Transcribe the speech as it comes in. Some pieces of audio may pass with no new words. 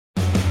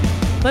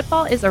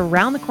Football is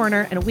around the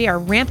corner, and we are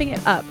ramping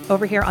it up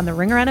over here on the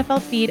Ringer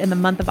NFL feed in the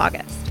month of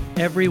August.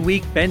 Every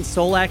week, Ben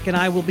Solak and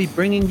I will be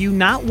bringing you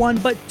not one,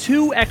 but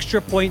 2 extra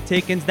point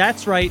takens.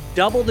 That's right,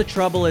 double the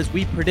trouble as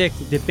we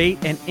predict, debate,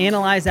 and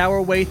analyze our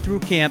way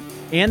through camp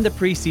and the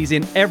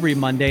preseason every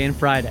Monday and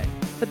Friday.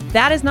 But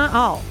that is not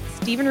all.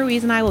 Stephen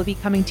Ruiz and I will be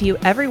coming to you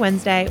every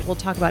Wednesday. We'll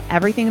talk about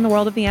everything in the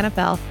world of the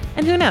NFL.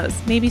 And who knows,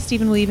 maybe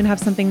Stephen will even have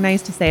something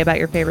nice to say about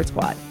your favorite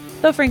squad.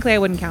 Though frankly, I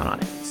wouldn't count on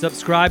it.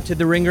 Subscribe to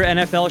the Ringer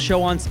NFL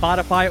show on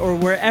Spotify or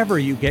wherever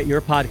you get your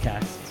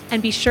podcasts.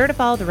 And be sure to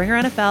follow the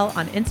Ringer NFL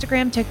on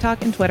Instagram,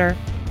 TikTok, and Twitter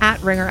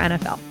at Ringer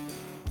NFL.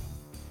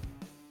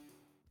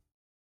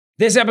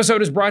 This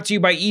episode is brought to you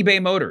by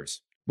eBay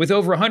Motors. With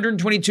over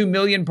 122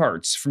 million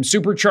parts, from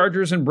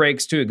superchargers and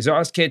brakes to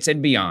exhaust kits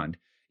and beyond,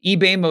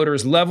 eBay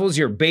Motors levels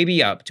your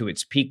baby up to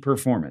its peak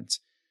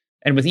performance.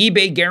 And with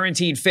eBay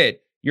Guaranteed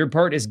Fit, your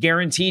part is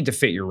guaranteed to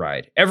fit your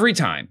ride every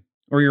time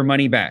or your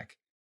money back.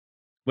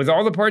 With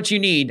all the parts you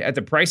need at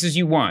the prices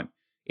you want,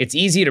 it's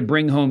easy to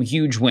bring home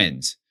huge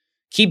wins.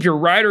 Keep your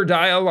ride or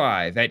die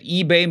alive at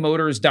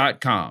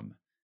ebaymotors.com.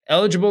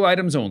 Eligible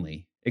items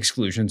only.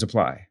 Exclusions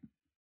apply.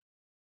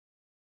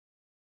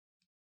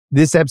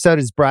 This episode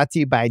is brought to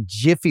you by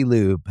Jiffy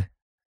Lube.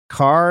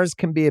 Cars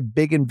can be a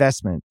big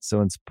investment,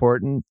 so it's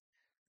important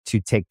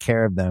to take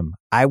care of them.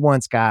 I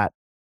once got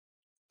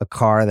a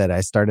car that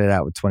I started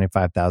out with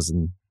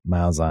 25,000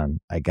 miles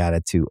on. I got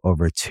it to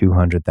over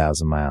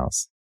 200,000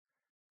 miles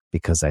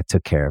because I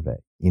took care of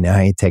it. You know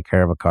how you take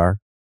care of a car?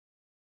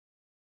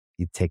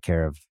 You take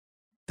care of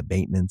the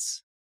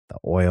maintenance, the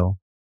oil,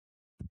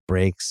 the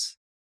brakes,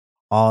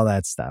 all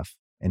that stuff.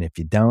 And if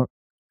you don't,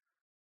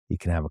 you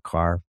can have a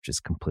car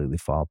just completely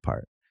fall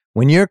apart.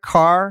 When your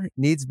car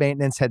needs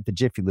maintenance, head to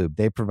Jiffy Lube.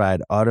 They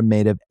provide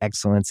automotive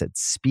excellence at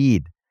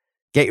speed.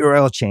 Get your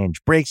oil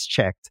change, brakes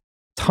checked,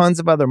 tons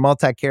of other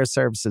multi-care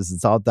services.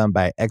 It's all done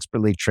by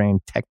expertly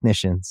trained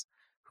technicians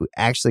who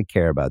actually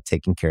care about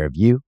taking care of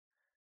you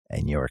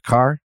and your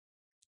car.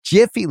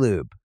 Jiffy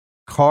Lube,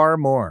 car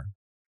more.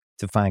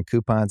 To find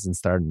coupons and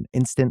start an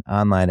instant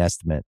online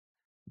estimate,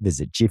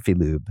 visit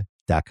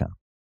jiffylube.com.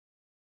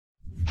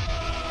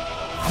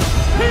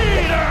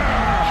 Peter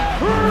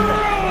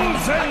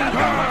Rosenberg!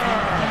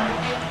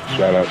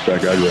 Shout out to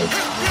that guy,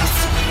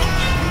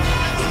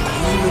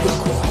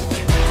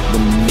 The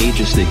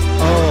majesty.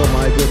 Oh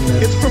my goodness.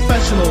 It's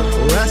professional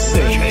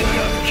wrestling.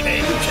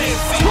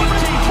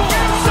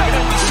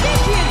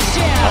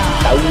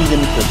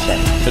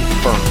 1,000%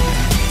 confirmed.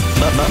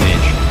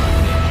 Mage.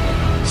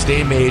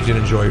 Stay mage and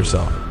enjoy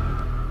yourself.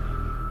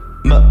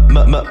 Mage.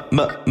 Male.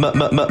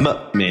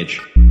 Measure. Mage.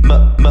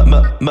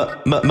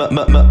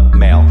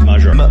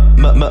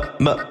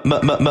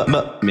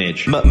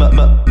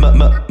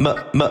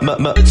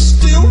 It's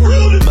still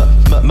real.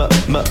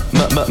 Mage. Male.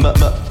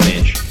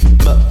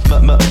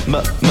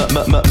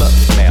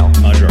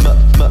 Measure.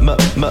 Mage.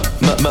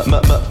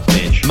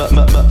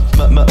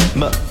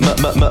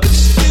 It's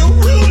still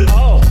real.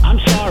 Oh, I'm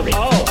sorry.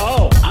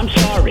 Oh, I'm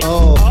sorry.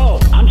 Oh,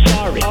 I'm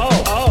sorry.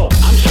 Oh, I'm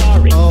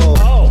sorry.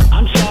 Oh,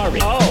 I'm sorry.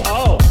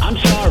 Oh, I'm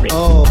sorry.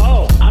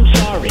 Oh, I'm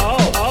sorry.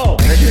 Oh.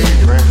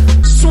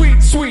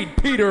 Sweet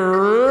Peter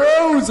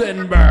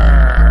Rosenberg.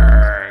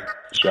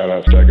 Shout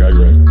out to that guy,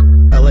 Greg.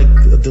 I like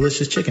a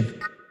delicious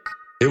chicken.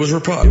 It was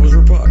Rapod.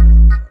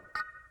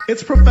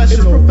 It's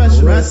professional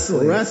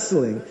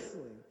wrestling.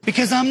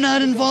 Because I'm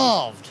not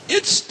involved.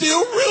 It's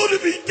still real to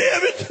me,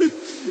 damn it.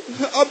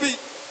 I mean,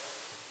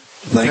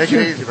 thank you.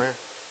 Take it easy, man.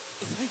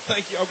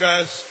 Thank y'all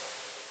guys.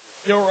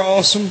 Y'all were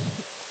awesome.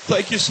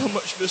 Thank you so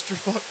much, Mr.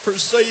 Funk, for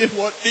saying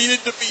what needed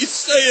to be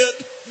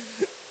said.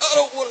 I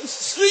don't want to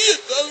see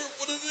another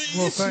one of these.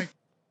 Well, thank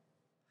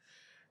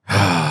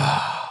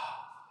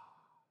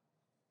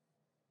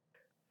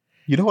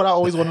You know what I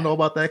always want to know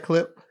about that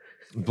clip?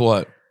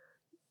 What?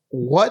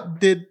 What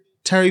did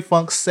Terry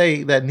Funk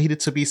say that needed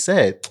to be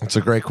said? It's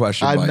a great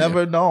question. I've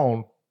never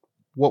known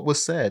what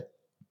was said.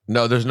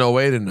 No, there's no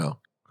way to know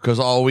because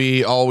all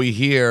we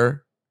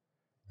hear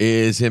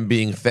is him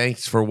being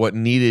thanked for what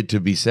needed to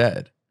be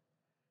said,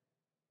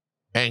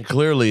 and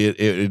clearly,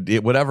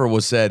 it whatever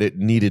was said, it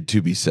needed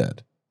to be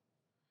said.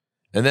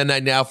 And then I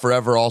now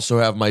forever also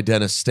have my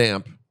dentist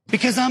stamp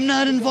Because I'm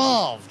not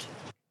involved.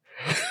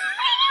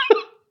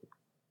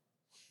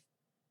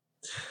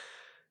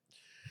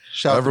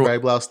 Shout out to Barry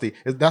Blaustein.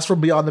 That's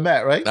from Beyond the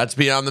Mat, right? That's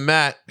Beyond the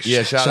Mat.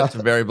 Yeah, shout out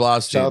to Barry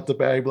Blaustein. Shout out to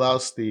Barry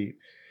Blaustein.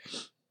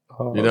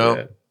 Oh, you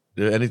know,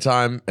 man.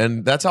 Anytime.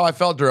 And that's how I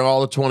felt during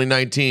all of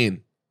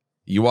 2019.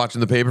 You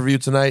watching the pay-per-view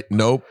tonight?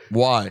 Nope.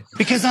 Why?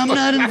 Because I'm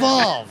not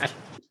involved.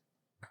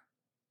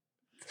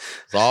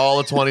 It's all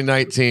of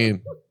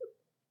 2019.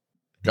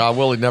 God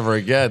willing, never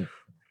again.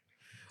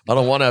 I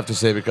don't want to have to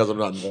say because I'm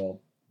not involved.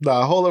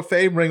 Nah, Hall of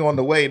Fame ring on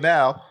the way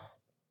now.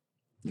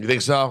 You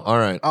think so? All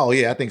right. Oh,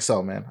 yeah, I think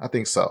so, man. I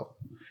think so.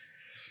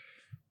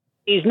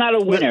 He's not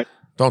a winner.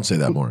 Don't say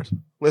that, Morris.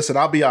 Listen,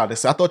 I'll be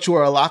honest. I thought you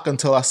were a lock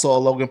until I saw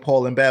Logan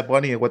Paul and Bad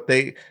Bunny and what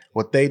they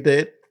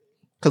did.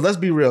 Because let's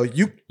be real.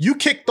 You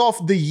kicked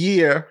off the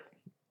year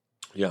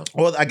Yeah.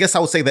 Well, I guess I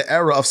would say the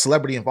era of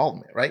celebrity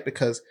involvement, right?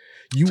 Because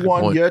you That's a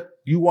won good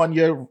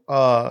your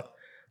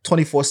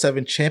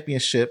 24/7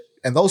 championship,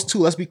 and those two,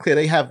 let's be clear,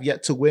 they have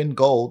yet to win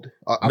gold.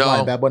 I'm No.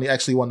 lying, Bad Bunny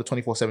actually won the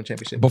 24/7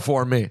 championship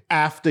Before me.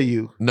 after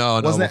you.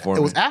 No, Wasn't before it?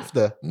 It me. was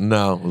after.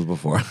 No, it was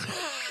before.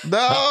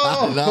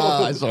 No, No,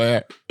 I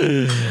swear.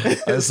 I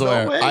There's no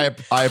swear. way.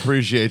 I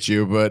appreciate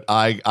you, but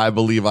I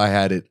believe I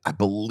had it. I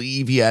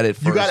believe he had it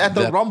first. You got it at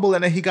the Then- Rumble,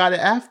 and then he got it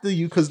after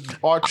you because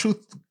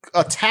R-Truth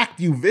attacked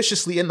you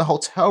viciously in the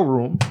hotel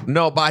room.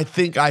 No, but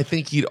I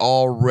think he'd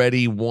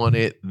already won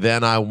it.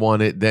 Then I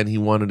won it. Then he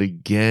won it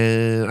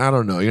again. I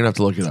don't know. You're gonna have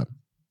to look it up.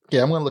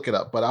 Yeah, I'm gonna look it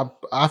up, but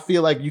I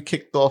feel like you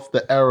kicked off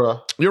the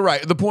era You're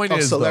right. The point of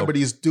is,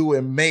 celebrities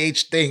doing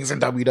major things in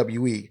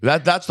WWE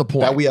that's the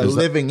point that we are is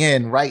living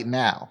in right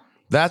now.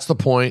 That's the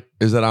point.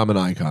 Is that I'm an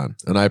icon,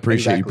 and I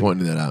appreciate you Exactly.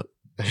 pointing that out.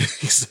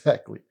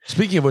 Exactly.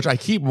 Speaking of which, I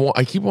keep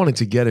wanting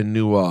to get a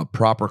new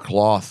proper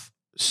cloth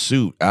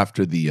suit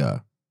after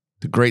the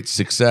great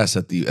success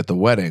at the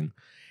wedding,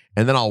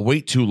 and then I'll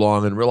wait too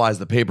long and realize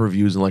the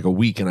pay-per-view's in like a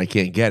week and I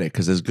can't get it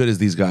because as good as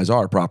these guys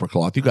are, proper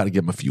cloth, you got to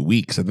give them a few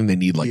weeks. I think they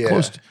need like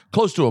Yeah.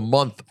 close to a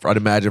month, I'd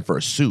imagine, for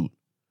a suit.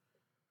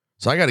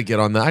 So I got to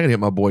get on that. I got to hit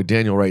my boy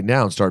Daniel right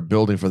now and start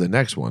building for the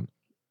next one.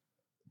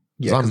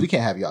 Yeah, because we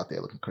can't have you out there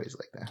looking crazy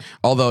like that.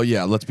 Although,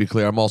 yeah, let's be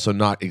clear, I'm also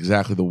not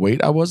exactly the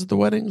weight I was at the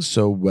wedding,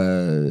 so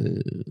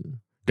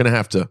gonna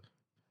have to.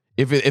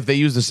 If they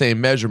use the same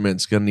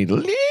measurements, gonna need a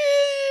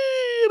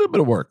little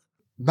bit of work.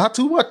 Not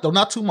too much, though.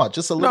 Not too much.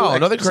 Just a little. No,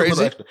 nothing just a little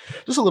crazy. extra.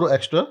 Just a little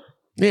extra.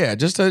 Yeah,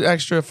 just an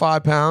extra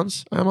 5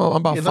 pounds. I'm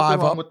about Yeah, nothing 5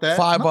 wrong up, with that.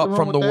 5 Nothing up wrong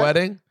from with the that.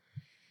 wedding.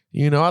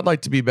 You know, I'd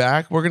like to be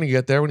back. We're gonna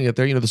get there.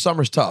 The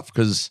summer's tough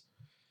because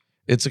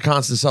it's a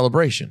constant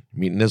celebration.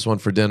 Meeting this one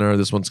for dinner.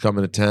 This one's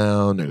coming to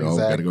town. They go,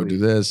 gotta go do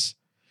this.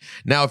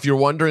 Now, if you're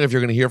wondering if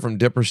you're gonna hear from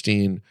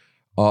Dipperstein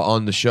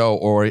on the show,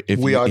 or if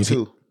We are if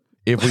too.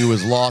 If he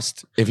was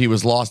lost,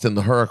 in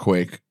the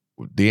hurricane,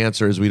 the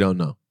answer is we don't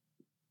know.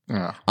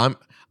 Yeah.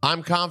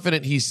 I'm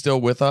confident he's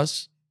still with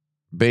us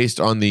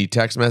based on the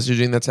text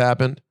messaging that's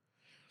happened.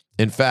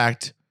 In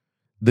fact,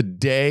 the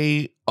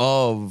day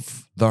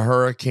of the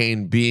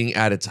hurricane being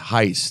at its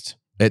heights,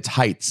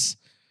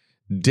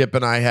 Dip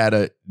and I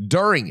had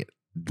during it,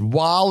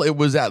 while it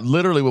was at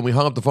literally when we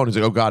hung up the phone, he's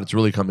like, oh God, it's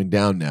really coming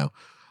down now.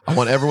 I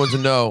want everyone to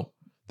know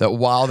that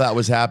while that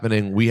was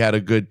happening, we had a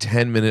good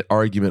 10-minute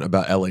argument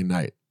about LA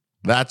Knight.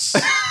 That's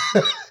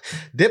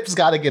Dip's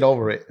got to get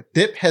over it.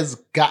 Dip has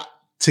got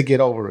to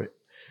get over it.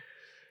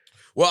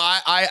 well,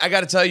 I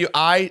got to tell you,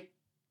 I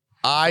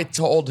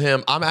told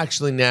him I'm at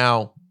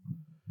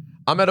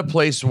a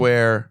place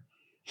where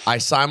I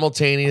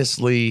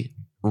simultaneously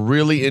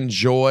really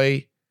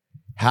enjoy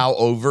how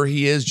over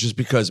he is, just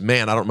because,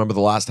 man, I don't remember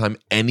the last time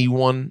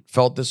anyone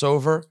felt this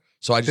over.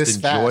 So I just This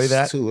enjoy fast,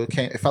 that too.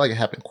 It felt like it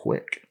happened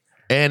quick.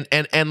 And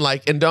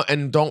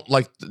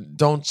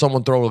don't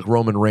someone throw like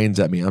Roman Reigns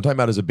at me. I'm talking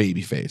about as a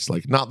baby face.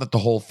 Like, not that the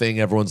whole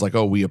thing, everyone's like,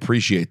 oh, we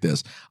appreciate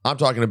this. I'm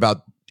talking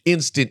about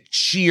instant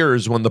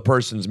cheers when the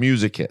person's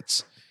music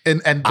hits.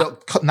 And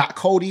not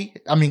Cody.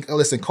 I mean,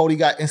 listen, Cody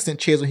got instant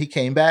cheers when he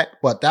came back,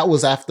 but that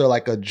was after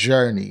like a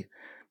journey.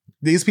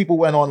 These people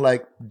went on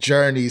like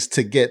journeys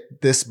to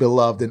get this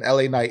beloved. In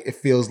LA Knight, it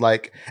feels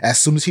like as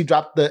soon as he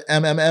dropped the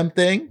MMM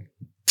thing,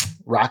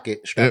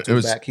 rocket strapped to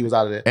his back. He was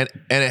out of there. And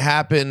it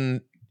happened.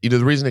 You know,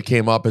 the reason it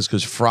came up is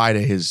because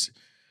Friday,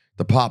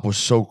 the pop was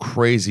so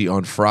crazy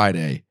on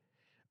Friday.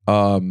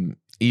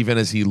 Even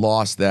as he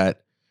lost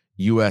that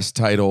U.S.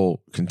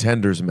 title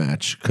contenders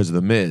match because of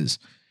The Miz.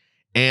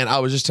 And I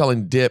was just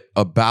telling Dip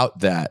about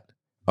that.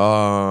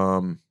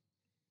 So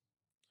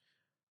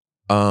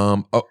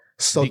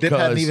Dip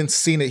hadn't even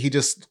seen it.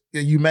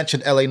 You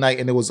mentioned LA Knight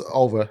and it was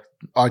over.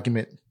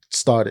 Argument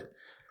started.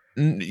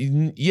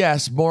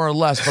 Yes, more or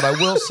less. But I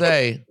will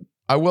say,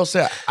 I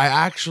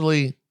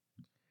actually,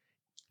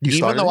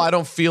 even though I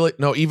don't feel it,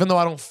 even though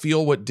I don't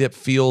feel what Dip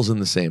feels in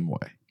the same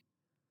way,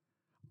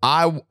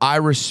 I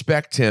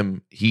respect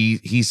him.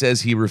 He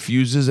says he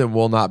refuses and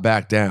will not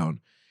back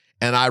down.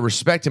 And I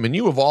respect him. And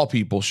you of all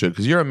people should,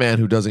 because you're a man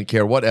who doesn't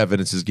care what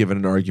evidence is given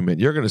in an argument.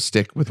 You're going to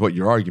stick with what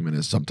your argument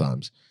is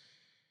sometimes.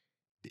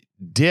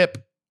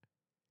 Dip,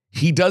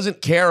 he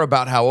doesn't care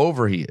about how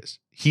over he is.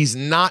 He's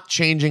not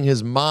changing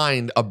his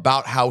mind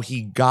about how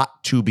he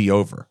got to be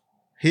over.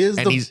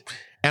 And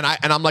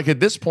I'm like, at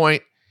this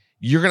point,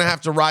 you're going to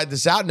have to ride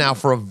this out now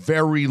for a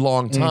very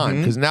long time,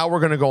 because now we're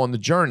going to go on the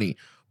journey.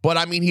 But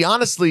I mean, he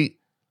honestly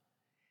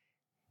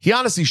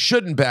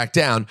shouldn't back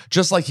down,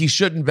 just like he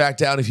shouldn't back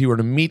down if he were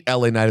to meet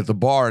LA Knight at the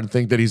bar and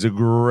think that he's a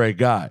great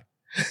guy.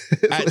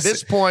 At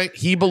this point,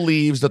 he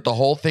believes that the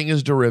whole thing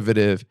is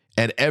derivative,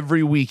 and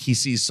every week he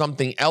sees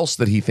something else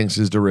that he thinks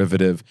is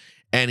derivative,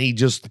 and he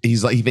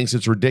thinks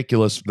it's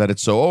ridiculous that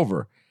it's so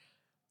over.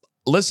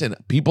 Listen,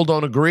 people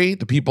don't agree,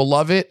 the people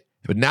love it,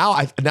 but now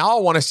I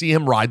want to see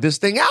him ride this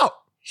thing out.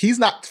 He's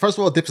not. First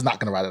of all, Dip's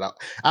not going to ride it out.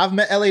 I've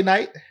met LA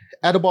Knight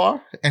at a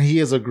bar, and he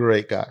is a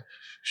great guy.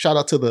 Shout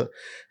out to the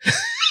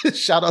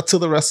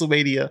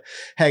WrestleMania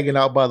hanging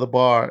out by the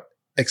bar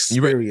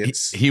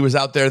experience. He was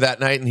out there that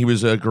night, and he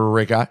was a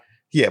great guy.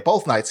 Yeah,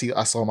 both nights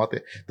I saw him out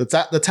there.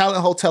 The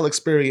Talent Hotel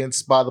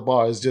experience by the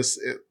bar is just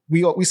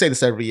we say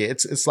this every year.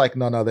 It's like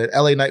none other.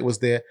 LA Knight was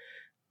there,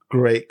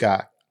 great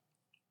guy.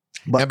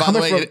 But and by the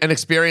way, an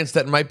experience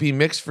that might be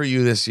mixed for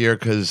you this year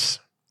because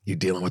you're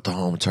dealing with the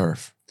home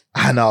turf.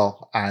 I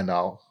know.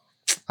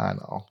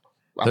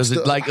 Does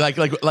it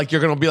like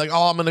you're gonna be like,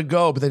 oh, I'm gonna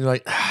go, but then you're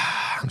like,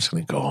 I'm just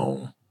gonna go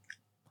home.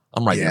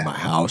 I'm right near my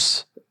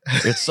house.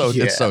 It's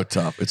so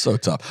tough. It's so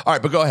tough. All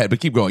right, but go ahead. But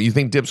keep going. You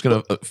think Dip's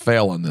gonna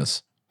fail on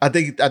this? I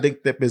think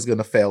Dip is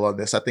gonna fail on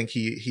this. I think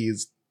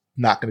he's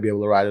not gonna be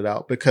able to ride it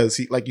out because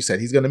he, like you said,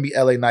 he's gonna meet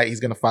LA Knight. He's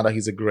gonna find out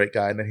he's a great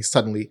guy, and then he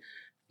suddenly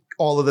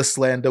all of the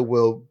slander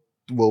will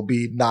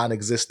be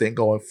non-existent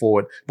going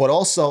forward. But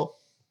also,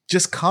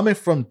 just coming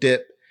from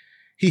Dip,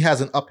 he has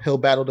an uphill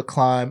battle to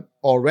climb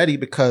already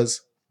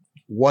because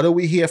what do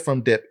we hear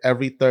from Dip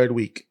every third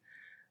week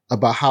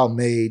about how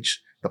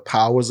Mage, the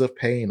powers of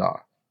pain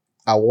are?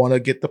 I want to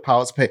get the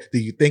powers of pain. Do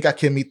you think I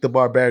can meet the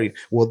Barbarian?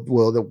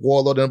 Will the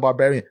Warlord and the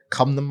Barbarian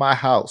come to my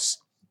house?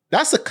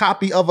 That's a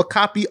copy of a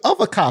copy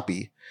of a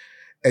copy.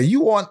 And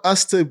you want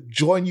us to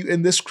join you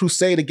in this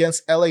crusade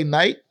against LA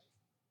Knight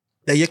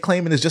that you're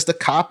claiming is just a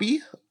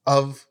copy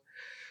of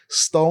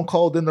Stone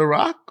Cold and The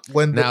Rock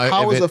when the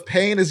powers of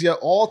pain is your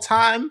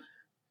all-time?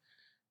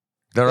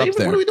 They're up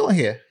there. What are we doing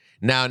here?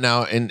 Now,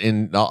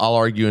 I'll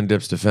argue in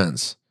Dip's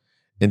defense.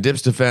 In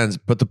Dip's defense,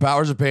 but the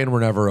powers of pain were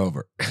never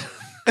over.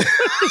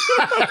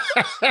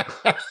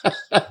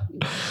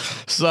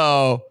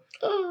 So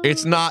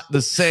it's not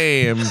the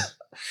same.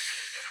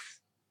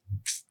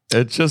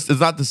 It's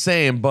not the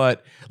same.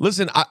 But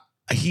listen,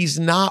 he's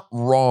not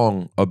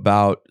wrong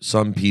about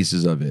some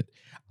pieces of it.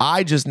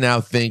 I just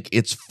now think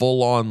it's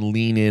full on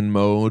lean in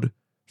mode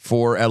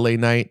for LA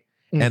Knight.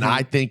 Mm-hmm. And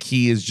I think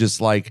he is just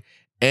like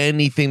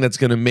anything that's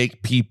going to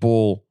make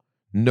people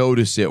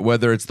notice it,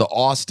 whether it's the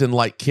Austin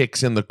like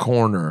kicks in the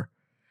corner.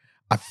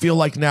 I feel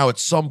like now at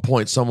some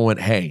point someone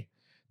went, hey,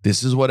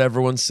 this is what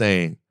everyone's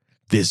saying.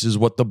 This is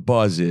what the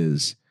buzz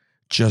is.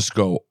 Just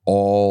go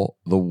all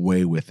the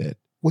way with it.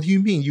 What do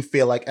you mean you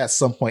feel like at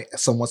some point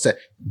someone said,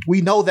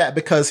 we know that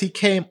because he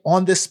came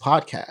on this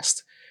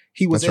podcast.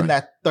 He was in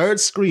that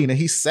third screen and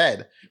he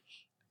said,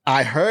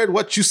 I heard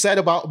what you said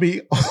about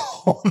me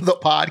on the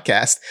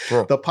podcast.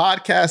 Sure. The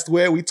podcast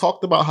where we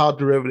talked about how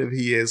derivative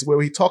he is, where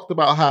we talked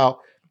about how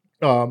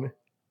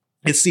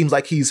it seems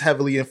like he's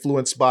heavily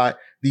influenced by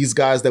these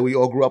guys that we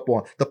all grew up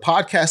on. The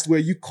podcast where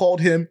you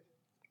called him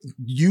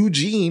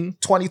Eugene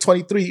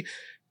 2023,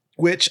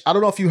 which I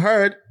don't know if you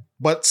heard,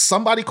 but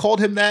somebody called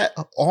him that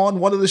on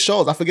one of the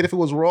shows. I forget if it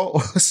was Raw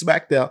or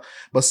SmackDown,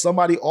 but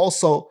somebody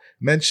also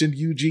mentioned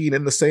Eugene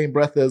in the same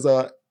breath as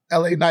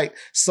LA Knight.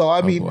 So,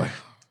 I mean,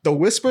 the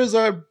whispers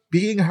are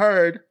being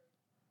heard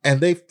and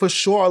they for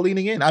sure are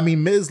leaning in. I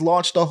mean, Miz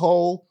launched the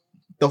whole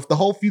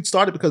feud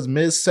started because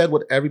Miz said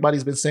what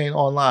everybody's been saying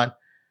online,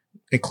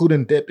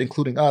 including Dip,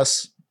 including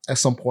us at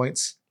some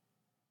points.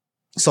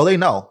 So they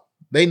know,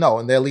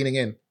 and they're leaning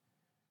in.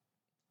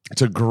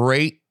 It's a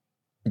great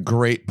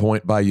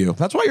point by you.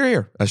 That's why you're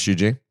here,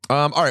 SUG.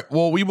 All right.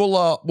 Well,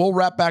 we'll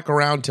wrap back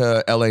around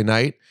to LA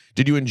Knight.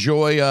 Did you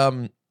enjoy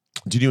the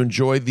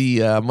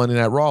Monday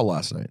Night Raw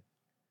last night?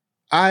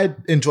 I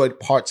enjoyed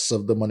parts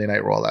of the Monday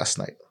Night Raw last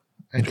night.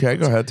 Okay,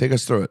 go ahead. Take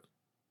us through it.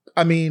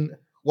 I mean,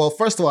 well,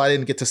 first of all, I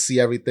didn't get to see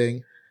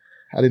everything.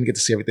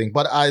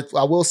 But I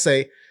will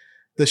say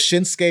the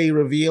Shinsuke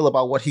reveal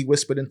about what he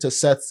whispered into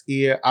Seth's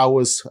ear, I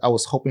was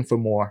hoping for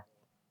more.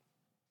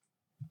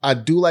 I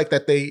do like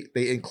that they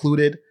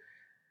included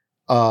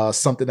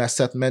something that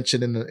Seth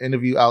mentioned in an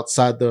interview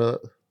outside the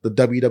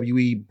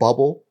WWE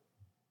bubble,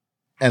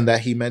 and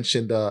that he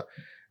mentioned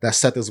that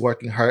Seth is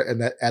working hurt,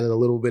 and that added a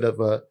little bit of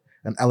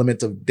an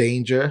element of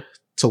danger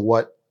to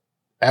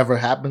whatever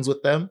happens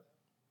with them.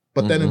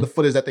 But then in the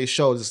footage that they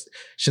showed,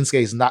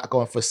 Shinsuke is not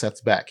going for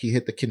Seth's back. He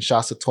hit the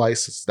Kinshasa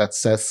twice. That's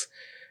Seth's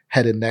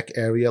head and neck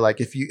area.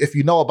 Like if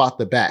you know about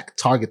the back,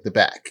 target the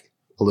back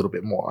a little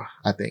bit more,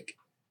 I think.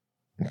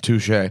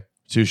 Touche.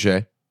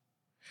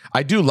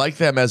 I do like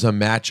them as a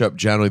matchup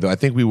generally, though. I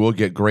think we will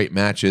get great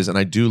matches, and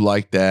I do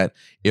like that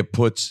it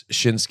puts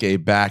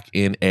Shinsuke back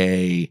in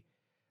a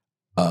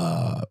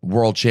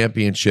world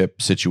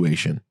championship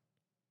situation.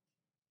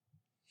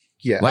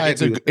 Yeah, like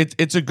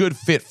it's a good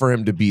fit for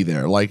him to be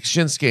there. Like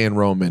Shinsuke and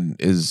Roman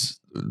is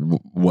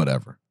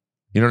whatever.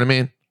 You know what I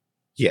mean?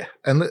 Yeah,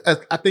 and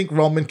I think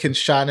Roman can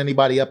shine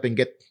anybody up and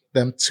get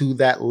them to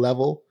that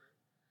level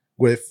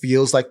where it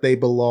feels like they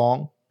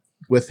belong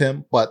with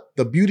him. But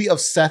the beauty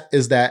of Seth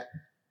is that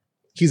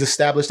he's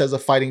established as a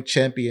fighting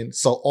champion.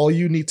 So all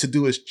you need to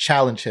do is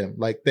challenge him.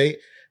 Like they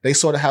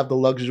sort of have the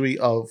luxury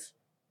of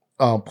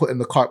putting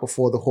the cart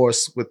before the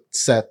horse with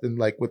Seth. And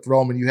like with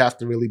Roman, you have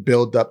to really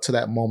build up to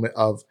that moment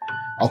of,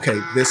 okay,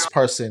 this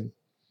person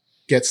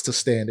gets to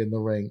stand in the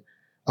ring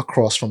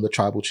across from the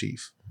tribal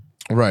chief.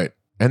 Right.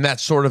 And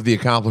that's sort of the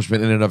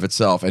accomplishment in and of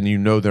itself. And you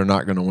know they're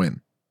not going to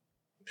win.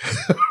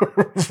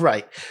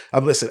 Right.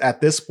 Listen,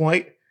 at this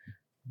point,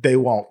 they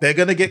won't. They're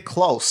going to get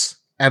close.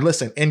 And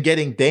listen, in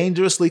getting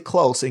dangerously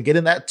close and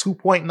getting that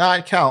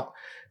 2.9 count,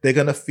 they're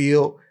going to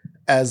feel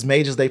as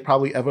major as they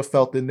probably ever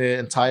felt in their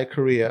entire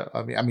career.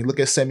 I mean, look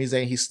at Sami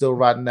Zayn. He's still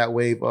riding that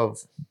wave of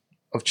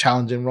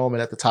challenging Roman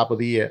at the top of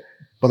the year.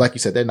 But like you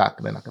said, they're not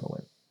going to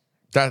win.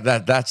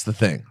 That's the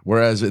thing.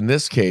 Whereas in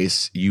this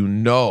case, you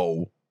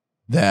know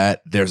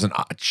that there's a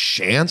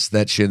chance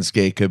that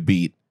Shinsuke could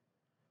beat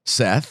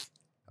Seth.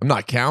 I'm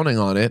not counting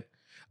on it.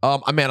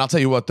 Man, I'll tell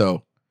you what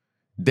though.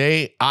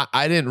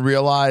 I didn't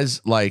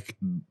realize like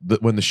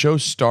when the show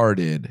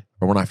started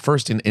or when I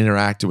first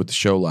interacted with the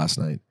show last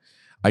night,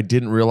 I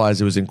didn't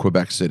realize it was in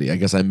Quebec City. I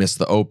guess I missed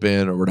the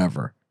open or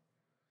whatever.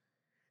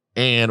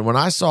 And when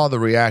I saw the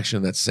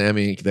reaction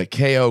that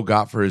KO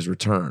got for his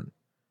return,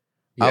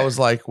 yeah. I was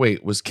like,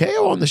 wait, was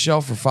KO on the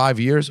show for 5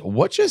 years?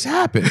 What just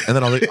happened? And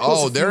then I was like,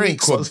 oh, they're in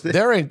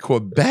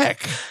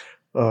Quebec.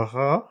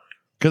 Uh-huh.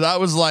 Because I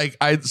was like,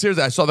 I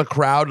saw the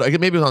crowd, like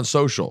maybe it was on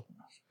social.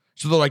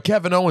 So they're like,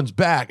 Kevin Owens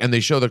back, and they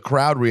show the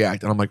crowd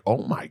react. And I'm like,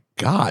 oh my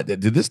God,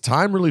 did this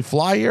time really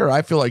fly here?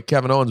 I feel like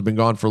Kevin Owens has been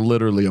gone for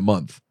literally a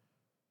month.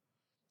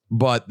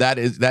 But that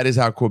is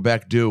how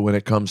Quebec do when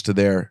it comes to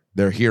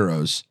their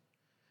heroes.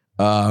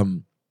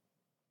 And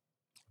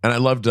I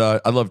loved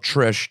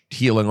Trish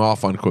healing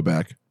off on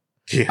Quebec.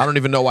 Yeah. I don't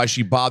even know why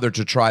she bothered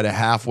to try to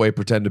halfway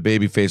pretend to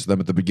babyface them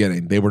at the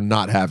beginning. They were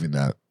not having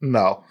that.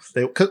 No,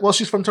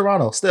 she's from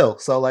Toronto still,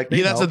 so like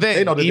that's the thing.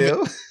 They know the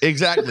deal.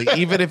 Exactly.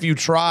 Even if you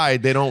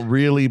tried, they don't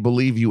really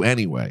believe you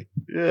anyway.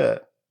 Yeah.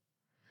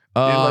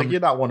 You're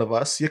not one of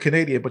us. You're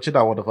Canadian, but you're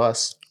not one of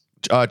us.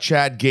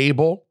 Chad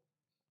Gable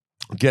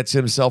gets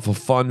himself a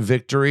fun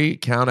victory,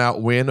 count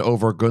out win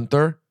over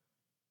Gunther.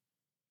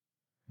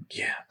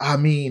 Yeah, I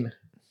mean,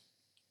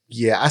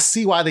 I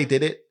see why they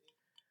did it.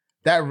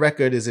 That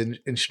record is in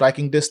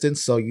striking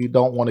distance, so you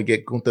don't want to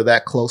get Gunther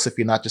that close if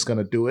you're not just going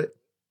to do it.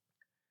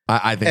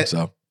 I think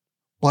so.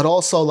 But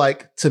also,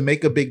 like, to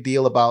make a big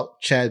deal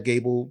about Chad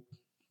Gable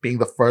being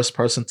the first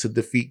person to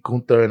defeat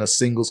Gunther in a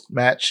singles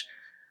match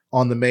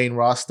on the main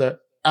roster,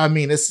 I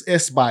mean,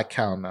 it's by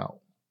count out.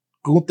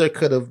 Gunther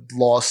could have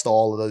lost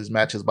all of those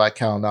matches by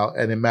count out,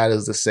 and it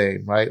matters the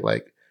same, right?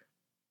 Like,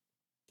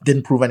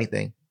 didn't prove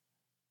anything.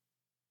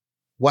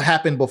 What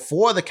happened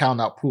before the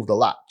count out proved a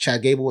lot.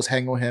 Chad Gable was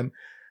hanging with him.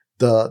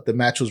 The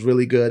match was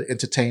really good,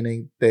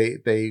 entertaining.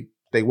 They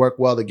work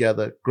well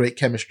together, great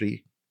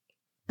chemistry.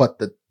 But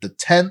the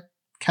 10th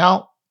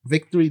count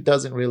victory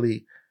doesn't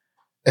really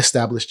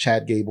establish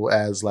Chad Gable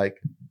as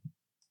like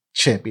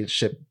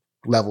championship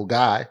level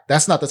guy.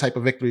 That's not the type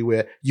of victory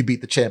where you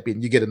beat the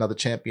champion, you get another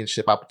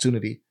championship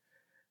opportunity.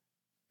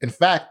 In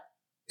fact,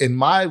 in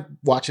my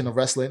watching of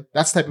wrestling,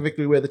 that's the type of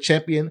victory where the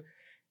champion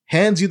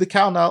hands you the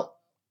count out,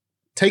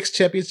 takes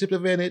championship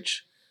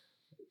advantage,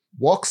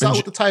 walks out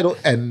with the title,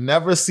 and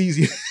never sees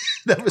you.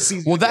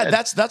 Well,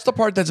 that's the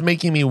part that's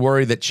making me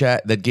worry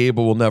that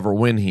Gable will never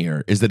win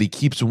here, is that he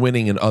keeps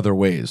winning in other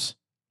ways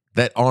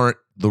that aren't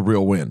the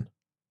real win.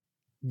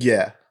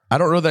 Yeah. I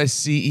don't know that I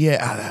see.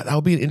 Yeah,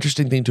 that'll be an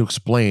interesting thing to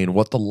explain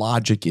what the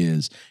logic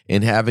is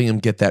in having him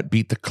get that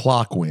beat the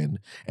clock win,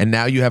 and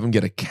now you have him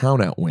get a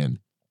count out win.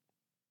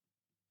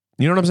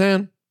 You know what I'm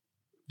saying?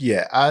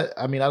 Yeah,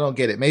 I mean, I don't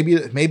get it. Maybe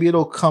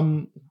it'll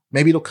come.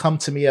 Maybe it'll come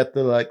to me at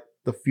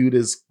the feud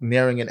is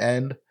nearing an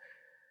end,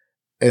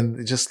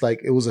 and just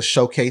like it was a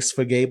showcase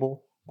for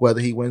Gable.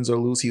 Whether he wins or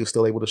lose, he was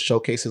still able to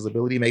showcase his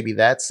ability. Maybe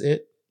that's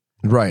it.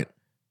 Right.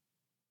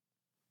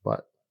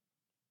 But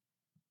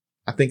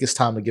I think it's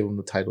time to give him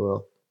the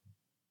title.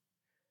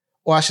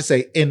 Or I should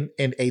say, in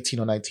 18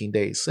 or 19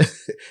 days,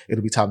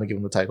 it'll be time to give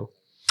him the title.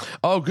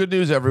 Oh, good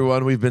news,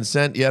 everyone! We've been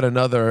sent yet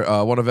another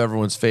one of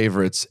everyone's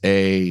favorites,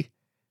 a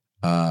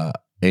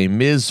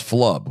Miz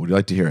flub. Would you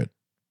like to hear it?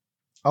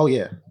 Oh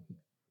yeah.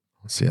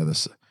 Let's see how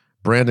this.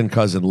 Brandon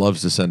Cousin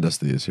loves to send us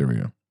these. Here we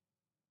go.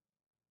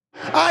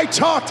 I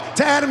talked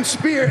to Adam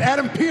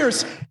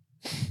Pearce.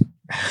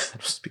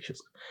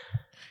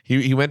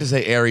 He went to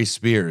say Ari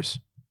Spears.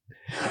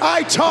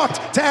 I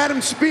talked to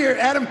Adam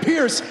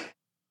Pearce.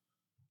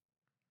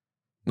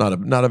 Not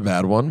a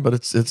bad one, but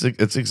it's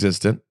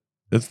existent.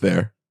 It's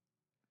there.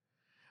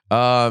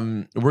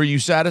 Were you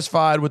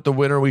satisfied with the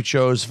winner we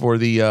chose for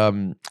the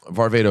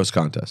Varvatos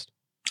contest?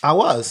 I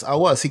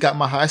was. He got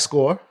my high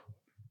score.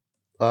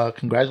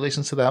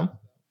 Congratulations to them.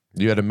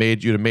 You had a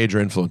major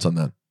influence on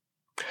that.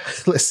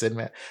 Listen,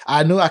 man,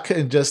 I knew I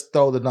couldn't just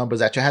throw the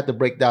numbers at you. I had to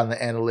break down the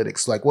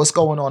analytics. Like, what's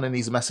going on in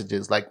these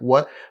messages? Like,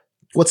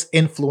 what's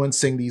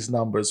influencing these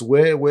numbers?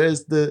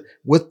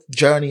 What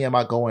journey am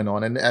I going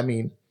on? And I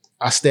mean,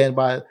 I stand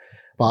by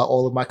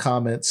all of my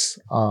comments.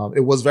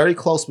 It was very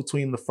close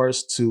between the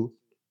first two.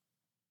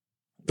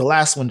 The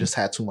last one just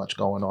had too much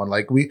going on.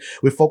 Like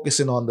we're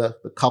focusing on the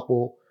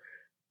couple,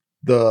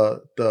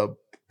 the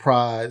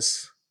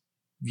prize,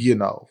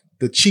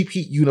 the cheap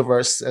heat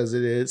universe as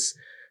it is.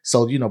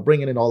 So,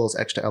 bringing in all those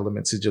extra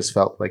elements, it just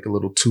felt like a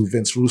little too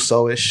Vince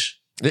Russo-ish.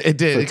 It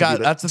did.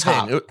 That's the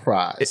thing.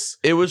 Prize.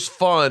 It was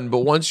fun, but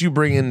once you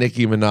bring in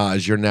Nicki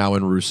Minaj, you're now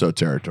in Russo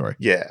territory.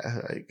 Yeah.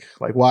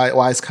 Like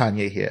why is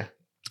Kanye here?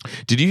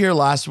 Did you hear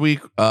last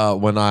week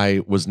when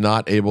I was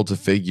not able to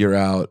figure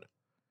out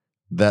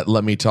that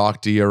Let Me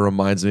Talk to You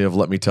reminds me of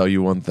Let Me Tell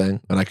You One Thing,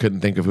 and I couldn't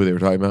think of who they were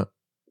talking about?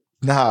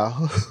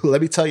 Nah,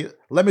 let me tell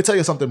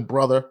you something,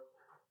 brother.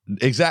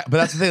 Exactly. But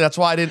that's the thing. That's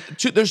why I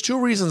didn't. There's two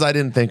reasons I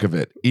didn't think of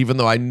it, even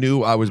though I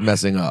knew I was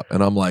messing up.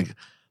 And I'm like,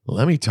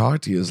 let me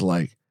talk to you. Is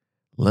like,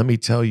 let me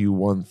tell you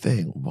one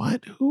thing.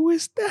 What? Who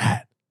is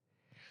that?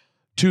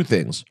 Two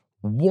things.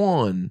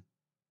 One,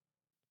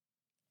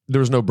 there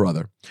was no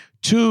brother.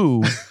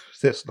 Two,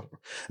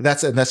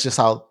 that's just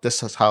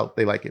how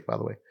they like it, by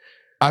the way.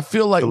 I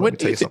feel like, when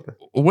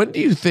do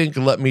you think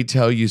let me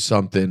tell you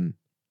something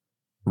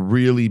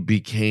really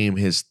became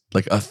his,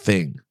 like, a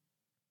thing?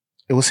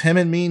 It was him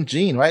and Mean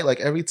Gene, right? Like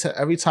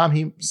every time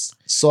he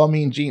saw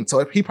Mean Gene.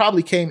 So he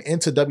probably came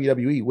into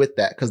WWE with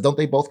that, because don't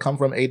they both come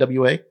from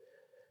AWA?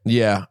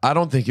 Yeah, I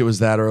don't think it was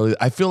that early.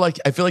 I feel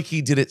like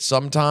he did it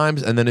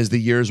sometimes, and then as the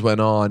years went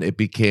on, it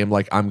became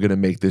like, I'm gonna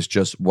make this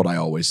just what I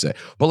always say.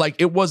 But like,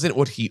 it wasn't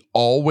what he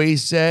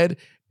always said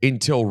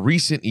until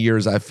recent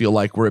years, I feel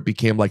like, where it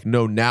became like,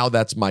 no, now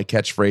that's my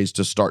catchphrase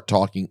to start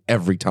talking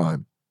every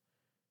time.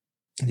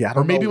 Yeah,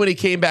 or maybe when he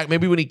came back in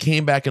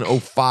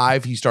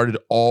 2005, he started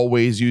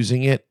always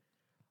using it.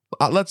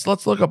 Let's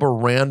look up a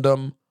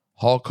random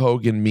Hulk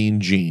Hogan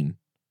Mean Gene.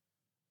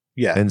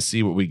 Yeah, and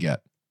see what we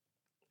get.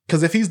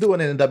 Because if he's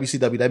doing it in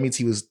WCW, that means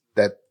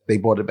they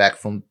brought it over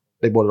from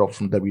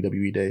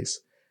WWE days.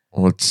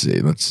 Let's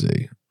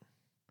see.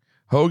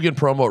 Hogan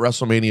promo at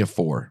WrestleMania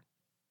 4.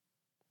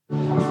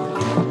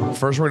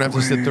 First, we're gonna have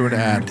to sit through an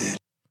ad.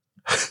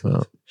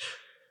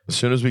 As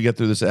soon as we get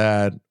through this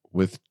ad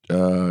with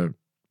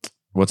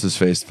what's his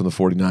face from the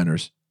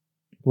 49ers.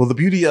 Well, the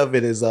beauty of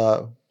it is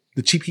the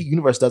Cheap Heat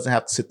universe doesn't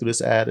have to sit through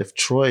this ad if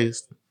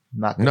Troy's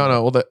not.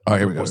 No. Well,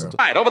 here we go.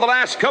 Right, over the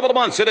last couple of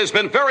months, it has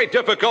been very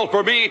difficult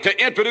for me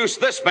to introduce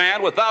this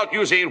man without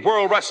using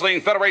World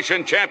Wrestling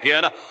Federation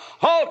champion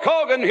Hulk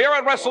Hogan here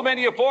at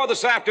WrestleMania 4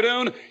 this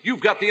afternoon.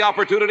 You've got the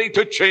opportunity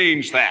to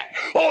change that.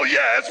 Oh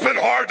yeah, it's been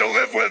hard to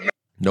live with.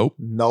 Nope.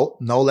 No.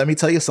 Let me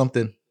tell you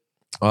something.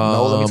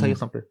 Let me tell you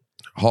something.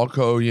 Hulk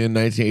Hogan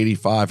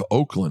 1985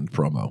 Oakland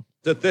promo.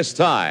 At this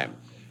time,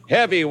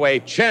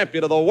 heavyweight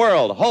champion of the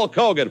world, Hulk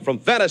Hogan from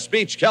Venice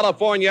Beach,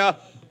 California,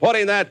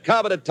 putting that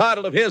coveted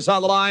title of his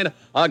on the line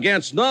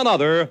against none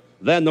other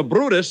than the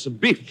Brutus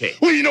Beefcake.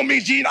 Well, you know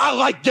me, Gene, I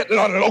like getting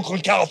on in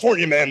Oakland,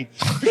 California, man.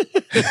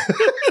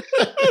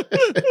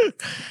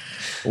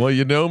 Well,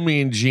 you know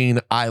me and Gene,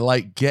 I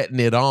like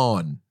getting it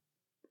on.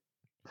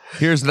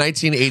 Here's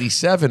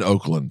 1987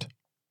 Oakland.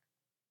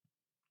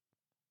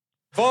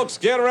 Folks,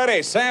 get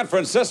ready. San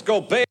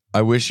Francisco Bay.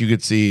 I wish you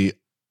could see.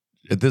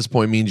 At this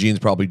point, Mean Gene's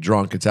probably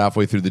drunk. It's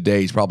halfway through the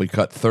day. He's probably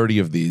cut 30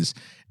 of these,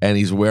 and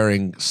he's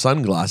wearing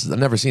sunglasses. I've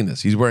never seen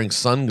this. He's wearing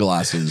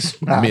sunglasses.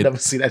 I've never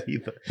seen that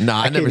either.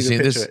 I've never seen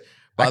this.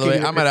 By the way,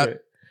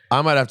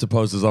 I might have to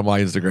post this on my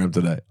Instagram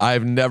today.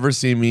 I've never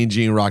seen Mean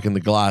Gene rocking the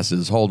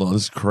glasses. Hold on,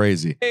 this is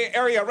crazy. Hey,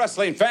 area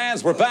wrestling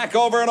fans, we're back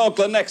over in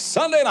Oakland next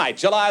Sunday night,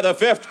 July the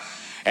 5th.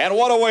 And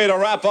what a way to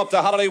wrap up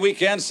the holiday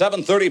weekend.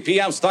 7:30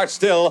 p.m. start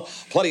still.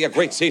 Plenty of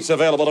great seats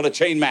available in a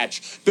chain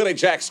match. Billy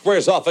Jack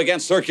squares off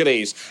against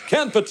Hercules.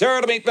 Ken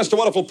Patera to meet Mr.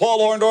 Wonderful Paul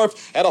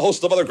Orndorff. And a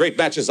host of other great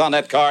matches on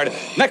that card.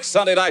 Next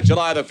Sunday night,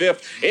 July the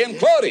 5th,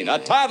 including a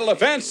title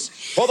defense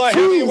for the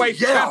heavyweight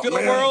champion of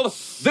the world.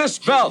 This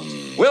belt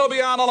will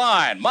be on the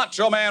line.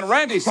 Macho Man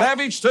Randy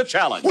Savage to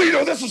challenge. Well, you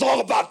know, this is all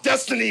about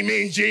destiny,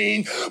 Mean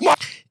Gene.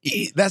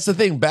 That's the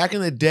thing. Back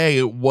in the day,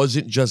 it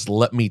wasn't just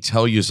let me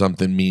tell you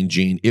something, Mean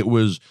Gene. It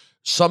was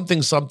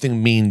something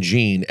Mean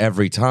Gene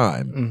every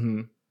time.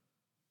 Mm-hmm.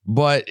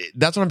 But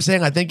that's what I'm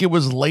saying. I think it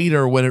was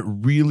later when it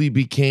really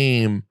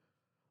became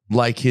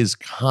like his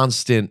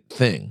constant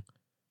thing.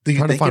 Do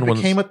you think it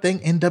became a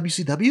thing in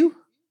WCW?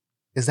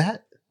 Is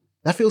that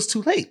feels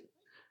too late?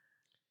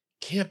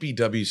 Can't be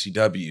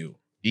WCW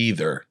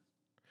either.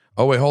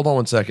 Oh, wait, hold on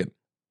one second.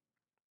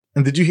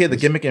 And did you hear the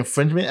gimmick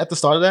infringement at the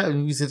start of that?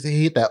 And you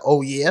hit that,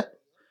 oh yeah?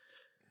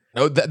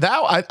 No,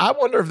 I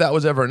wonder if that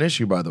was ever an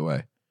issue, by the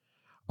way.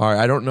 All right,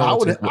 I don't know. I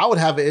would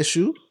have an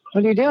issue.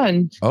 What are you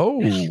doing?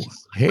 Oh,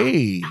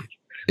 hey.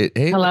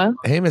 Hello?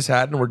 Hey, Miss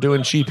Haddon, we're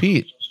doing Cheap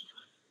Heat.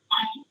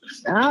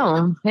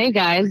 Oh, hey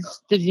guys.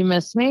 Did you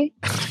miss me?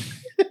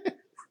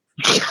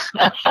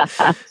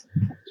 Hi,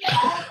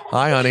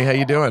 honey. How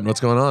you doing? What's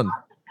going on?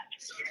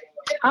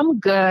 I'm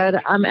good.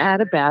 I'm at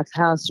a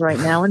bathhouse right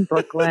now in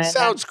Brooklyn.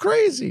 Sounds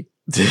crazy.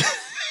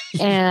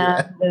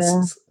 And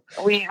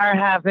we're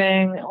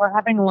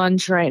having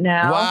lunch right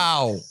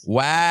now.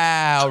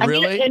 Wow.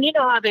 Really? And you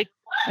know how they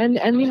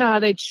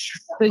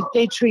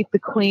they treat the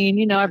queen.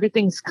 You know,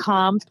 everything's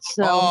comped,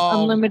 so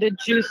unlimited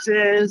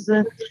juices.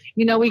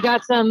 You know, we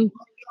got some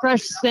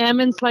fresh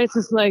salmon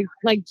slices like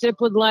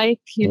Dip would like,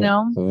 you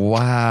know.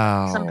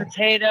 Wow. Some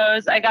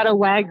potatoes. I got a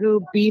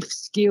Wagyu beef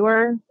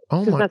skewer.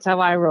 Because that's how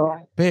I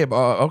roll. Babe,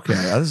 okay.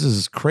 This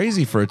is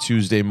crazy for a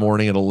Tuesday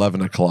morning at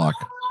 11 o'clock.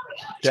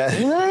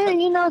 Well,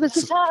 you know, this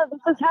is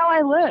how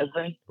I live.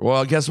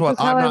 Well, guess what?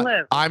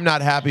 I'm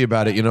not happy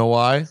about it. You know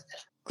why?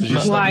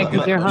 Why?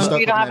 Because you're hungry.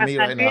 You don't have a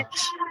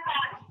sandwich?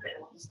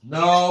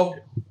 No.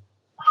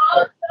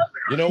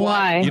 You know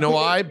why? You know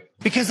why?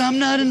 Because I'm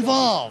not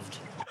involved.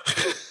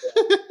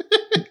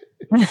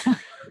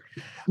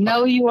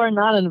 No, you are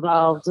not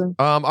involved.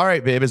 All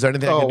right, babe. Is there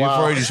anything I can do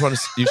for you?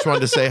 You just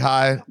wanted to say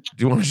hi? Do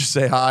you want to just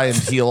say hi and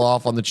heal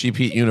off on the Cheap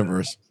Heat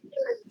universe?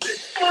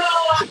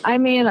 I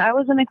mean, I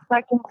wasn't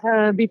expecting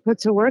to be put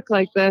to work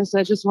like this.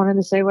 I just wanted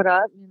to say what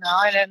up.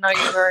 I didn't know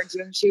you were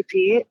doing Cheap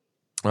Heat.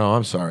 Oh,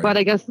 I'm sorry. But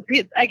I guess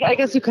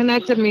you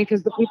connected me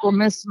because the people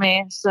missed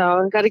me.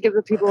 So I got to give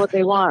the people what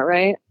they want,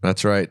 right?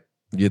 That's right.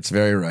 It's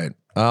very right.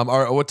 All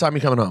right, what time are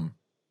you coming home?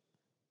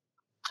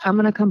 I'm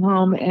going to come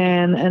home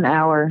in an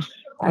hour,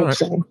 I'd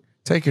say.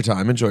 Take your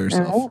time. Enjoy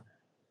yourself.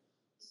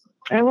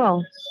 I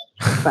will.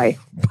 Bye.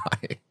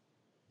 Bye.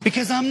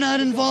 Because I'm not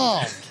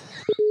involved.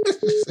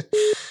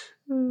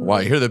 Wow,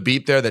 you hear the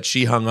beep there that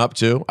she hung up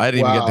too? I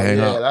didn't even get to hang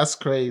up. That's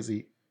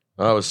crazy.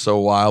 That was so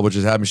wild, what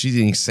just happened. She's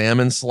eating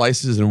salmon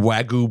slices and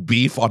Wagyu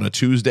beef on a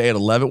Tuesday at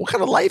 11. What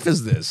kind of life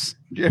is this?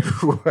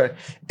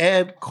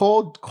 And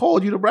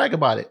called you to brag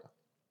about it.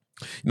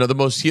 The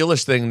most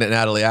heelish thing that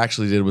Natalie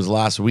actually did was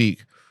last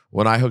week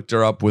when I hooked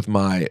her up with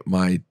my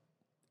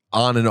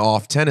on and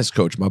off tennis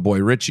coach, my boy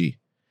Richie.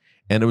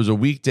 And it was a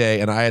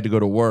weekday and I had to go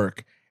to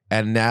work.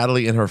 And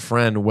Natalie and her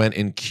friend went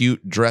in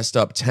cute dressed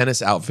up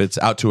tennis outfits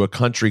out to a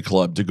country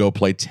club to go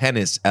play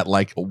tennis at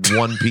like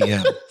 1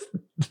 p.m.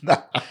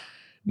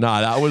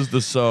 Nah, that was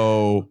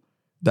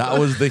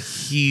the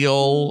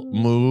heel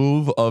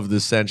move of the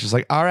century. She's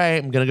like, all right,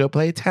 I'm going to go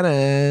play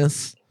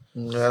tennis.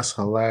 That's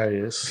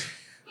hilarious.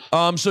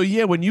 So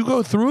yeah, when you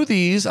go through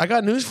these, I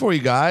got news for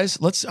you guys.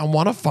 I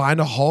want to find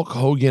a Hulk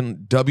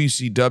Hogan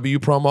WCW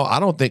promo.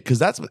 I don't think, because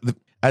that's,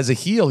 as a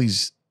heel, you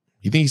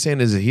think he's saying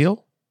as a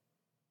heel?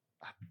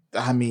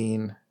 I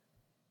mean,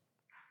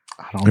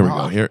 I don't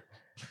know.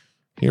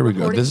 Here we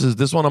go.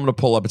 This one I'm going to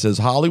pull up. It says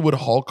Hollywood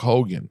Hulk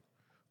Hogan,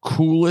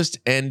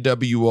 coolest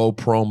NWO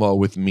promo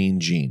with Mean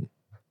Gene.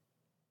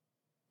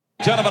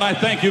 Gentlemen, I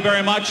thank you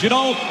very much.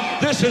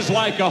 This is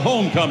like a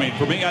homecoming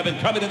for me. I've been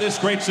coming to this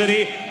great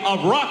city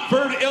of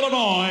Rockford,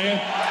 Illinois.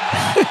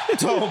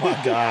 Oh, my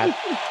God.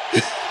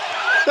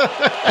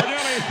 For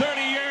nearly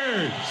 30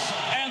 years,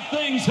 and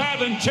things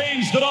haven't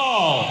changed at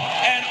all.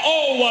 And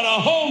oh, what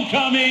a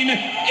homecoming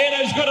it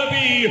is going to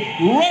be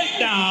right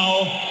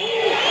now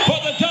for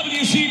the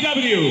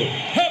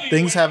WCW.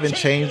 Things haven't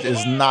changed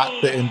is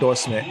not the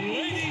endorsement.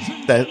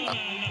 That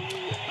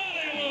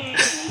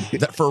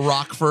for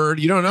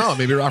Rockford, you don't know.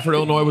 Maybe Rockford,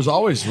 Illinois was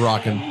always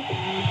rocking.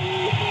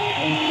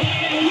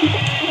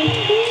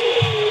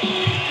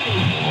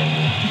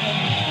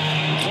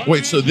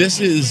 Wait, so this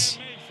is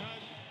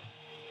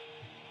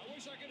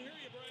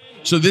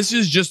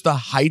just the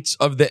heights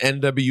of the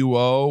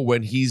NWO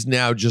when he's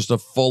now just a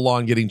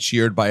full-on getting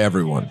cheered by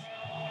everyone.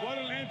 What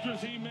an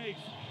entrance he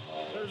makes.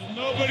 There's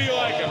nobody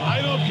like him.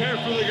 I don't care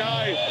for the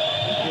guy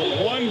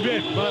one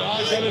bit, but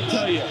I gotta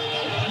tell you,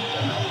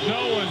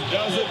 no one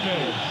does it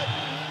better.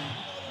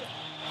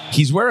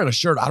 He's wearing a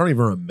shirt I don't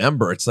even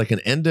remember. It's like an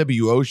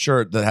NWO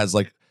shirt that has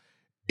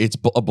it's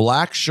a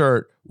black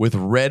shirt with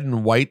red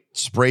and white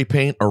spray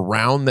paint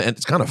around the end.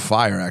 It's kind of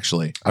fire,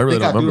 actually. I really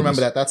don't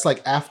remember that. That's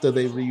like after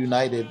they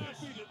reunited.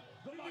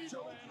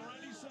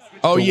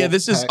 Oh yeah,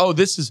 this is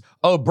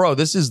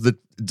the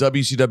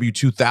WCW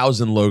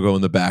 2000 logo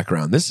in the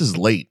background. This is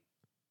late.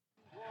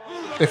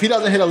 If he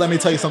doesn't hit a "Let me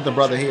tell you something,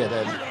 brother" here,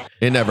 then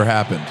it never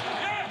happened.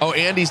 Oh,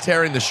 Andy's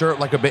tearing the shirt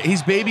like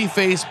he's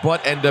babyface,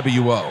 but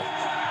NWO.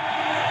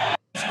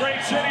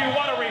 Great city,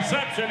 what a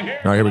reception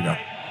here. All right, here we go.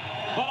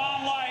 But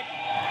unlike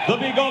the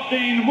big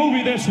opening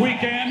movie this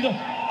weekend,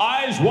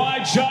 Eyes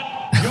Wide Shut,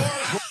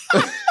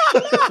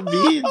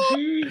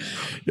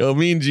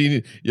 Mean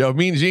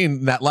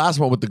Gene, that last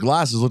one with the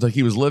glasses looked like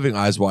he was living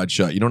eyes wide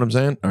shut. You know what I'm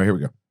saying? All right, here we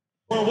go.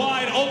 We're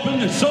wide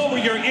open, so were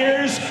your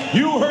ears.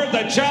 You heard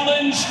the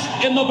challenge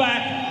in the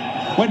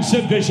back when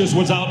Sid Vicious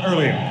was out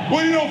earlier.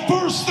 Well,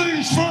 first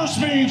things first,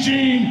 Mean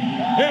Gene,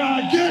 and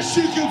I guess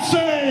you could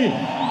say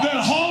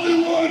that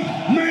Hollywood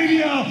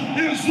Mania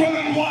is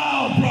running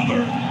wild,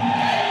 brother.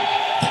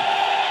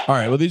 All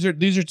right, well, these are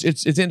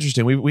it's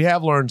interesting. We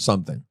have learned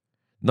something.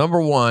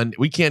 Number one,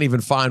 we can't even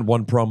find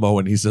one promo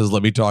and he says,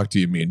 "Let me talk to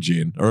you, Mean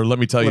Gene," or "Let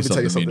me tell you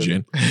something, Mean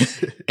Gene."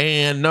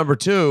 And number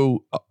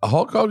two,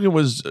 Hulk Hogan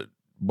was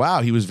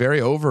he was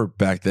very over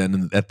back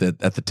then at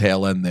the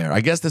tail end there.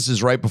 I guess this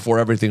is right before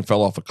everything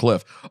fell off a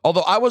cliff.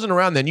 Although I wasn't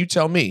around then, you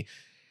tell me.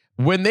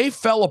 When they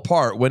fell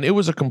apart, when it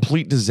was a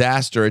complete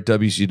disaster at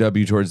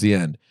WCW towards the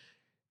end,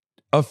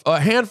 a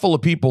handful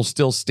of people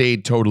still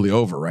stayed totally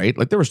over, right?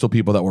 Like there were still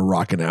people that were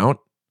rocking out.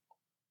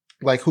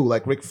 Like who?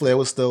 Like Ric Flair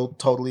was still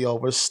totally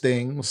over.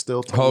 Sting was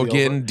still totally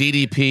Hogan, over.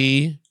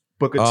 DDP,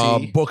 Booker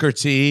T. Booker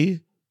T.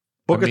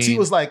 Booker T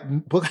was like,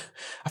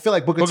 I feel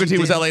like Booker T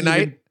was LA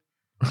Knight.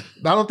 I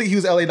don't think he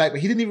was LA Knight, but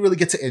he didn't even really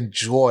get to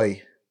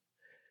enjoy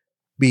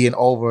being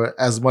over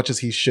as much as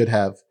he should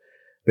have,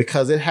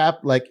 because it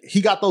happened. Like he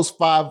got those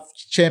 5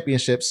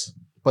 championships,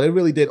 but it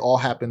really did all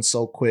happen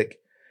so quick.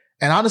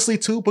 And honestly,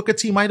 too, Booker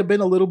T might have been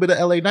a little bit of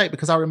LA Knight,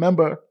 because I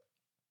remember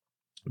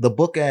the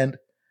bookend.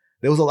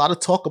 There was a lot of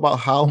talk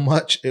about how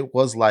much it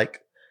was like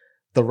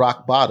the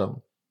rock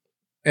bottom.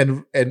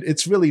 And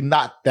it's really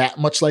not that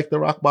much like the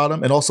rock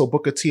bottom. And also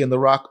Booker T and the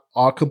Rock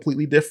are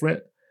completely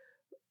different.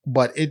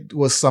 but it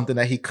was something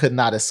that he could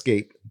not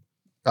escape,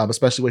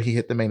 especially when he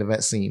hit the main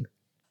event scene.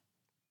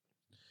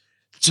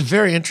 It's a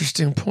very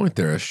interesting point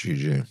there,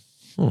 SGJ.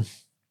 I'm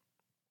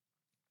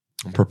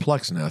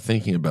perplexed now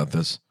thinking about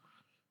this.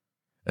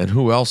 And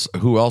who else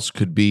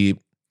could be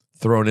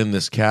thrown in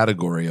this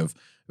category of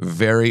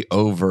very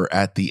over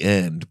at the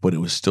end, but it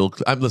was still.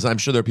 I'm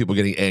sure there are people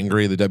getting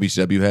angry, the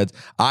WCW heads.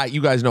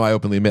 You guys know I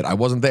openly admit I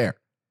wasn't there.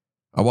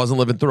 I wasn't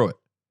living through it.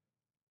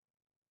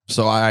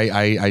 So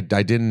I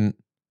didn't,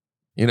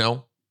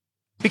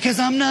 Because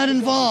I'm not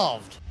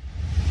involved.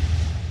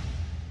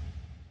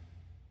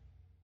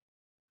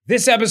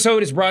 This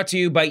episode is brought to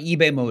you by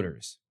eBay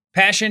Motors.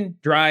 Passion,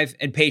 drive,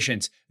 and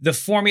patience. The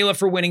formula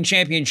for winning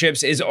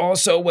championships is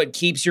also what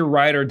keeps your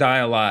ride or die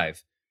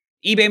alive.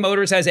 eBay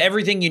Motors has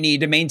everything you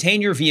need to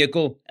maintain your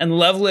vehicle and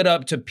level it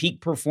up to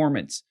peak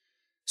performance.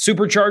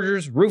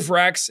 Superchargers, roof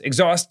racks,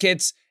 exhaust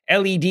kits,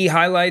 LED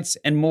highlights,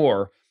 and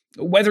more.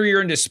 Whether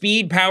you're into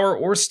speed, power,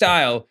 or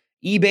style,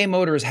 eBay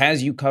Motors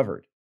has you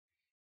covered.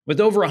 With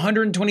over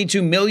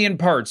 122 million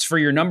parts for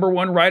your number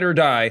one ride or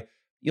die,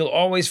 you'll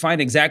always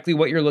find exactly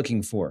what you're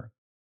looking for.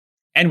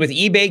 And with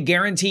eBay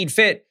Guaranteed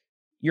Fit,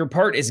 your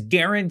part is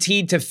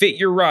guaranteed to fit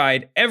your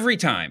ride every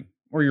time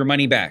or your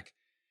money back.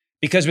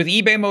 Because with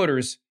eBay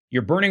Motors,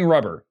 you're burning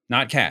rubber,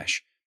 not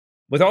cash.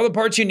 With all the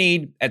parts you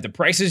need at the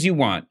prices you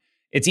want,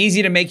 it's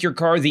easy to make your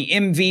car the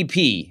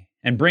MVP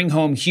and bring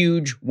home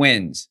huge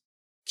wins.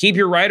 Keep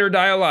your ride or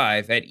die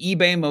alive at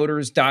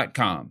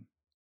ebaymotors.com.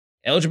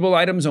 Eligible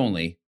items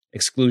only.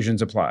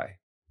 Exclusions apply.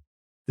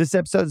 This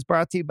episode is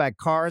brought to you by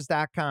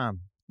Cars.com.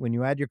 When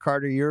you add your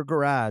car to your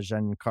garage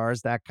on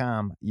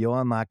Cars.com, you'll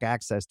unlock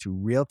access to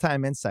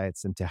real-time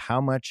insights into how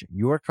much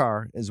your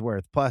car is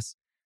worth. Plus,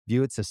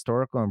 view its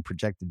historical and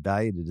projected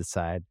value to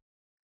decide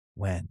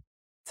when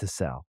to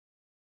sell.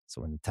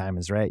 So when the time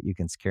is right, you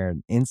can secure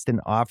an instant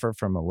offer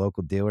from a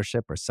local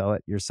dealership or sell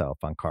it yourself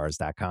on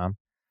Cars.com.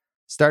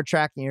 Start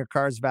tracking your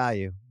car's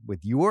value with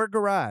your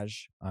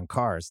garage on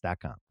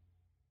Cars.com.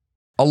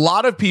 A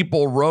lot of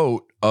people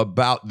wrote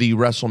about the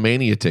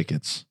WrestleMania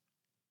tickets.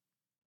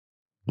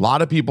 A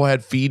lot of people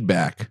had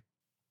feedback.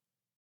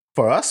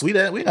 For us, we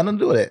got nothing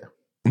to do with it.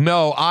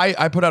 No,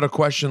 I put out a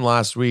question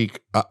last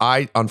week.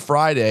 On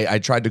Friday, I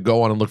tried to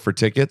go on and look for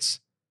tickets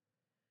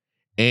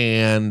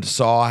and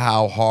saw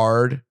how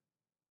hard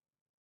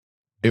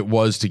it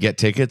was to get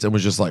tickets and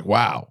was just like,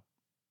 wow,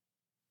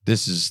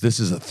 this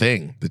is a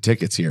thing, the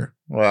tickets here.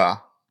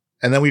 Wow.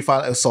 And then we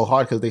found it was so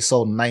hard because they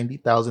sold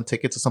 90,000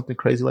 tickets or something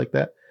crazy like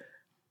that.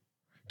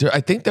 Dude, I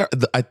think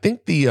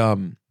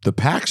the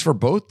packs for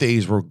both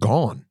days were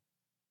gone.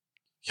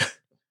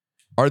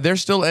 Are there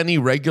still any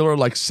regular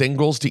like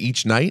singles to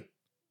each night?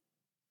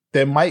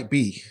 There might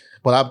be,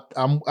 but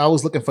I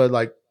was looking for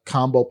like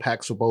combo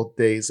packs for both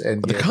days,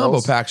 and the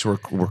combo packs were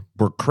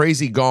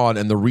crazy gone,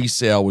 and the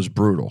resale was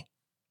brutal.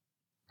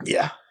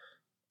 Yeah,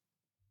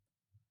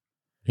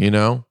 they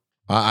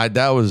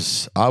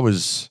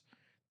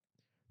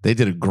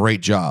did a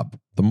great job.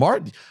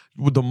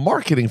 The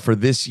marketing for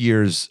this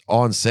year's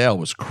on sale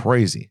was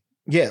crazy.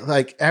 Yeah,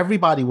 like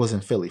everybody was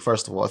in Philly.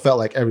 First of all, it felt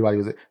like everybody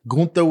was.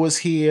 Gunther was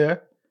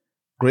here.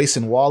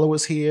 Grayson Waller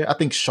was here. I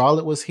think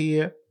Charlotte was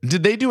here.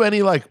 Did they do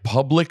any like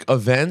public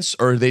events,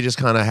 or they just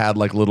kind of had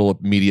like little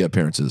media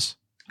appearances?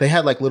 They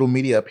had like little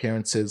media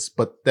appearances,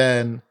 but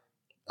then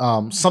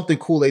something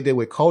cool they did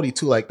with Cody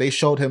too. Like they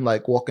showed him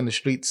like walking the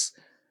streets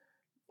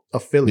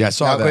of Philly. Yeah, I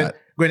saw that.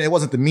 Granted, it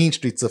wasn't the mean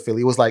streets of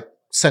Philly. It was like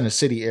Center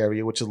City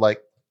area, which is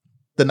like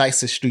the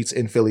nicest streets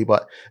in Philly.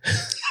 But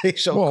they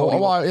showed Cody.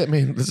 Well, I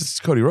mean, this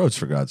is Cody Rhodes,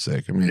 for God's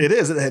sake. I mean, it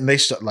is, and they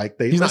showed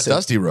like he's not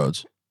Dusty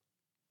Rhodes.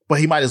 But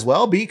he might as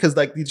well be, because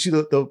like you see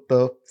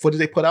the footage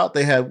they put out,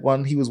 they had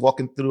one he was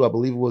walking through, I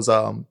believe it was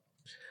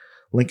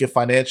Lincoln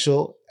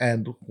Financial,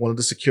 and one of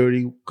the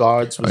security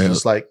guards was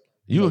just like,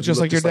 "You look just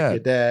like your dad." Like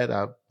your dad.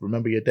 I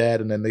remember your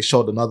dad. And then they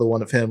showed another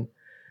one of him.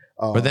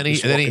 But then he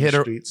hit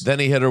her. Then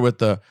he hit her with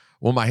the,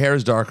 "Well, my hair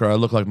is darker. I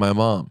look like my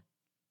mom."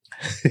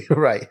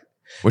 Right.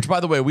 Which,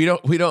 by the way, we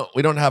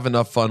don't have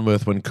enough fun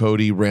with when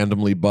Cody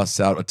randomly busts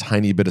out a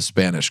tiny bit of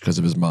Spanish because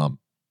of his mom.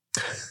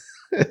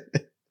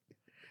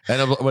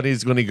 And when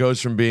he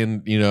goes from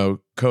being,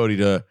 Cody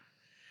to,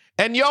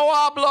 "And yo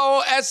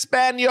hablo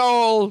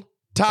español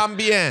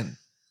también,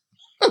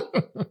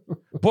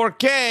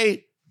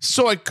 porque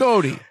soy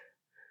Cody,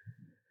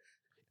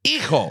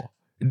 hijo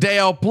de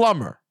El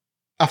Plumber."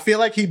 I feel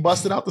like he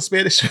busted out the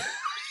Spanish.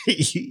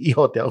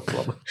 Hijo del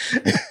Plumber.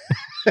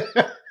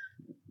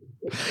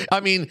 I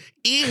mean,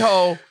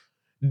 hijo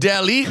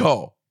del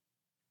hijo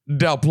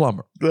del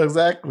Plumber.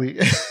 Exactly.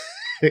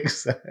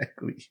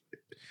 Exactly.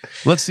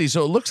 Let's see.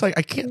 So it looks like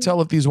I can't tell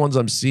if these ones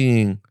I'm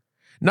seeing.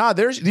 Nah,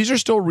 these are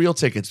still real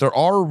tickets. There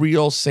are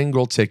real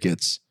single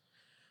tickets.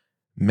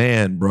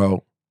 Man,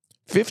 bro,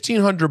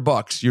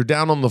 $1,500. You're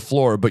down on the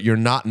floor, but you're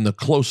not in the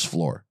close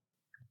floor.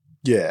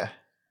 Yeah.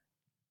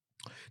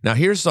 Now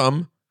here's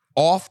some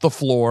off the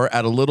floor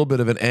at a little bit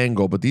of an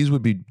angle, but these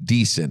would be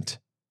decent.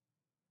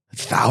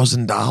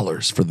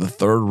 $1,000 for the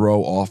third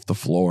row off the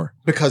floor.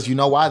 Because you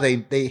know why?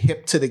 They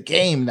hip to the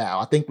game now.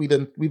 I think we've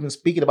been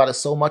speaking about it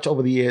so much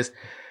over the years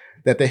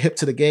that they're hip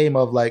to the game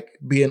of like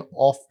being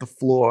off the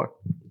floor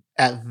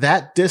at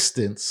that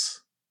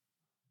distance.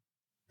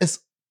 It's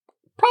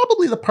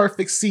probably the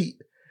perfect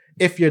seat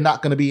if you're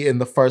not going to be in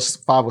the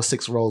first 5 or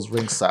 6 rows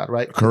ringside,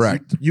 right?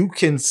 Correct. You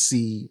can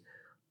see,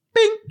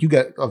 bing, you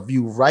get a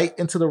view right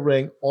into the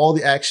ring. All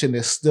the action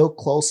is still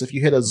close. If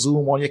you hit a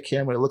zoom on your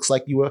camera, it looks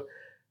like you were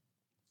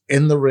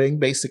in the ring,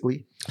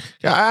 basically.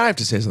 Yeah, I have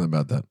to say something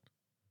about that.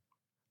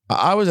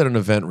 I was at an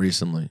event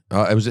recently.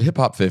 It was at Hip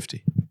Hop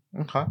 50.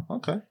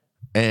 Okay.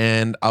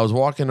 And I was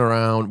walking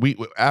around.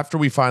 After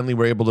we finally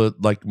were able to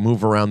like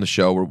move around the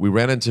show, we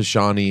ran into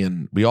Shawnee,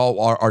 and we all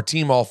our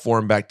team all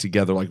formed back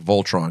together like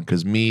Voltron,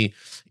 because me,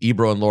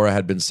 Ebro, and Laura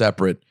had been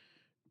separate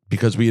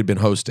because we had been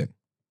hosting.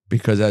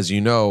 Because as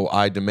you know,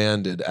 I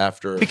demanded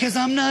after Because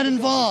I'm not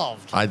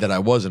involved. that I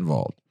was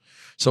involved.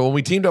 So when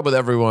we teamed up with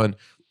everyone,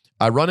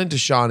 I run into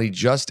Shawnee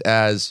just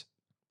as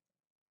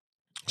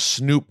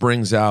Snoop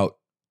brings out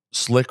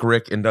Slick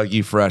Rick and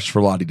Dougie Fresh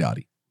for Lottie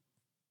Dottie.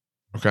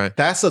 Okay,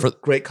 that's a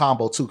great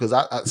combo too, because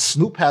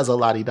Snoop has a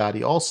Lottie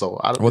Dottie also.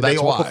 They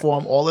all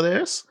perform all of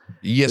theirs.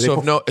 Yeah.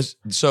 I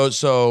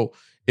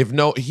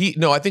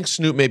think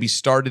Snoop maybe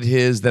started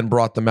his, then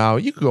brought them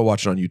out. You could go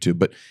watch it on YouTube.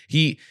 But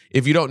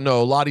if you don't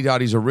know, Lottie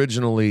Dottie's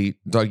originally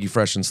Dougie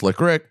Fresh and Slick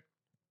Rick.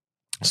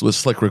 So with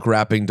Slick Rick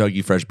rapping,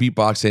 Dougie Fresh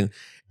beatboxing,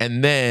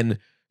 and then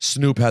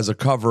Snoop has a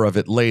cover of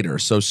it later.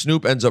 So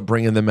Snoop ends up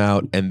bringing them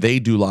out, and they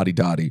do Lottie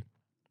Dottie.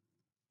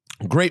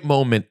 Great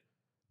moment,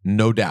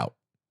 no doubt.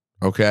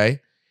 Okay.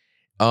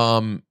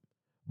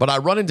 But I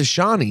run into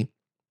Shawnee,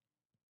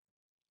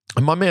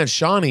 and my man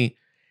Shawnee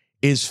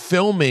is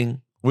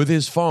filming with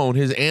his phone,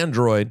 his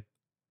Android,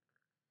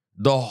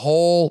 the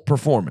whole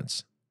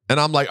performance. And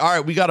I'm like, all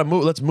right, we got to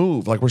move. Let's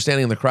move. Like, we're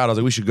standing in the crowd. I was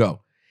like, we should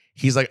go.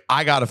 He's like,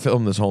 I got to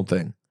film this whole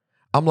thing.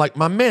 I'm like,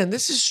 my man,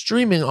 this is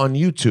streaming on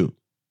YouTube.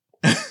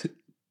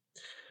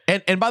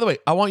 and by the way,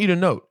 I want you to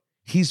note,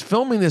 he's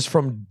filming this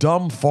from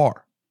dumb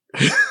far.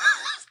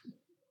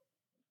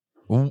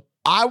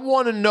 I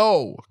want to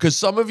know, because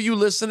some of you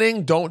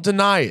listening, don't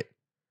deny it.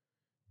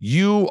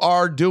 You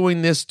are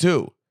doing this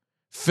too.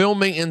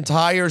 Filming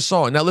entire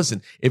song. Now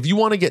listen, if you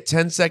want to get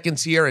 10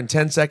 seconds here and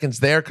 10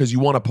 seconds there because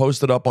you want to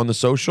post it up on the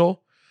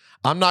social,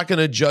 I'm not going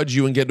to judge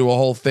you and get into a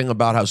whole thing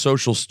about how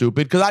social's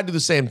stupid, because I do the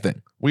same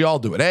thing. We all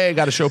do it. Hey,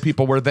 got to show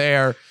people we're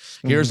there.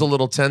 Here's a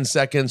little 10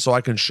 seconds so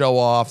I can show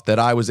off that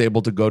I was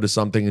able to go to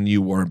something and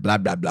you weren't, blah,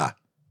 blah, blah.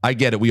 I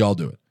get it. We all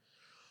do it.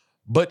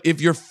 But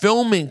if you're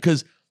filming,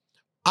 because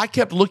I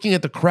kept looking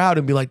at the crowd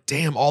and be like,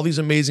 damn, all these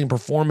amazing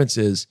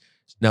performances.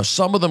 Now,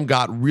 some of them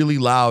got really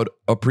loud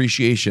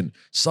appreciation.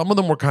 Some of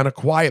them were kind of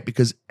quiet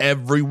because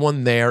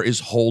everyone there is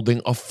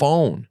holding a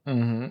phone.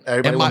 Mm-hmm.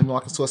 Everybody wants to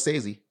walk into a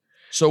Stacey.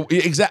 So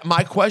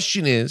my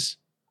question is,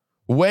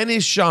 when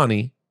is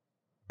Shawnee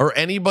or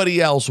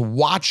anybody else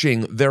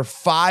watching their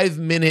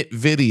 5-minute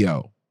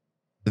video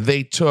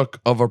they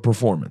took of a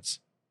performance?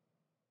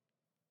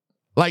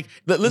 Like,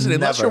 listen,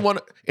 unless you're one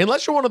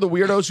of the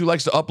weirdos who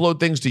likes to upload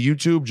things to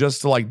YouTube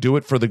just to like do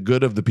it for the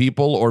good of the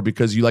people or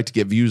because you like to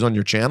get views on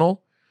your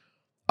channel,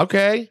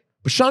 okay.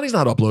 But Shawnee's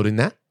not uploading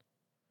that.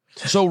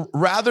 So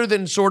rather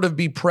than sort of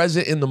be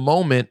present in the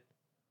moment,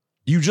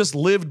 you just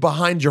lived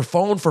behind your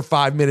phone for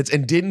 5 minutes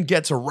and didn't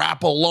get to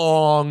rap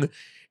along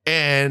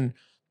and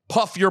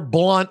puff your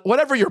blunt,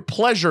 whatever your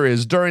pleasure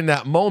is during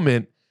that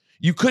moment.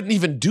 You couldn't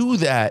even do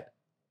that.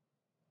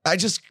 I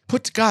just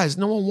guys,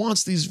 no one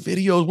wants these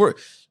videos.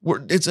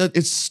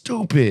 It's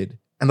stupid.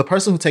 And the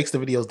person who takes the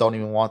videos don't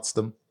even want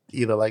them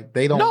either. Like,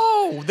 they don't.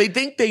 No, they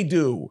think they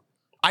do.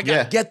 I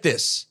gotta get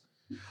this.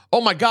 Oh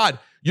my God,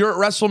 you're at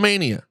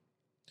WrestleMania.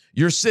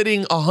 You're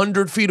sitting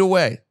 100 feet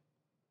away.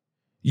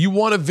 You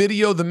want to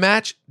video the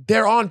match?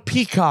 They're on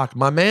Peacock,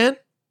 my man.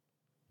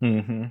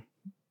 Mm-hmm.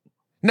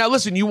 Now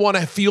listen, you want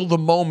to feel the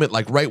moment,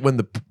 like right when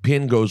the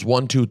pin goes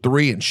 1, 2,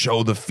 3, and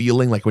show the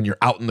feeling, like when you're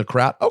out in the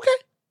crowd. Okay.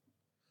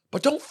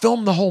 But don't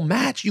film the whole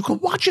match. You can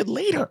watch it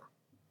later.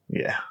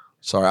 Yeah.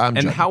 Sorry, I'm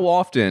And joking. how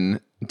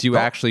often do you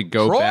actually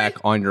go back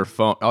on your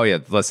phone? Oh, yeah.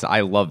 Listen, I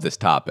love this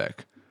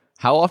topic.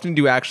 How often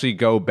do you actually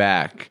go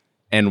back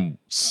and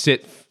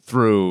sit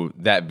through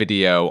that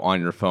video on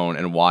your phone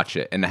and watch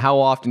it? And how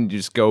often do you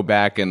just go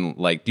back and,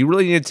 like, do you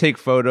really need to take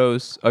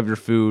photos of your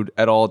food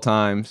at all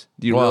times?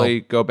 Do you really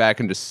go back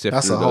and just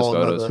sift through those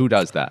photos? Who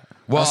does that?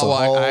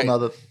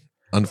 Well,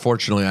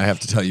 unfortunately, I have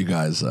to tell you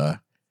guys,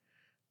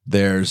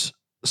 there's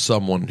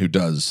someone who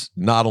does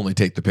not only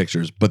take the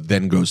pictures, but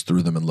then goes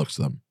through them and looks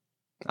at them.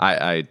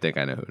 I think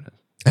I know who it is.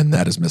 And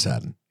that is Miss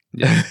Hatton.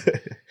 Yeah.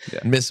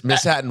 Miss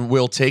Hatton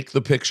will take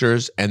the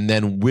pictures and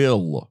then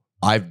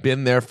I've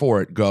been there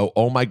for it, go,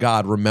 oh my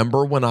God,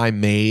 remember when I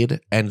made,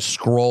 and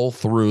scroll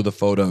through the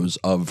photos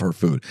of her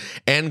food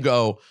and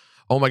go,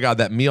 oh my God,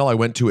 that meal I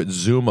went to at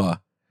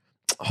Zuma.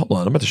 Hold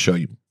on, I'm about to show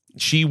you.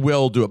 She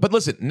will do it. But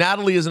listen,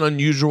 Natalie is an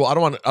unusual, I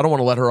don't want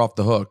to let her off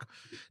the hook.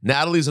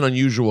 Natalie's an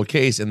unusual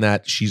case in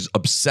that she's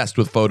obsessed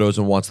with photos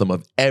and wants them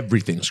of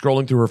everything.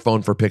 Scrolling through her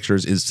phone for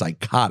pictures is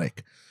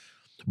psychotic.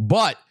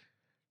 But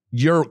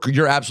you're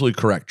absolutely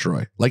correct,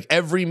 Troy. Like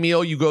every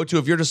meal you go to,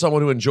 if you're just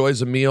someone who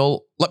enjoys a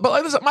meal, but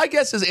listen, my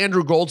guess is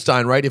Andrew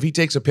Goldstein, right? If he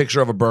takes a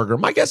picture of a burger,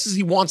 my guess is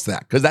he wants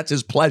that because that's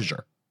his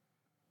pleasure.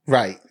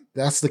 Right.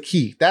 That's the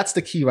key. That's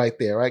the key right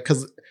there, right?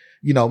 Because,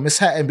 you know, Miss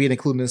Hatton being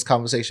included in this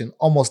conversation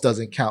almost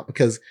doesn't count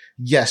because,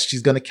 yes,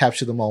 she's going to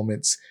capture the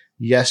moments.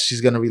 Yes,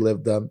 she's going to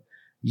relive them.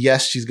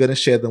 Yes, she's going to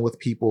share them with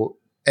people.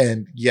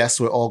 And yes,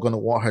 we're all going to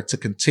want her to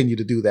continue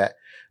to do that.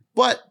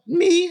 But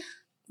me,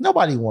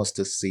 nobody wants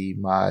to see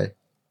my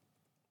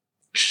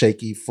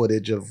shaky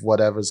footage of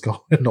whatever's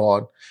going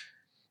on.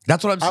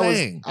 That's what I'm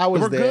saying. I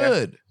was We're there.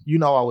 Good. You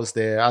know, I was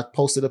there. I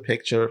posted a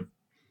picture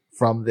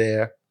from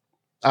there.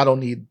 I don't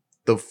need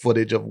the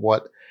footage of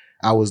what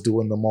I was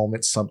doing the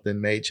moment something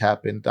major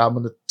happened. I'm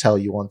going to tell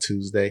you on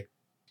Tuesday.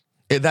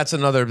 That's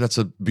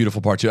a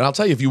beautiful part too. And I'll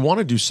tell you, if you want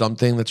to do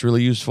something that's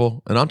really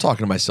useful, and I'm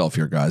talking to myself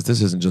here, guys,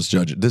 this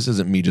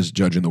isn't me just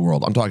judging the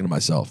world. I'm talking to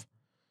myself.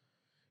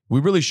 We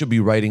really should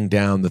be writing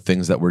down the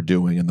things that we're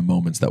doing and the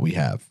moments that we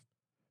have.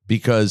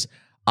 Because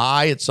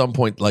at some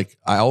point, like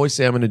I always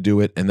say I'm going to do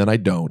it and then I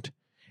don't.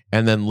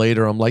 And then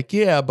later I'm like,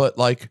 yeah, but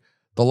like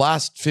the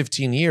last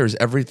 15 years,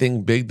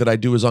 everything big that I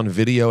do is on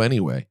video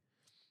anyway.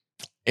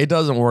 It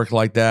doesn't work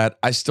like that.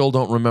 I still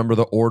don't remember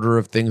the order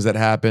of things that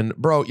happened.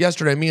 Bro,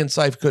 yesterday, me and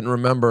Saif couldn't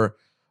remember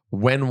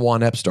when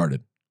One Ep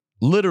started.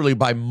 Literally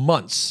by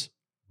months.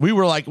 We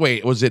were like,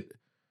 wait, was it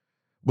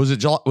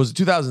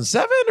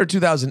 2007 or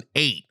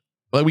 2008?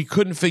 Like we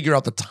couldn't figure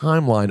out the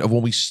timeline of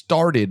when we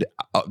started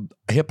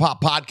hip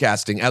hop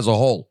podcasting as a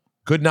whole.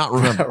 Could not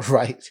remember.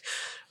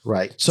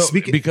 Right. So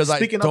because I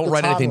don't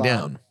write anything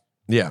down.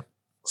 Yeah.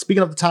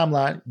 Speaking of the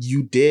timeline,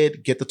 you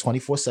did get the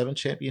 24/7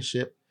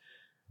 championship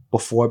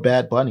before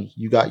Bad Bunny.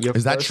 You got your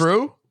Is that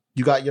true?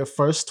 You got your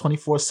first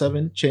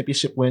 24/7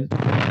 championship win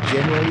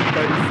January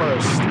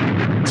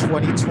 31st,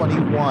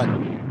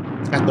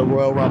 2021 at the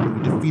Royal Rumble.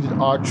 You defeated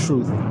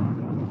R-Truth,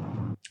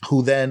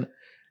 who then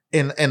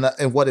in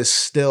what is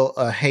still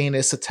a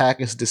heinous attack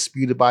is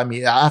disputed by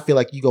me. I feel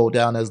like you go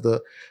down as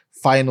the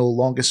final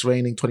longest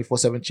reigning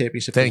 24/7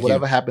 championship.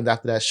 Whatever happened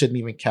after that shouldn't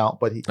even count.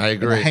 But I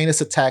agree. In a heinous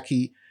attack,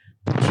 he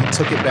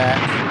took it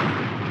back.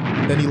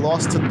 Then he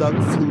lost to Doug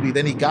Flutie.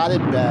 Then he got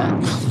it back.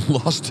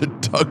 Lost to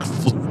Doug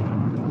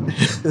Flutie.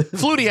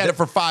 Flutie had it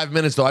for 5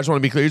 minutes, though. I just want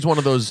to be clear. He's one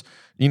of those,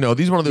 he's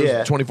one of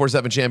those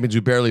 24/7 champions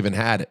who barely even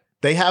had it.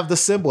 They have the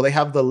symbol. They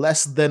have the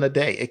less than a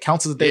day. It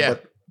counts as a day,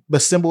 but the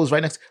symbol is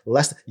right next to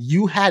less.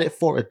 You had it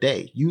for a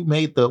day. You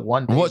made the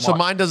 1 day. So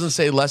mine doesn't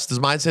say less.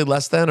 Does mine say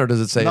less than, or does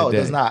it say a day? No, it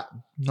does not.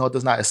 No, it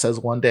does not. It says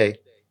 1 day.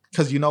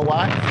 Because you know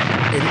why?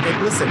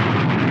 Listen,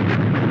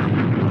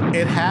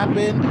 it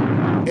happened.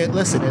 It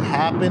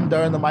happened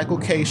during the Michael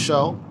K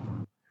show,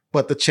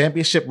 but the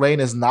championship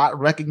reign is not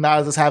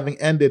recognized as having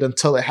ended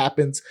until it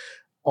happens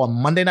on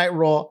Monday Night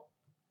Raw,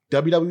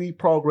 WWE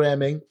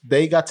programming.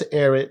 They got to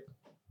air it.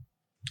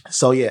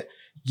 So yeah,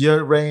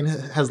 your reign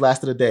has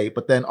lasted a day,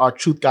 but then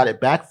R-Truth got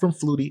it back from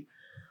Flutie,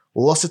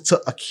 lost it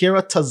to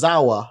Akira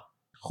Tozawa,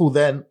 who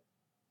then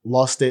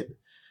lost it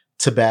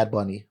to Bad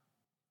Bunny.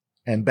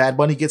 And Bad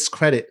Bunny gets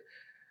credit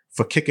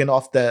for kicking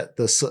off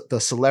the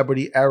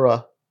celebrity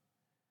era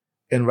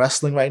in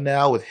wrestling right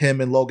now with him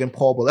and Logan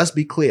Paul. But let's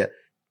be clear,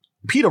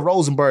 Peter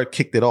Rosenberg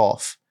kicked it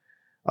off.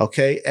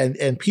 Okay.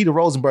 And Peter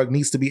Rosenberg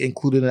needs to be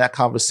included in that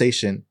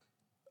conversation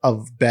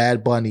of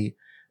Bad Bunny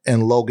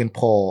and Logan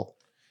Paul.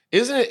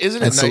 Isn't it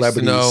nice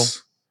to know?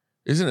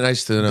 Isn't it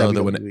nice to know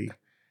that when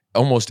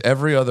almost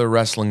every other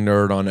wrestling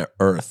nerd on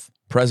earth,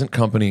 present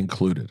company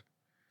included,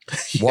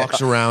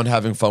 walks around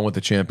having fun with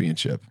the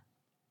championship,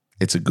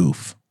 it's a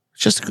goof.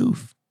 It's just a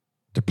goof.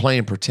 They're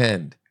playing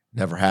pretend.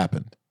 Never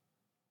happened.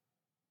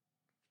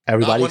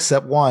 Everybody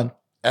except one.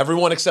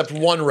 Everyone except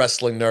one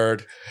wrestling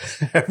nerd.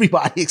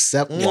 Everybody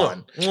except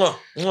one.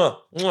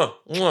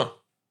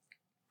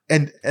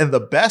 And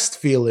the best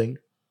feeling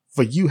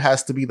for you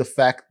has to be the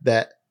fact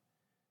that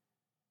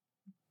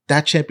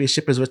that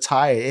championship is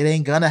retired. It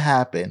ain't gonna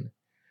happen.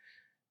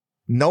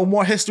 No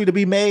more history to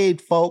be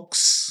made,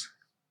 folks.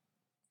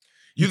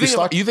 You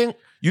think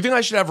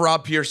I should have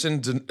Rob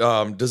Pearson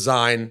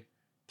design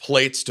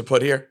plates to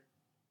put here?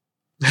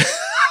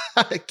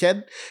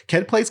 Can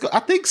plates go? I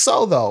think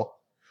so, though.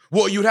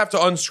 Well, you'd have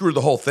to unscrew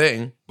the whole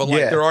thing, but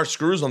there are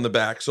screws on the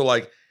back, so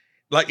like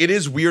it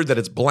is weird that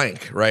it's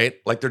blank, right?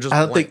 Like they're just. I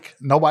don't blank. think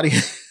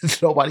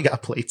nobody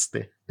got plates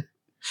there.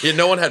 Yeah,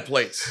 no one had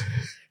plates,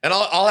 and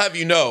I'll have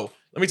you know.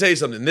 Let me tell you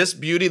something. This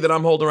beauty that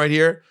I'm holding right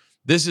here,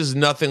 this is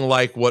nothing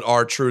like what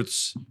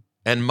R-Truth's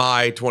and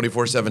my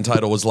 24/7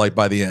 title was like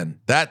by the end.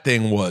 That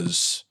thing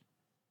was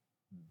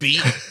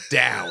beat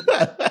down.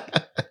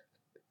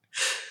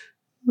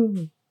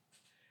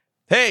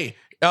 Hey,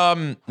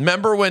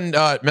 remember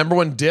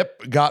when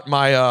Dip got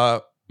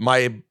my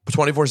my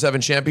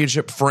 24/7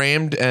 championship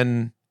framed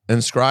and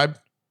inscribed?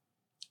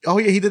 Oh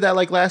yeah, he did that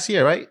like last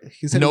year, right?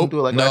 He said he would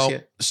do it last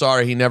year.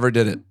 Sorry, he never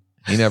did it.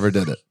 He never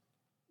did it.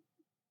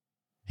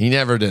 He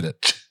never did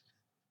it.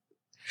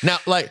 Now,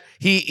 like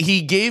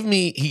he gave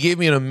me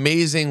an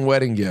amazing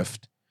wedding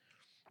gift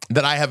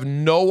that I have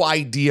no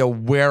idea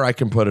where I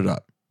can put it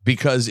up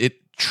because it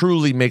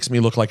truly makes me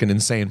look like an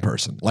insane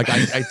person. Like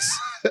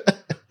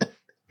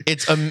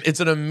it's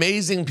an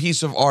amazing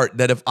piece of art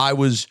that if I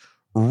was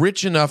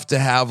rich enough to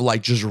have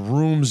like just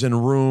rooms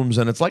and rooms,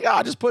 and it's like,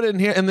 just put it in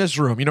here in this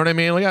room. You know what I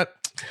mean? Like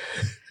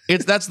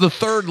that's the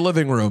third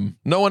living room.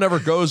 No one ever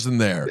goes in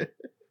there.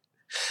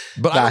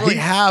 But I don't really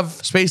have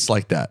space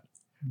like that.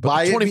 But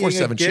by the it being a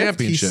 24/7 gift,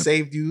 championship he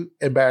saved you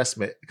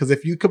embarrassment. Because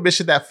if you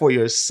commission that for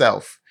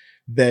yourself,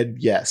 then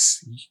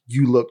yes,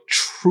 you look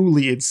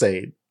truly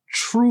insane.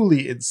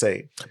 Truly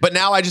insane. But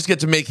now I just get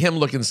to make him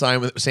look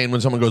insane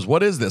when someone goes,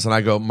 "What is this?" And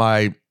I go,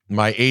 "My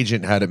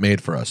agent had it made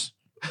for us."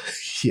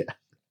 Yeah.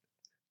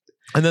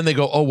 And then they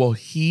go, "Oh, well,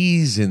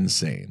 he's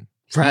insane.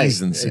 Right.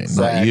 He's insane,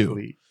 Exactly. not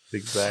you."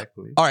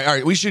 Exactly. All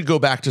right. We should go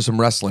back to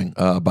some wrestling,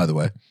 by the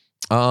way.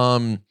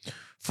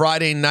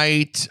 Friday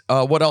night,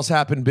 what else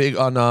happened big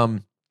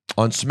on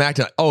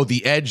SmackDown? Oh,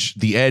 the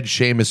Edge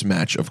Sheamus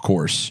match, of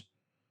course,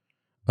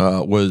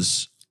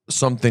 was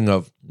something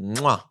of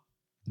mwah.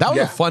 That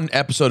was a fun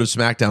episode of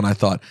SmackDown, I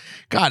thought.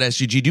 God,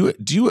 SGG,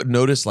 do you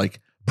notice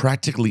like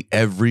practically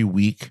every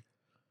week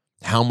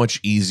how much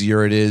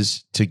easier it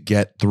is to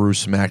get through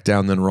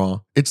SmackDown than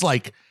Raw? It's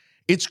like,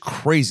 it's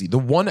crazy. The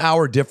 1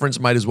 hour difference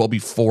might as well be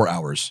 4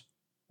 hours.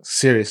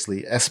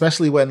 Seriously,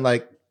 especially when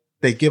like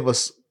they give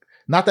us,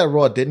 not that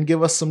Raw didn't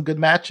give us some good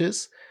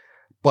matches,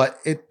 but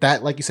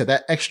that like you said,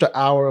 that extra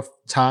hour of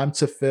time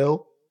to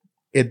fill,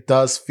 it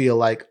does feel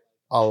like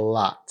a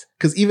lot.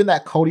 Because even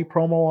that Cody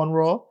promo on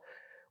Raw,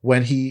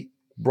 when he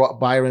brought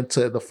Byron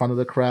to the front of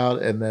the crowd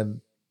and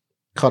then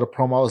cut a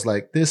promo, I was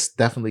like, this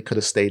definitely could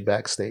have stayed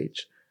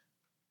backstage.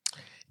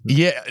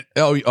 Yeah.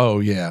 Oh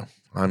yeah.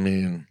 I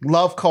mean,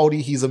 love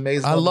Cody. He's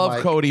amazing. I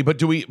love Cody,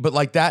 but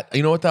like that,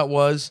 you know what that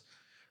was?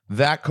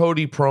 That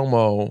Cody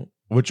promo,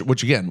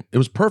 which again, it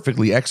was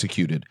perfectly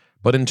executed,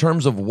 but in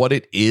terms of what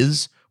it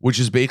is, which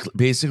is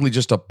basically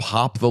just a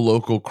pop the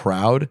local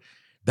crowd,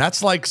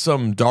 that's like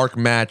some dark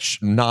match,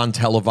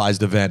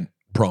 non-televised event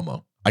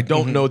promo. I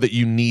don't know that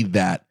you need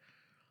that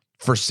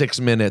for 6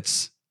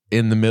 minutes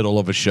in the middle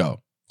of a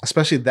show.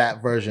 Especially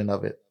that version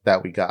of it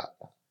that we got.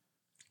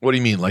 What do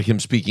you mean? Like him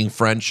speaking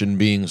French and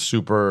being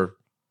super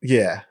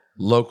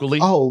locally?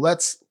 Oh,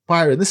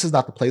 Byron, this is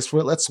not the place for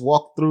it. Let's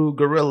walk through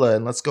Gorilla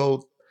and let's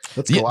go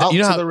out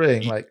to the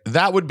ring. Like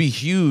that would be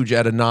huge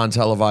at a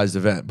non-televised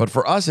event. But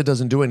for us, it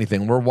doesn't do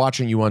anything. We're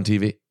watching you on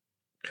TV.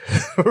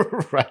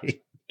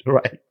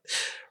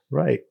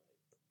 Right.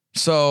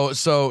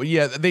 So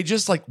yeah, they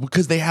just like,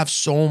 because they have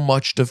so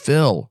much to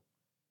fill.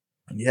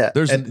 Yeah.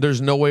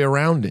 There's no way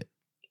around it.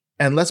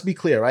 And let's be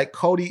clear, right?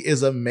 Cody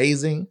is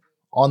amazing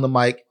on the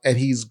mic and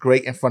he's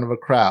great in front of a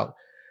crowd,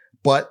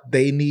 but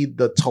they need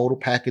the total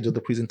package of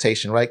the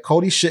presentation, right?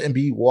 Cody shouldn't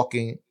be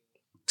walking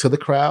to the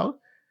crowd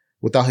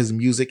without his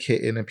music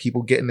hitting and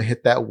people getting to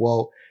hit that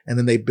whoa, and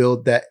then they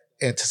build that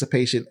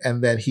anticipation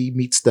and then he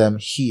meets them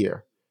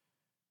here.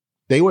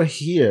 They were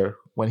here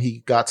when he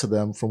got to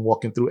them from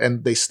walking through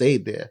and they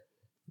stayed there.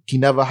 He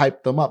never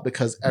hyped them up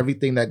because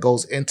everything that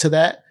goes into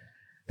that,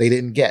 they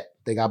didn't get.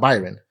 They got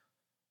Byron.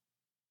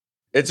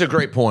 It's a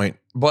great point.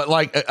 But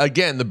like,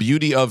 again, the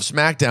beauty of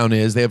SmackDown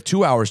is they have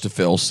 2 hours to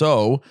fill.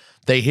 So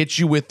they hit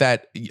you with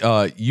that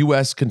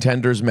U.S.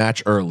 contenders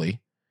match early.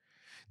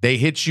 They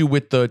hit you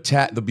with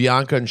the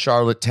Bianca and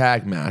Charlotte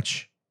tag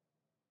match.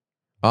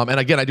 And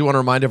again, I do want to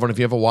remind everyone, if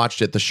you haven't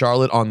watched it, the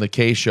Charlotte on the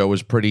K show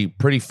was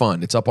pretty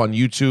fun. It's up on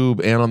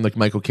YouTube and on the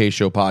Michael K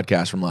show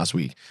podcast from last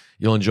week.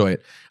 You'll enjoy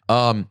it.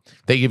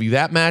 They give you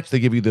that match. They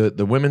give you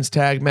the women's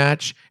tag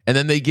match. And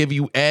then they give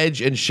you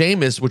Edge and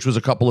Sheamus, which was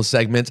a couple of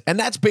segments. And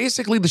that's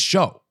basically the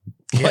show.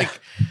 Yeah. Like,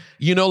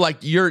 like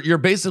you're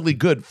basically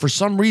good. For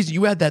some reason,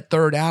 you had that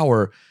third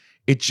hour.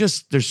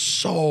 There's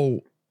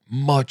so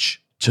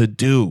much to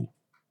do.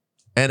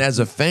 And as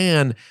a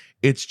fan,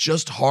 it's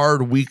just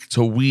hard week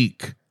to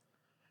week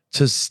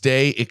to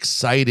stay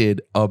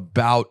excited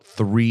about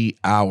 3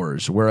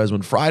 hours. Whereas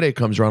when Friday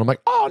comes around, I'm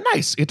like, oh,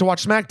 nice. Get to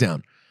watch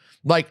SmackDown.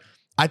 Like,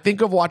 I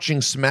think of watching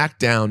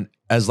SmackDown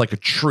as like a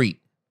treat.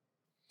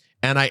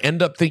 And I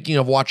end up thinking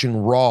of watching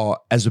Raw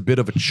as a bit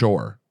of a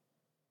chore.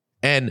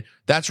 And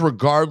that's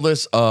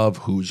regardless of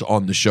who's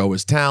on the show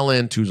as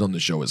talent, who's on the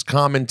show as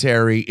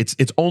commentary. It's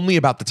only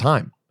about the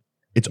time.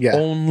 It's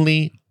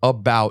only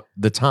about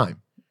the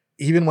time.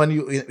 Even when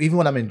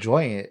I'm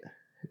enjoying it,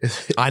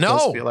 I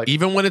know. Like,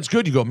 even when it's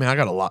good, you go, man, I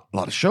got a lot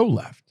of show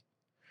left.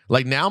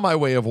 Like now, my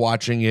way of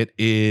watching it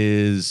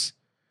is,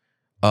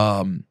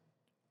 I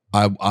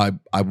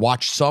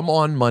watch some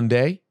on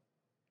Monday,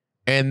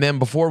 and then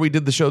before we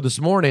did the show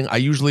this morning, I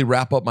usually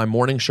wrap up my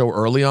morning show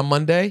early on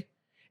Monday,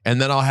 and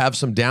then I'll have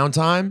some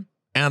downtime,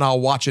 and I'll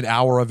watch an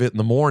hour of it in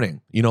the morning.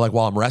 Like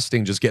while I'm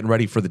resting, just getting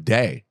ready for the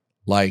day.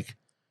 Like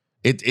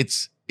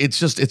it's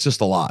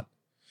just a lot.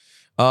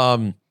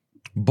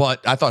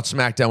 But I thought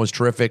SmackDown was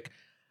terrific.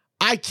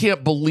 I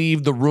can't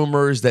believe the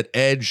rumors that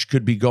Edge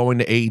could be going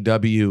to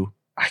AEW.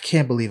 I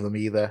can't believe them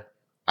either.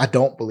 I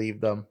don't believe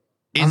them.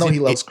 I know he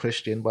loves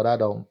Christian, but I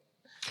don't.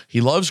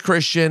 He loves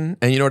Christian,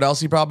 and you know what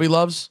else he probably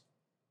loves?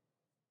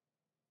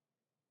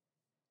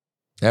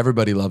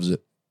 Everybody loves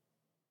it.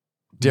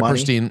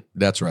 Dipperstein,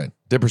 that's right.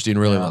 Dipperstein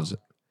really loves it.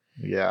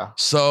 Yeah.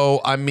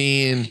 So, I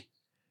mean,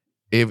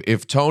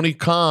 if Tony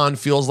Khan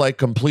feels like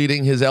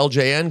completing his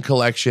LJN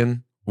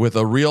collection with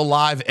a real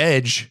live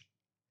Edge,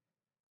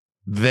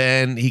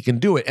 then he can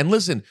do it. And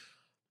listen,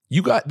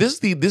 you got this.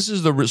 This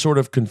is the sort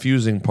of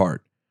confusing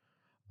part.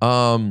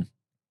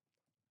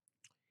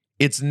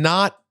 It's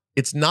not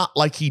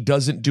like he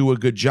doesn't do a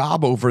good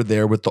job over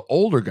there with the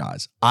older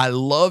guys. I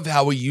love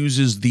how he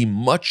uses the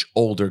much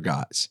older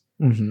guys.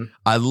 Mm-hmm.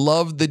 I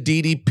love the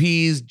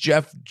DDPs,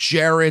 Jeff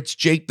Jarrett's,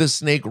 Jake the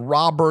Snake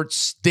Roberts,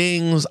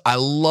 Stings. I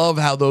love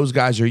how those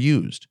guys are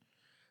used.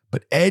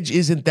 But Edge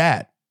isn't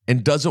that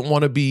and doesn't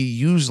want to be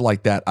used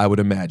like that, I would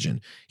imagine.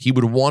 He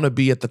would want to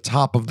be at the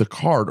top of the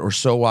card, or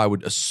so I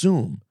would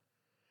assume.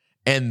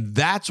 And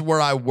that's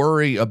where I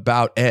worry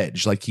about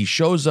Edge. Like, he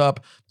shows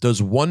up,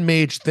 does one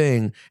mage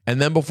thing,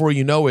 and then before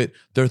you know it,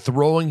 they're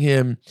throwing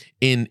him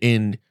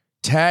in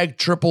tag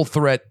triple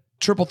threat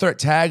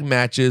tag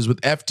matches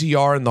with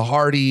FTR and the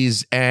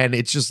Hardys, and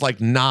it's just like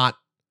not,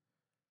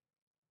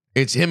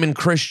 it's him and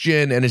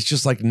Christian, and it's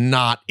just like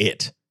not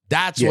it.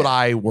 That's what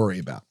I worry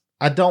about.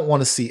 I don't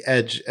want to see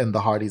Edge and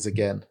the Hardys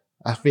again.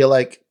 I feel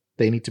like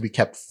they need to be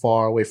kept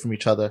far away from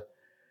each other.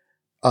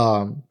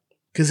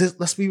 Because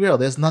let's be real,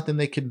 there's nothing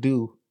they can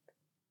do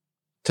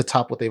to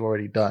top what they've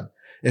already done.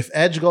 If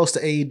Edge goes to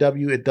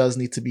AEW, it does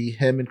need to be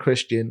him and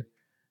Christian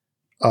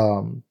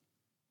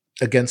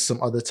against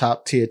some other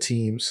top tier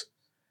teams.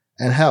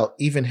 And hell,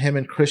 even him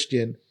and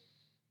Christian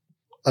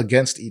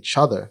against each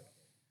other,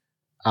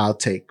 I'll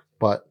take,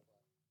 but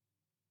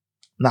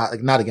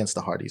not against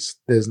the Hardys.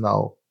 There's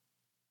no.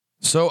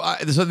 So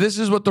this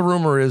is what the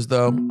rumor is,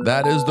 though.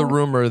 That is the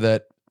rumor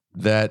that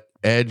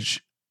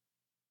Edge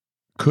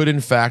could in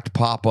fact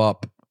pop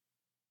up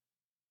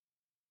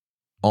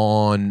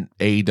on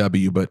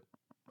AEW, but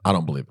I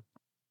don't believe it.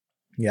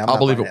 Yeah, I'll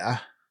believe it.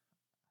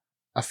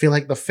 I feel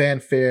like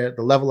the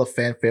level of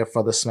fanfare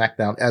for the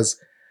SmackDown, as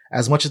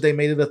much as they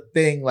made it a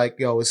thing, like,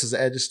 yo, this is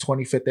Edge's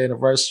 25th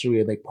anniversary,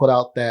 and they put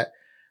out that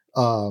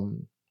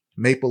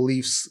Maple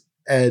Leafs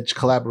Edge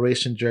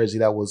collaboration jersey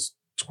that was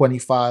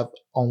 25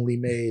 only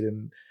made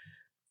and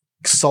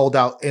sold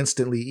out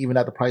instantly, even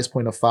at the price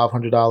point of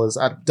 $500.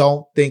 I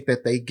don't think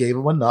that they gave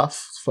him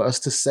enough for us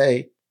to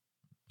say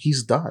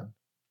he's done.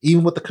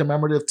 Even with the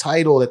commemorative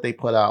title that they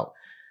put out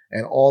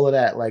and all of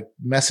that, like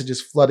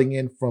messages flooding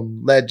in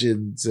from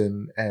legends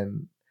and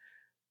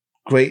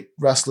great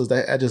wrestlers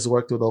that Edge has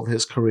worked with over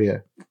his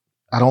career.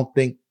 I don't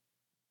think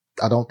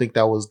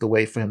that was the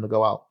way for him to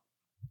go out.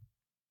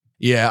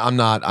 Yeah, I'm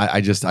not.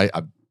 I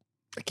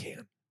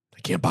can't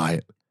buy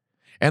it.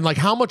 And like,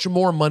 how much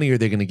more money are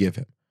they going to give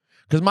him?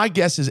 Because my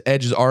guess is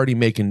Edge is already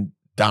making,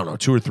 I don't know,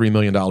 $2 or $3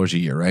 million a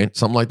year, right?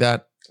 Something like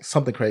that.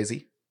 Something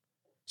crazy.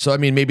 So I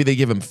mean, maybe they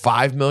give him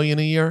 $5 million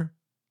a year.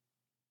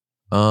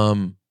 Yeah,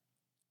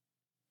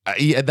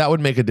 that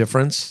would make a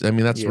difference. I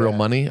mean, that's real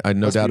money. I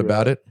no doubt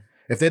about it.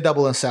 If they're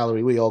doubling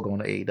salary, we all going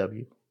to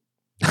AEW.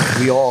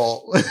 We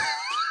all,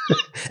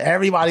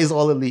 everybody's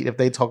all elite if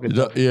they talking.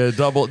 Yeah,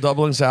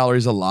 doubling salary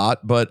is a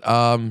lot, but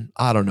I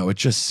don't know. It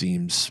just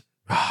seems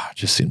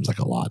like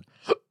a lot.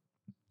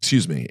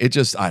 Excuse me.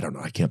 I don't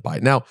know. I can't buy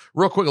it. Now,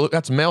 real quick, look,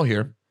 got some mail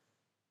here.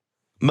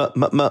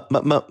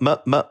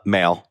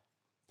 Mail.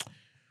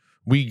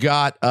 We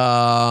got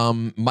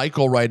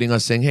Michael writing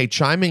us saying, hey,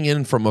 chiming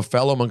in from a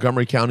fellow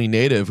Montgomery County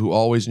native who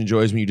always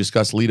enjoys when you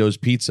discuss Lito's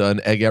Pizza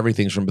and egg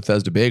everythings from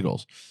Bethesda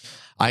Bagels.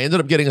 I ended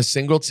up getting a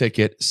single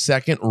ticket,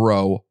 second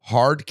row,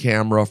 hard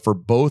camera for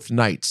both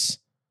nights.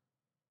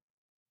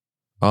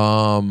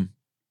 On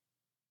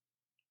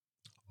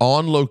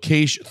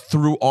location,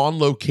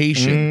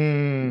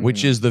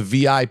 which is the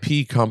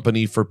VIP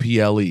company for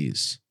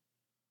PLEs.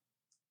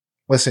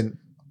 Listen,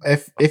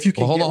 if you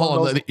can hold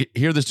on.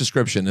 Hear this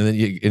description, and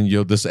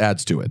then this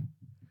adds to it.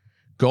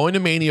 Going to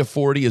Mania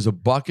 40 is a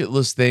bucket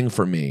list thing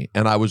for me,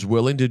 and I was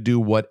willing to do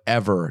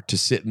whatever to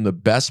sit in the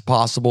best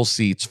possible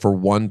seats for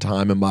one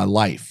time in my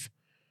life.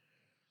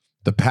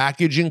 The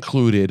package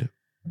included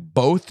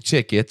both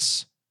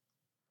tickets,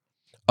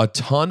 a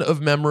ton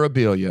of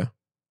memorabilia,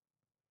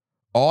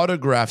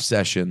 autograph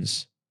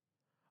sessions,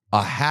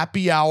 a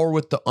happy hour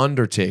with The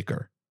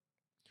Undertaker,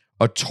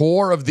 a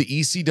tour of the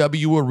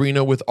ECW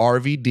arena with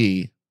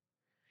RVD,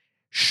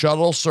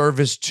 shuttle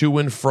service to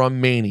and from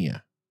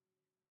Mania.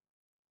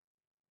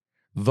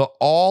 The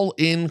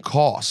all-in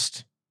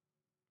cost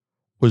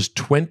was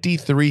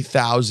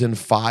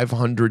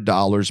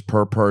 $23,500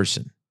 per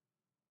person.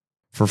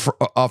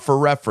 For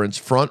reference,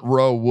 front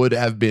row would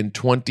have been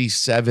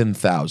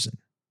 $27,000.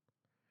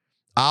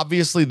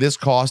 Obviously, this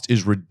cost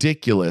is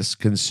ridiculous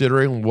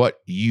considering what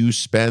you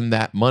spend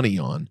that money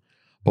on.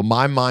 But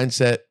my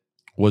mindset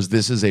was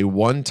this is a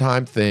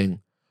one-time thing,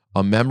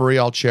 a memory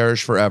I'll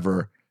cherish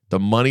forever. The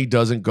money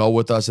doesn't go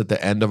with us at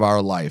the end of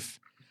our life.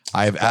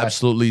 I have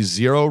absolutely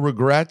zero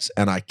regrets,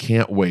 and I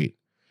can't wait.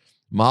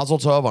 Mazel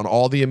tov on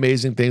all the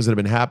amazing things that have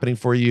been happening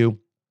for you,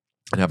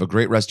 and have a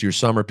great rest of your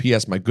summer.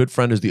 P.S. My good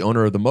friend is the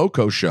owner of the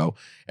Moco Show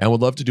and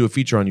would love to do a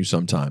feature on you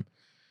sometime.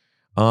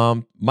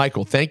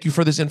 Michael, thank you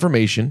for this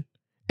information.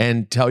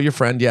 and tell your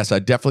friend, yes,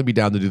 I'd definitely be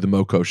down to do the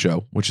Moco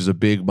show, which is a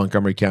big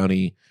Montgomery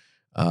County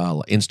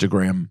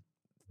Instagram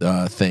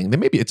thing.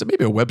 It's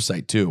maybe a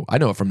website too. I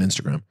know it from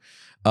Instagram.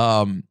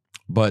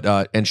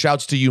 But and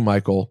shouts to you,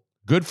 Michael.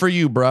 Good for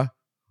you, bruh.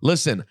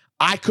 Listen,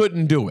 I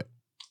couldn't do it.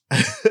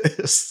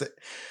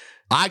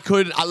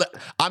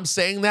 I'm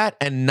saying that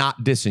and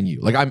not dissing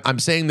you. Like I'm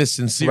saying this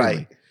sincerely.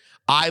 Right.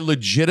 I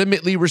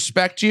legitimately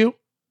respect you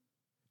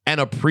and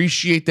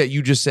appreciate that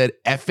you just said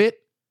F it.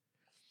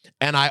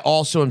 And I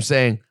also am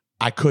saying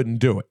I couldn't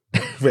do it.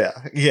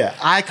 Yeah,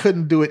 I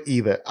couldn't do it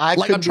either.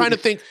 I'm trying to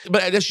think,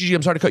 but SGG,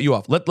 I'm sorry to cut you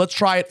off. Let's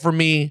try it for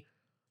me.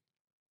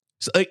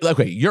 So,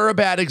 okay, you're a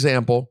bad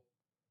example,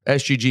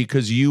 SGG,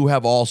 because you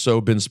have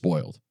also been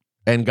spoiled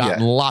and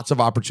gotten lots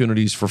of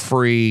opportunities for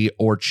free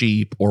or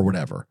cheap or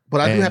whatever.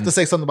 But I do have to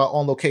say something about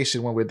On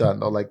Location when we're done,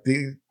 though. Like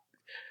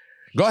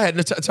go ahead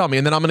and tell me,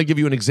 and then I'm going to give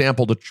you an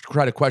example to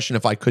try to question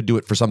if I could do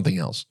it for something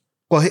else.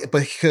 Well,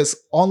 but because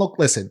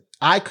listen,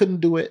 I couldn't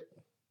do it,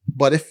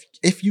 but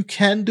if you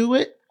can do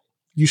it,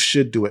 you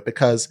should do it,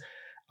 because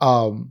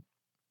I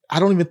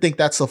don't even think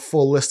that's a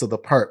full list of the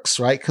perks,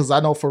 right? Because I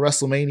know for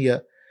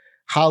WrestleMania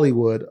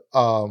Hollywood,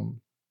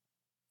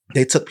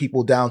 they took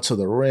people down to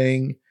the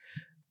ring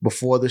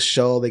before the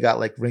show. They got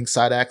like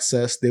ringside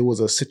access. There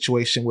was a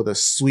situation with a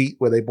suite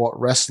where they bought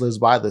wrestlers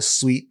by the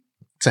suite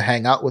to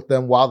hang out with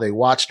them while they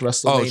watched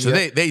WrestleMania. Oh, so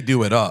they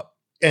do it up.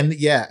 And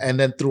and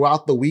then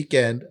throughout the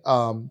weekend,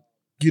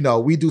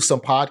 we do some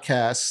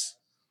podcasts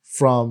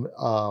from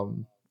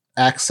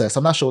Access.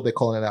 I'm not sure what they're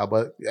calling it now,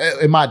 but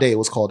in my day it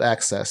was called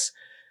Access.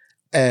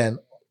 And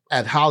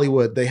at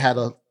Hollywood, they had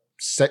a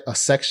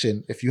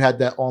section. If you had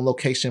that On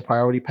Location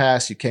priority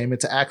pass, you came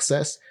into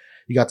Access,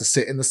 you got to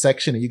sit in the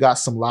section, and you got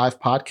some live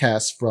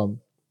podcasts from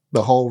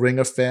the whole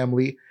Ringer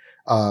family.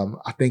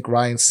 I think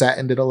Ryan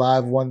Satin did a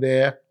live one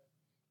there.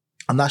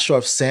 I'm not sure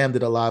if Sam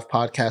did a live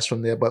podcast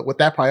from there, but with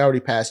that priority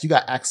pass, you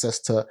got access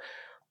to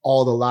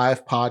all the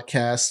live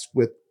podcasts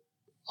with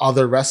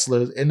other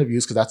wrestlers'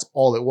 interviews, because that's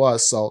all it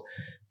was. So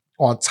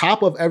on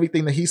top of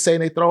everything that he's saying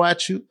they throw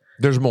at you,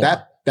 there's more.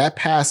 That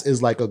pass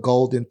is like a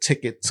golden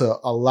ticket to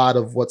a lot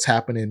of what's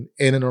happening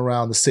in and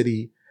around the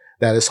city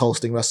that is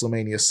hosting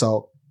WrestleMania.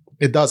 So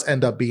it does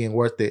end up being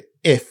worth it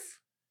if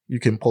you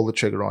can pull the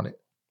trigger on it.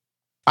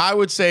 I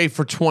would say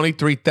for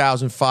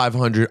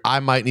 $23,500,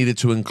 I might need it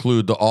to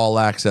include the all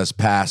access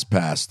pass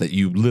that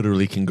you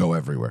literally can go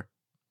everywhere.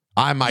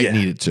 I might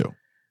need it to.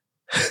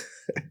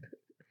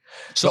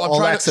 So I'm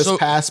all access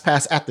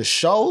pass at the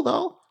show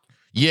though?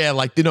 Yeah,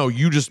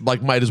 you just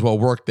might as well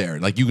work there.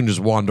 Like you can just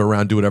wander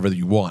around, do whatever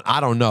you want. I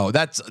don't know.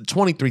 That's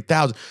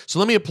 $23,000. So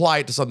let me apply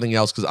it to something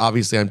else, because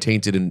obviously I'm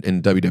tainted in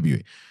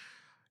WWE.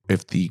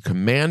 If the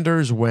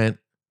Commanders went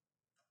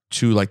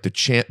to like the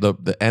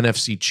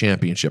NFC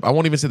Championship, I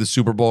won't even say the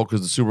Super Bowl,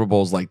 because the Super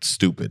Bowl is like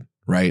stupid,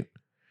 right?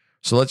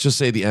 So let's just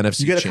say the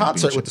NFC. You get a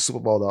Championship. concert with the Super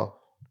Bowl though.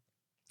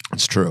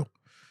 It's true.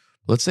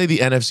 Let's say the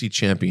NFC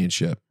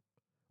Championship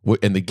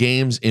and the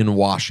game's in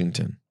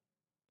Washington,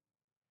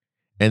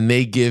 and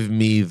they give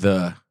me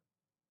the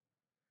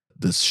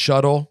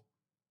shuttle.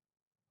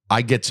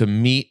 I get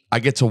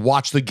to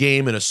watch the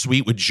game in a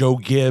suite with Joe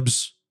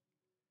Gibbs.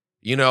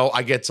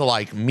 I get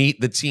to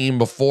meet the team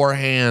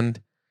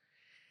beforehand.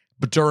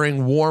 But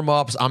during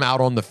warm-ups, I'm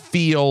out on the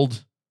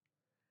field.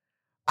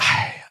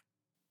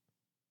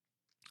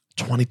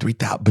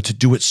 $23,000, but to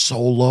do it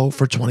solo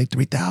for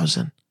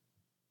 $23,000?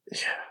 Yeah.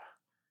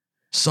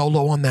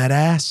 Solo on that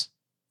ass?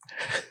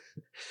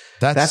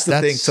 That's the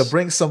thing. To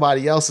bring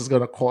somebody else is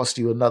going to cost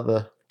you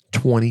another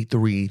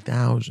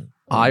 $23,000.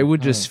 I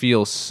would just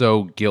feel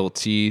so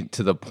guilty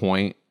to the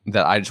point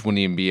that I just wouldn't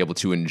even be able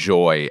to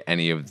enjoy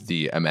any of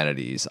the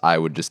amenities. I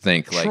would just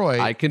think Troy,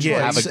 I can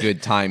have a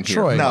good time here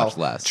for much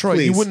less. Troy,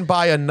 you wouldn't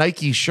buy a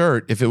Nike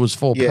shirt if it was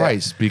full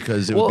price,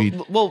 because it would be...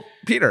 Well,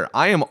 Peter,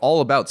 I am all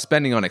about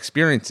spending on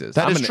experiences.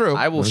 That is true.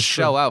 I will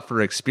shell out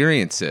for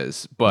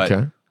experiences,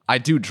 but I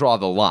do draw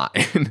the line.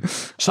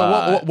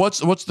 So what's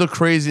the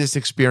craziest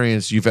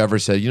experience you've ever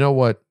said, you know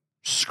what?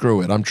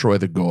 Screw it. I'm Troy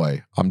the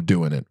Goy. I'm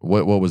doing it.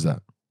 What was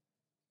that?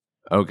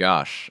 Oh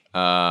gosh.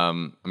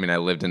 I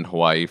lived in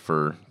Hawaii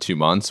for 2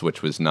 months,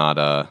 which was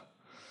not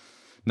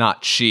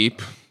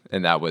cheap,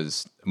 and that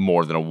was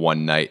more than a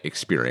one-night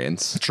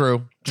experience.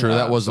 True.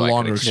 That was a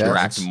longer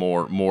experience.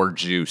 Extract more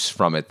juice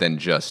from it than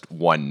just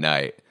one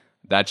night.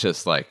 That's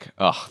just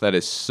that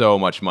is so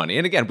much money.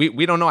 And again,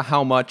 we don't know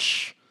how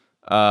much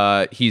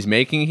he's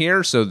making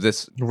here, so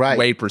this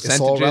way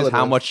percentages,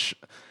 how much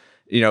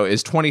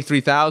is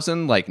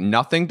 23,000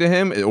 nothing to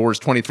him, or is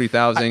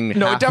 23,000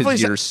 half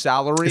his year's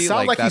salary? It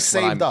sounds like that's he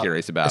saved what I'm up.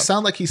 Curious about. It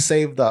sounds like he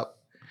saved up.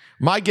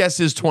 My guess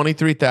is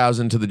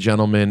 23,000 to the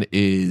gentleman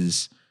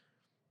is,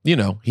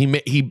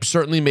 he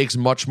certainly makes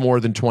much more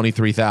than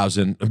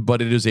 23,000,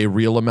 but it is a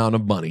real amount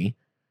of money,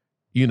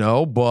 but you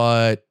know what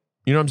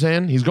I'm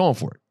saying? He's going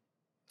for it.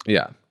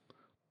 Yeah.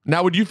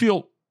 Now, would you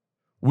feel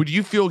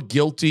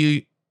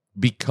guilty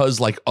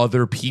because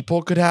other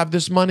people could have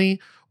this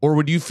money? Or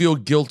would you feel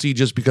guilty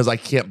just because I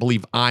can't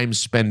believe I'm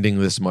spending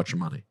this much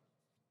money?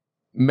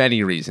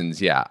 Many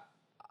reasons, yeah.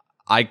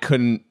 I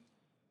couldn't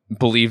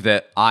believe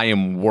that I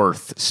am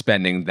worth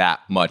spending that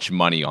much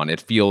money on.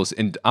 It feels,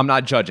 and I'm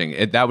not judging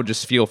it. That would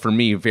just feel for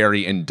me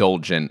very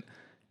indulgent,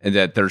 and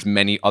that there's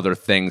many other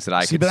things that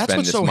I could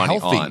spend this money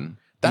on.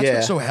 That's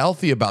what's so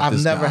healthy about I've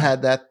this. I've never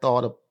had that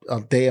thought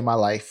a day in my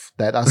life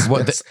that I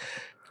spent.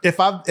 If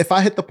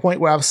I hit the point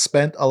where I've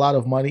spent a lot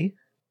of money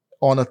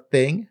on a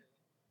thing,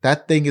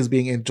 that thing is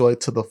being enjoyed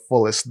to the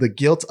fullest. The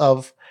guilt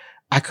of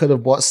I could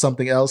have bought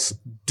something else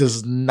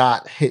does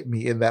not hit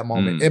me in that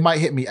moment. It might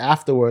hit me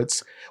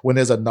afterwards when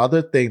there's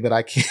another thing that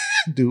I can't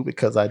do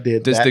because I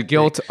did. Does the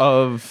guilt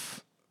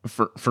of,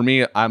 for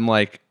me, I'm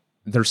like,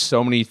 there's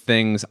so many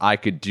things I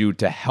could do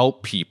to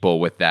help people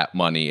with that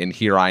money, and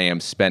here I am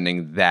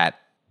spending that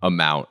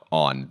amount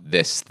on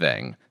this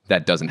thing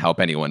that doesn't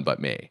help anyone but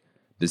me.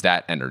 Does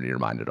that enter your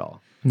mind at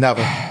all?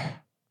 Never.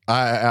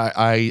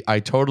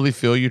 I totally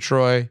feel you,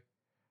 Troy.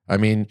 I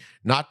mean,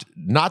 not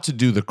to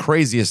do the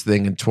craziest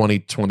thing in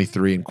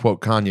 2023 and quote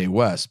Kanye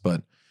West,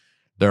 but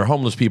there are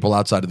homeless people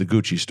outside of the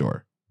Gucci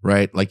store,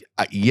 right? Like,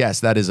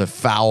 yes, that is a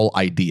foul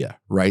idea,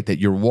 right? That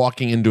you're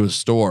walking into a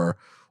store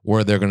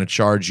where they're going to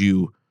charge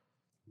you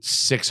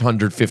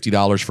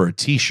 $650 for a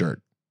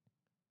t-shirt.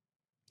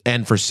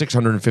 And for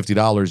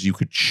 $650, you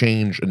could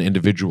change an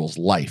individual's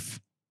life,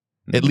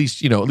 at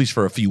least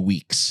for a few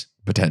weeks,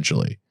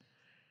 potentially.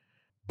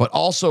 But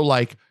also,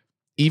 like,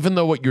 even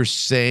though what you're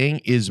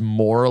saying is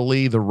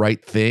morally the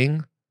right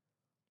thing,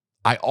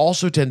 I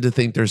also tend to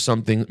think there's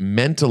something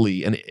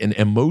mentally and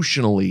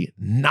emotionally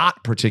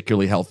not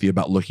particularly healthy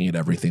about looking at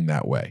everything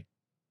that way.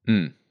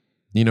 You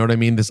know what I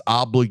mean? This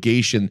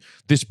obligation,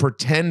 this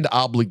pretend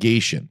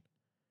obligation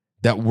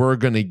that we're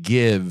going to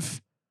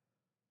give.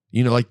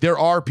 Like there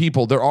are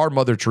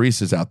Mother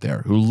Teresa's out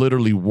there who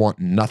literally want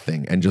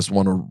nothing and just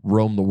want to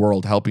roam the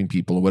world helping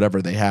people, and whatever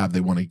they have,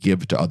 they want to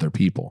give to other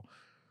people.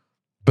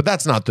 But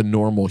that's not the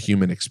normal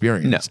human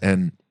experience. No.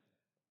 And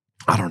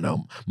I don't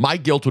know. My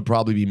guilt would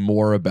probably be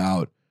more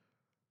about,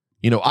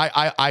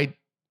 I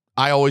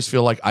always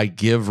feel like I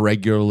give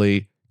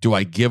regularly. Do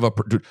I give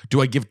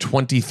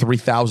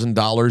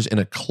 $23,000 in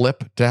a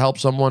clip to help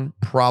someone?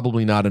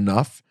 Probably not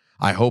enough.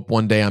 I hope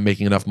one day I'm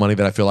making enough money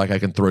that I feel like I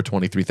can throw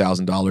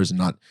 $23,000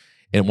 and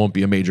it won't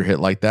be a major hit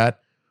like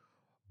that.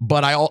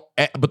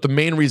 But the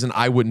main reason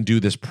I wouldn't do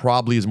this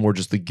probably is more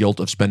just the guilt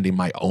of spending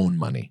my own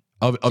money,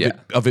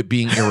 of it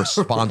being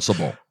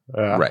irresponsible.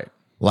 Right.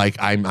 Like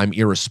I'm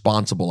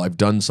irresponsible. I've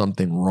done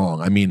something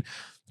wrong. I mean,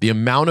 the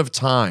amount of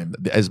time,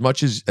 as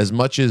much as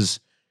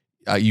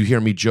you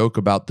hear me joke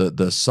about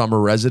the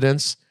summer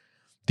residence,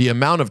 the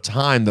amount of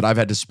time that I've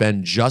had to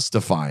spend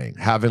justifying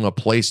having a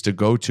place to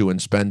go to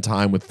and spend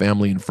time with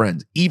family and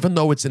friends, even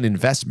though it's an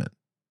investment,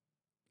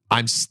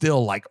 I'm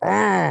still like,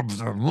 oh,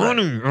 the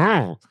money.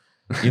 Oh.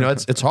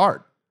 It's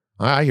hard.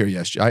 I hear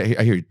you. I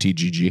hear you,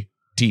 TGG.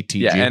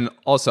 TTG. Yeah, and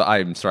also,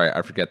 I'm sorry,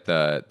 I forget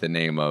the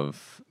name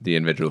of the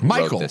individual who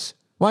wrote this.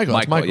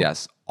 Michael,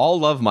 yes. All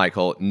love,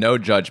 Michael. No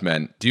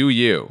judgment. Do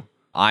you.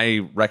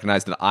 I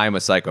recognize that I'm a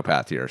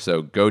psychopath here,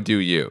 so go do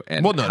you.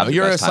 And no,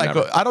 you're a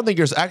psycho. I don't think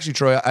you're actually,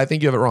 Troy. I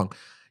think you have it wrong.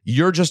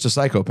 You're just a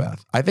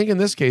psychopath. I think in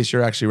this case,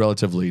 you're actually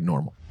relatively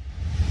normal.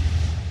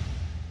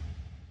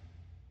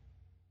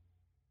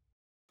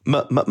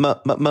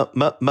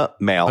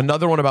 Mail.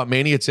 Another one about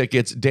Mania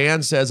tickets.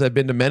 Dan says, I've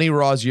been to many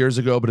Raws years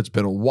ago, but it's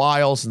been a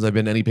while since I've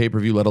been to any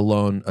pay-per-view, let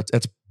alone,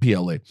 that's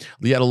PLA,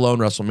 let alone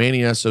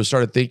WrestleMania. So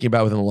started thinking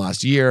about it within the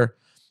last year.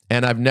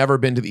 And I've never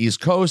been to the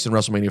East Coast, and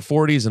WrestleMania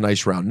 40 is a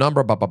nice round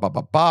number.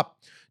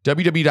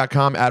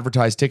 WWE.com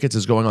advertised tickets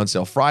is going on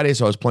sale Friday,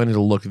 so I was planning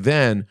to look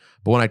then.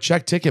 But when I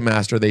checked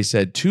Ticketmaster, they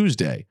said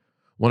Tuesday.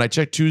 When I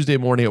checked Tuesday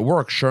morning at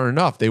work, sure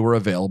enough, they were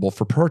available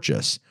for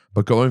purchase,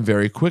 but going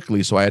very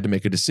quickly, so I had to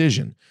make a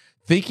decision.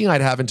 Thinking I'd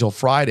have until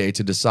Friday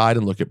to decide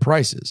and look at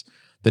prices.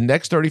 The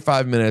next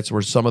 35 minutes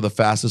were some of the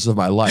fastest of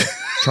my life.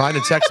 Trying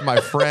to text my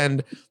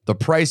friend the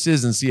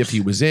prices and see if he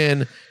was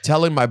in.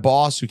 Telling my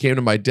boss who came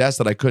to my desk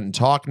that I couldn't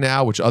talk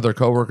now, which other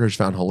coworkers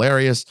found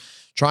hilarious.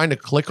 Trying to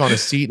click on a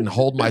seat and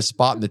hold my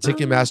spot in the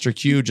Ticketmaster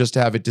queue just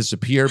to have it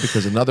disappear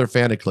because another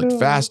fan had clicked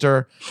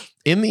faster.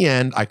 In the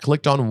end, I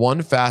clicked on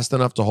one fast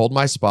enough to hold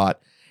my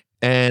spot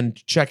and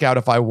check out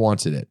if I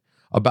wanted it.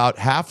 About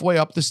halfway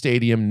up the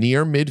stadium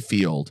near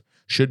midfield,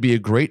 should be a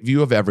great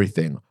view of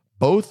everything.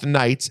 Both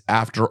nights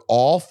after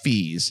all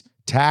fees,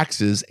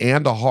 taxes,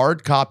 and a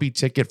hard copy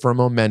ticket for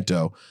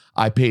Memento,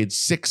 I paid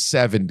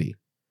 $670.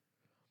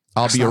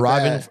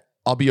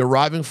 I'll be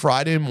arriving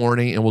Friday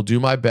morning and will do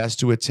my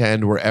best to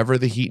attend wherever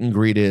the heat and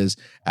greet is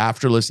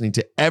after listening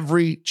to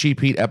every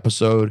Cheap Heat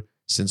episode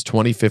since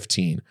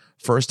 2015.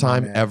 First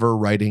time ever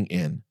writing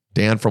in.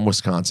 Dan from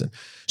Wisconsin.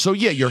 So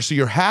yeah,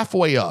 you're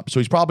halfway up. So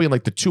he's probably in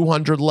like the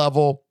 200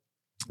 level,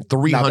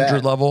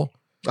 300 level.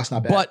 That's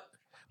not bad.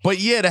 But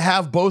yeah, to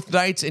have both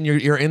nights and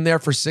you're in there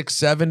for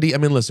 $670. I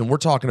mean, listen, we're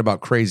talking about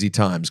crazy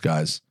times,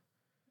 guys.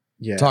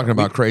 Yeah, talking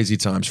about crazy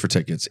times for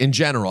tickets in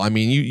general. I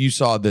mean, you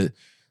saw the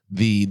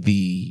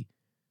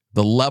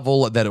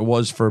level that it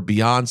was for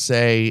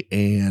Beyonce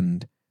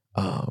and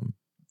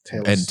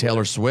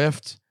Taylor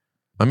Swift.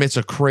 I mean, it's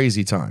a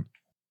crazy time.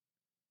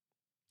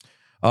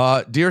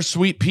 Dear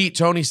Sweet Pete,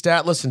 Tony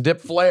Statless, and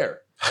Dip Flair.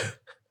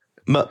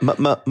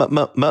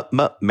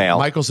 Mail.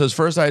 Michael says,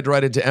 first I had to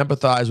write in to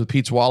empathize with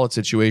Pete's wallet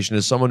situation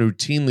as someone who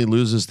routinely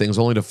loses things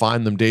only to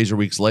find them days or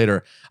weeks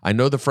later. I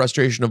know the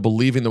frustration of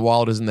believing the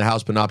wallet is in the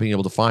house but not being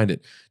able to find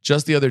it.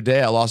 Just the other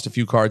day, I lost a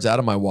few cards out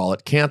of my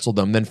wallet, canceled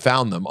them, then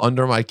found them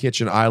under my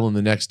kitchen island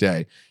the next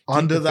day.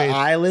 Under the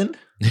island?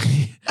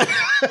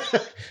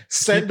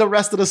 Send the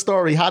rest of the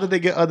story. How did they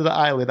get under the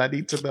island? I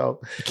need to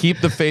know.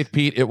 Keep the faith,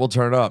 Pete. It will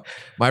turn up.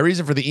 My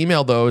reason for the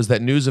email, though, is that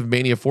news of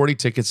Mania 40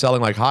 tickets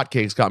selling like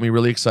hotcakes got me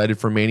really excited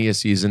for Mania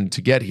season to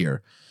get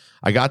here.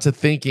 I got to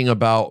thinking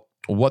about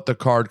what the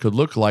card could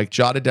look like,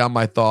 jotted down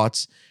my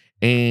thoughts,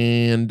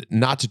 and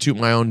not to toot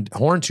my own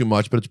horn too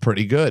much, but it's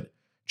pretty good.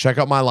 Check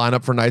out my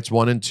lineup for nights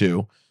 1 and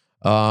 2.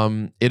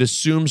 It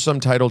assumes some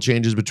title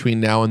changes between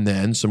now and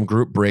then, some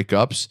group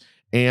breakups,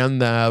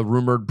 and the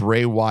rumored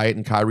Bray Wyatt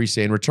and Kairi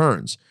Sane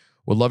returns.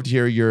 Would love to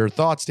hear your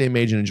thoughts. Stay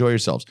mage and enjoy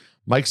yourselves.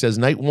 Mike says,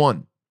 night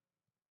 1,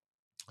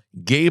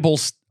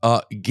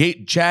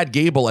 Chad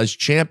Gable as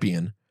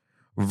champion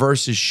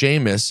versus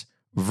Sheamus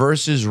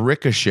versus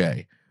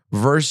Ricochet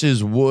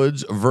versus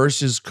Woods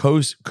versus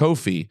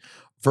Kofi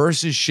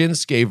versus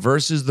Shinsuke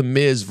versus The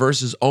Miz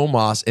versus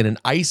Omos in an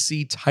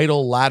IC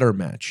title ladder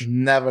match.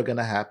 Never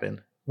gonna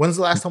happen. When's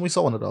the last time we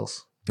saw one of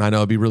those? I know,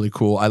 it'd be really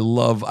cool. I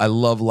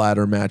love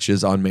ladder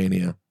matches on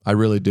Mania. I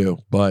really do,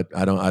 but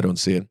I don't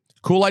see it.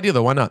 Cool idea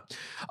though. Why not?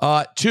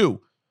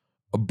 2,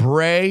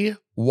 Bray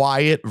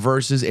Wyatt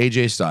versus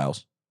AJ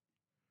Styles.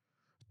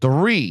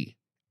 3,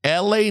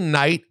 LA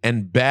Knight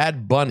and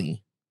Bad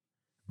Bunny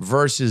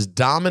versus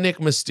Dominic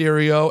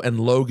Mysterio and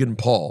Logan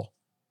Paul.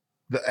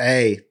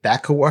 Hey,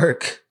 that could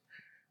work.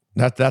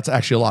 That's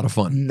actually a lot of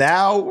fun.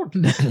 Now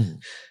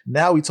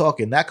we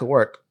talking. That could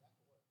work.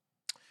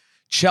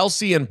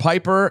 Chelsea and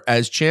Piper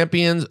as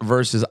champions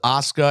versus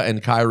Asuka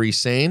and Kairi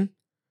Sane.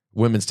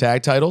 Women's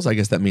tag titles. I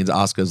guess that means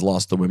Asuka's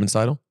lost the women's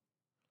title.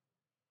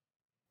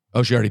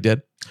 Oh, she already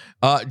did.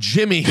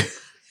 Jimmy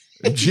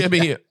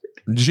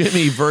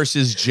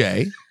versus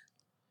Jay.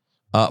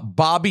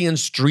 Bobby and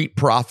Street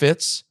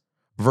Profits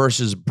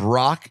versus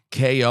Brock,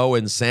 KO,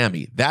 and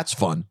Sammy. That's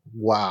fun.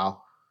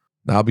 Wow.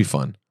 That'll be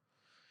fun.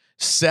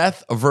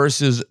 Seth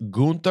versus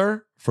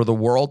Gunther for the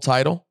world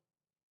title.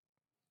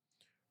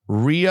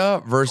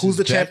 Rhea versus... Who's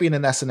the champion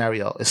in that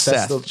scenario? Is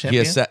Seth still the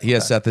champion? He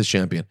has Seth as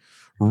champion.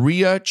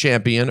 Rhea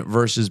champion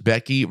versus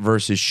Becky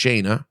versus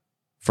Shayna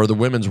for the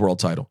women's world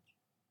title.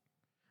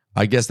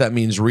 I guess that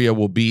means Rhea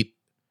will beat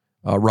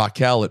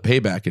Raquel at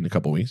Payback in a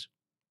couple weeks.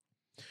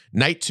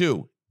 Night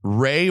 2,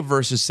 Ray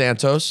versus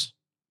Santos.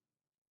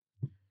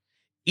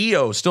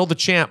 Io, still the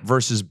champ,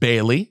 versus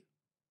Bayley.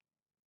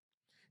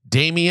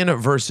 Damian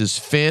versus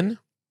Finn.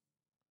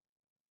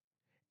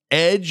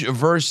 Edge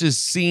versus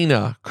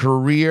Cena.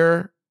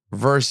 Career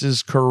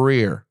versus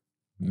career.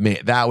 Man,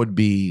 that would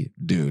be,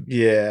 dude.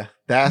 Yeah,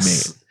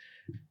 that's... Man.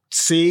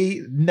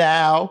 See,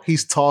 now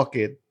he's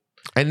talking.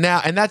 And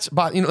that's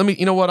about, you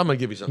know what? I'm going to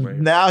give you something right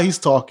here. Now he's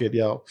talking,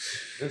 yo.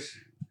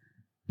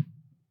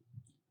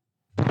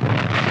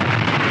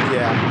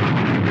 Yeah.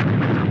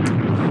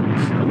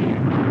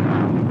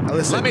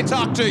 Listen, let me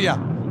talk to you.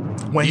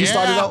 When he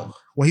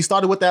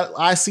started with that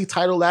IC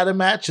title ladder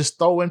match, just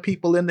throwing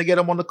people in to get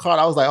him on the card,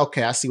 I was like,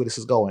 okay, I see where this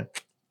is going.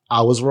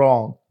 I was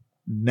wrong.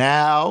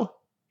 Now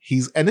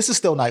and this is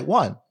still night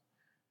 1.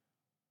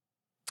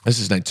 This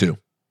is night 2.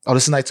 Oh,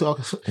 this is night 2?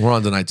 Okay. We're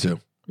on to night 2.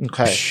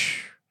 Okay.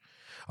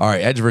 All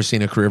right, Edge versus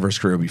Cena, career versus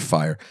career will be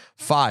fire.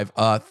 5,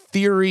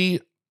 Theory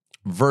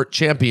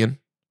champion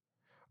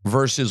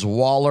versus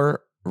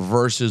Waller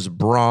versus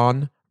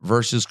Braun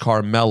versus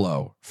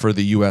Carmelo for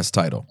the U.S.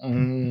 title.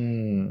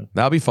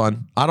 That'll be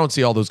fun. I don't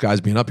see all those guys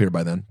being up here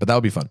by then, but that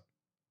would be fun.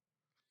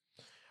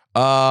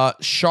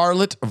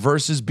 Charlotte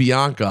versus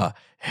Bianca.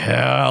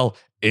 Hell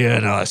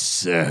in a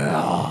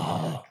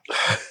Cell.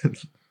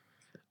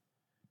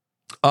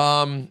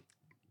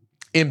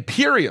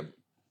 Imperium,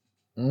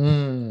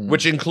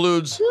 which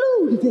includes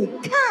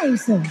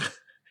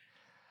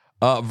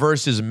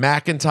versus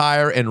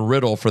McIntyre and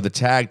Riddle for the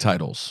tag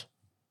titles.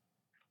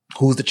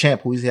 Who's the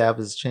champ? Who does he have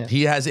as champ?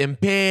 He has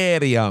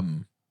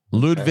Imperium,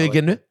 Ludwig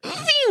and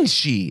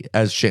Vinci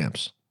as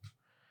champs.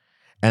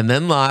 And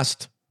then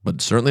last,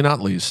 but certainly not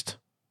least,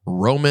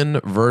 Roman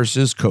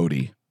versus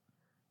Cody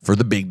for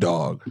the big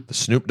dog, the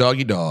Snoop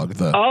Doggy Dog.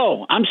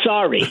 Oh, I'm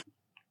sorry.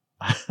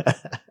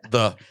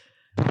 The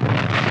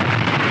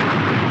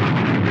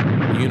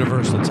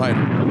Universal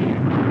title.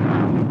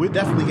 We're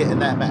definitely getting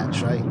that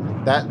match, right?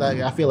 That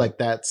I feel like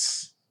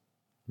that's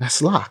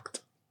locked.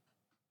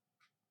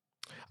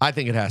 I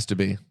think it has to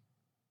be.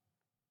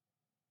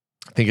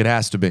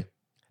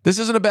 This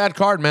isn't a bad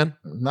card, man.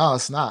 No,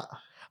 it's not.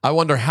 I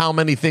wonder how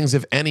many things,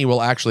 if any,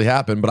 will actually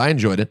happen, but I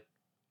enjoyed it.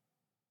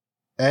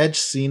 Edge,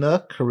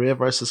 Cena, career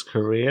versus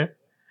career.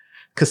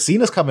 Because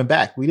Cena's coming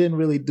back. We didn't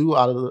really do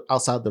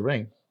outside the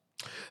ring.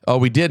 Oh,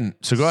 we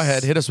didn't. So go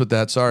ahead, hit us with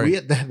that. Sorry.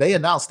 They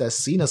announced that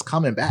Cena's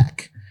coming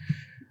back.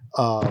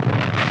 I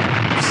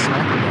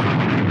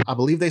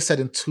believe they said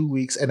in 2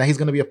 weeks, and that he's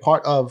going to be a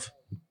part of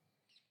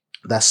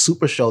that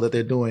super show that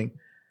they're doing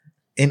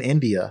in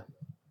India.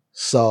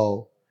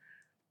 So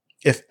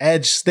if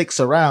Edge sticks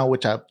around,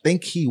 which I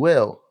think he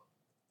will,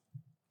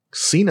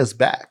 Cena's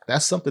back.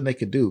 That's something they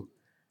could do.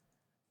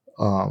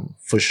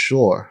 For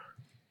sure.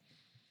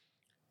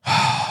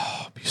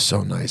 It'd be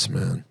so nice,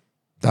 man.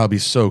 That would be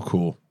so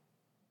cool.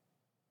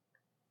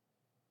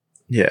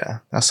 Yeah,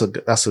 that's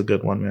a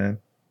good one, man.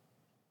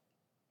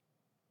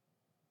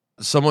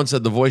 Someone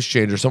said the voice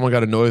changer. Someone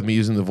got annoyed with me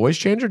using the voice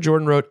changer.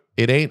 Jordan wrote,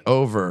 "It ain't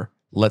over.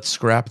 Let's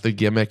scrap the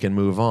gimmick and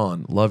move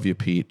on. Love you,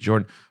 Pete."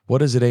 Jordan, what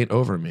does "it ain't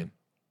over" mean?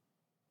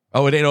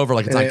 Oh, it ain't over,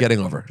 like it's not getting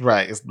over.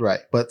 Right, it's right.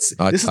 But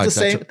this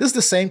is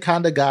the same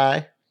kind of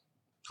guy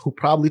who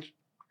probably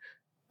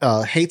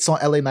hates on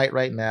LA Knight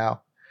right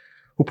now,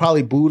 who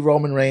probably booed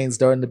Roman Reigns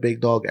during the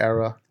Big Dog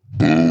era.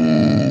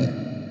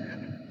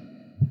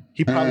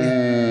 He probably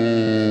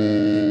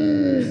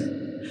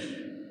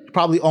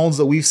owns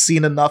the "We've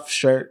Seen Enough"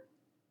 shirt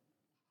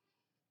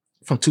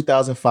from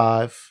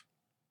 2005.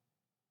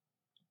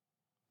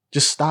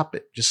 Just stop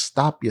it. Just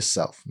stop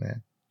yourself,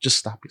 man. Just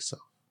stop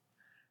yourself.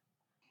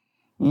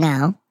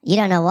 No, you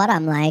don't know what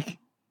I'm like.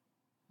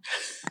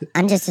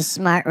 I'm just a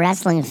smart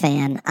wrestling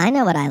fan. I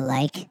know what I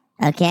like,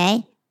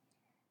 okay?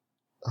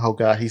 Oh,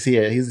 God, he's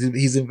here.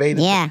 He's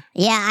invaded. Yeah,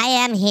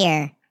 I am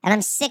here. And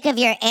I'm sick of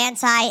your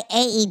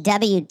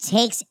anti-AEW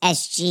takes,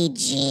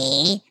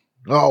 SGG.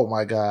 Oh,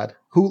 my God.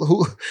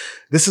 Who?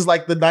 This is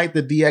like the night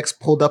the DX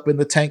pulled up in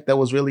the tank that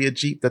was really a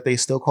Jeep that they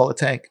still call a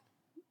tank.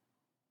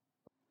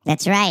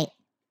 That's right.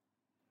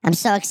 I'm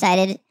so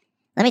excited.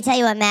 Let me tell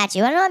you what match.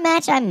 You want to know what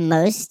match I'm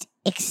most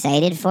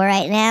excited for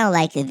right now?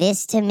 Like,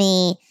 this to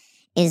me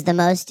is the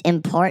most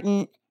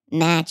important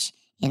match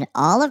in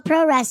all of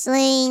pro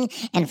wrestling.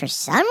 And for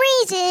some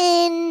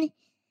reason,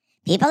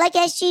 people like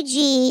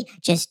SGG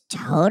just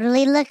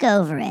totally look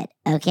over it,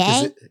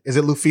 okay? Is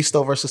it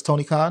Lufisto versus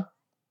Tony Khan?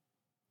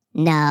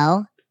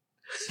 No.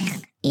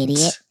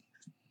 Idiot.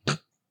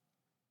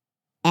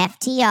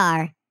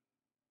 FTR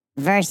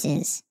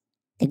versus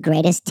the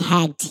greatest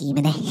tag team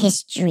in the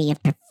history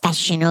of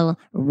professional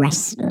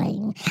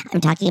wrestling. I'm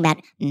talking about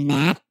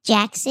Matt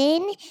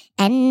Jackson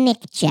and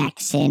Nick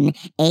Jackson,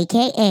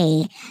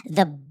 a.k.a.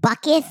 the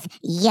Bucketh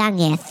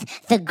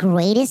Youngeth, the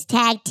greatest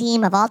tag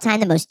team of all time,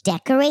 the most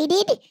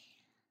decorated.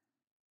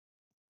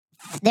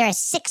 They're a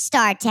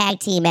 6-star tag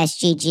team,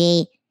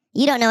 SGG.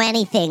 You don't know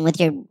anything with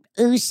your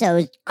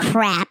Usos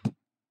crap.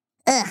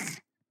 Ugh.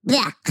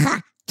 Blah,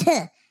 ha,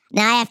 tuh.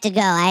 Now I have to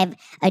go. I have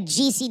a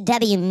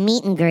GCW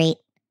meet and greet.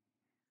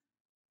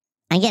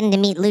 I'm getting to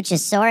meet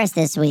Luchasaurus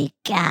this week.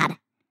 God, I'm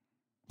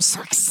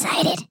so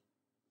excited.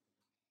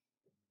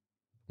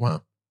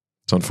 Wow.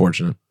 It's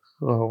unfortunate.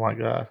 Oh, my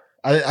God.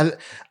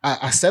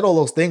 I said all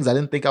those things. I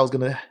didn't think I was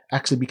going to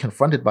actually be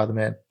confronted by the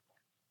man.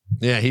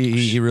 Yeah,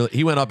 he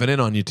really went up and in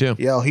on you, too.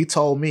 Yo, he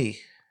told me.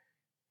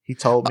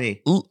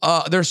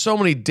 There's so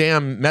many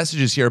damn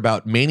messages here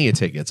about Mania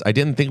tickets. I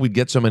didn't think we'd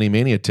get so many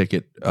Mania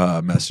ticket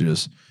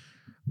messages.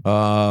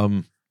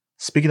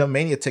 Speaking of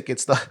Mania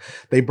tickets,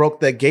 they broke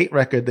their gate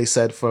record. They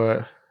said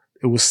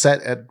it was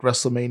set at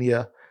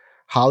WrestleMania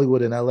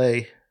Hollywood in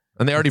LA,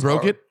 and they already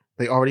broke it.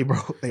 They already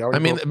broke.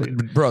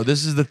 Bro,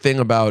 this is the thing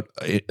about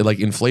like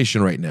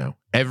inflation right now.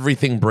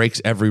 Everything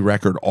breaks every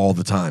record all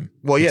the time.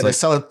 Well, yeah, they're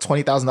selling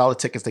 $20,000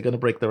 tickets. They're gonna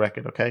break the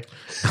record. Okay.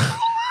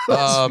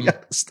 Let's be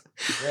honest.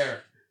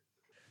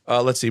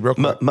 Let's see, real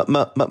quick.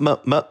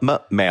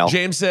 Mail.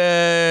 James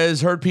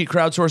says, heard Pete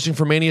crowdsourcing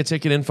for Mania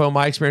ticket info.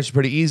 My experience was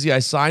pretty easy. I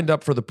signed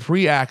up for the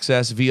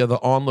pre-access via the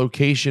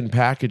on-location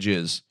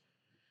packages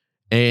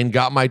and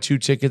got my 2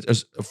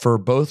 tickets for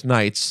both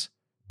nights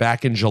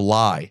back in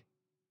July.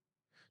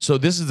 So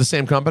this is the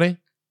same company?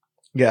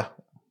 Yeah.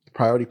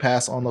 Priority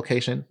pass on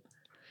location.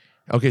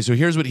 Okay, so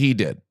here's what he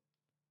did.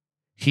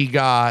 It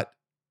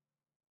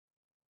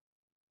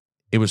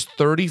was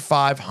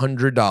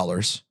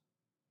 $3,500.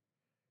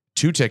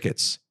 2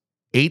 tickets,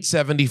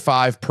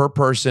 $875 per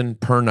person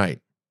per night.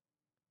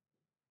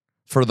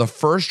 For the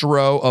first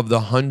row of the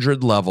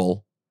 100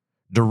 level,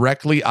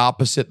 directly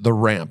opposite the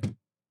ramp.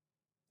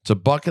 It's a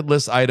bucket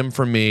list item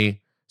for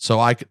me,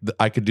 so I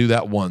could do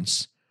that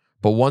once.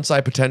 But once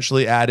I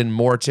potentially add in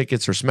more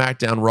tickets for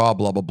SmackDown, Raw,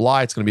 blah, blah,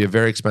 blah, it's going to be a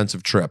very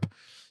expensive trip.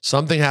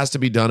 Something has to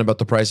be done about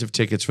the price of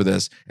tickets for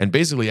this and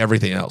basically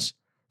everything else.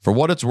 For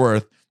what it's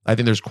worth, I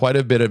think there's quite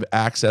a bit of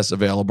access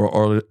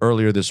available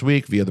earlier this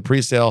week via the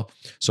presale.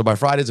 So by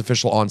Friday's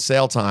official on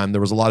sale time, there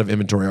was a lot of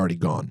inventory already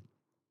gone.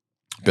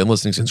 Been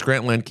listening since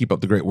Grantland. Keep up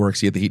the great work.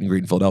 See you at the Heat and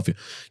Greet in Philadelphia.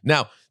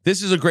 Now,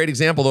 this is a great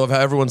example, though, of how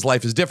everyone's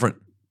life is different.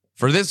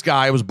 For this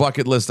guy, it was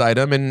bucket list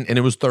item, and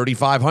it was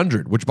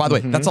 $3,500, which, by the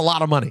way, that's a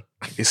lot of money.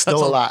 It's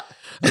still a lot.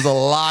 That's a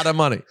lot of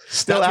money.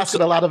 Still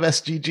asking a lot of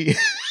SGG.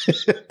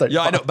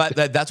 Yeah, I know, but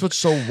that's what's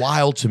so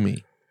wild to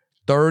me.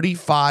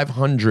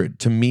 $3,500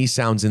 to me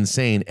sounds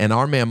insane, and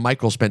our man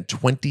Michael spent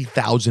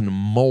 $20,000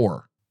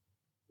 more.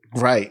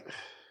 Right,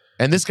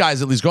 and this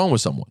guy's at least going with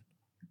someone.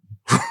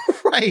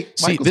 Right,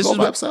 See, Michael's going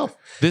by himself.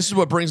 This is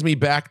what brings me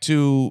back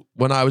to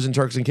when I was in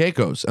Turks and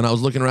Caicos, and I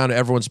was looking around at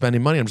everyone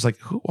spending money. I'm just like,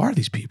 who are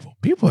these people?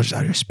 People are just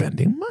out here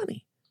spending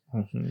money.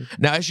 Mm-hmm.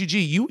 Now,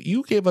 SGG,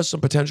 you gave us some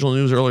potential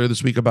news earlier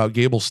this week about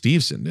Gable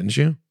Steveson, didn't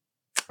you?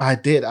 I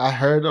did. I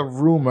heard a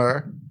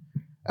rumor,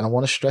 and I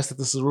want to stress that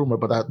this is a rumor,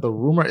 but the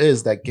rumor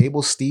is that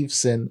Gable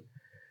Steveson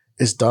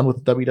is done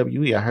with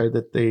WWE. I heard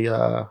that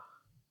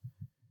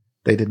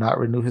they did not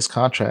renew his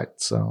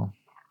contract, so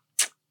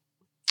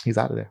he's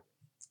out of there,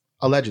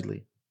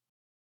 allegedly.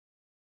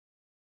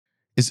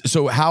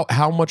 So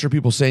how much are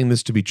people saying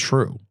this to be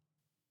true?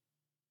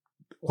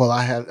 Well,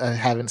 I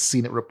haven't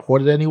seen it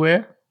reported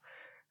anywhere.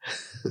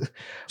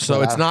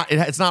 So it's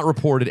not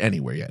reported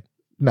anywhere yet.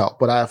 No,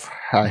 but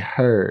I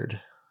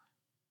heard.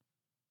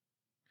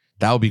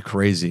 That would be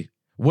crazy.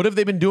 What have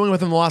they been doing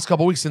with him the last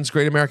couple of weeks since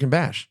Great American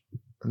Bash?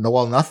 No,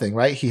 well, nothing,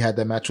 right? He had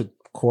that match with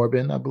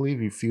Corbin, I believe.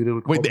 He feuded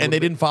with Corbin. Wait, and they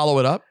didn't follow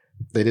it up?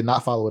 They did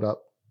not follow it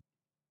up.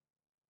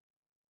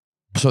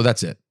 So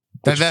that's it.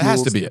 That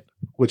has to be it.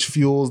 Which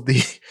fuels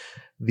the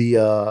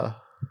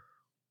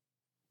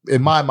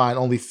in my mind,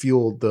 only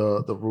fueled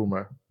the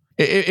rumor.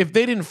 If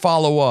they didn't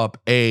follow up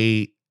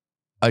a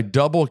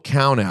double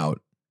count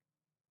out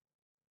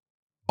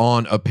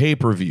on a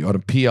pay-per-view, on a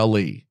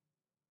PLE,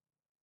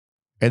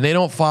 and they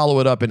don't follow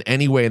it up in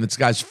any way, and it's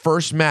guy's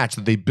first match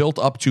that they built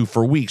up to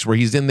for weeks, where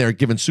he's in there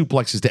giving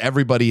suplexes to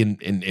everybody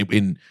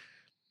in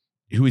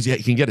who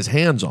he can get his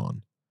hands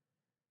on,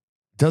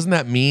 doesn't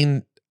that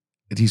mean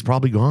that he's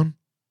probably gone?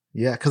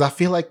 Yeah, because I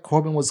feel like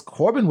Corbin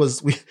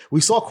was we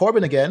saw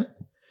Corbin again.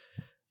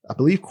 I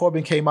believe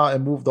Corbin came out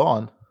and moved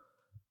on.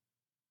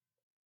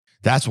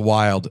 That's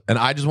wild. And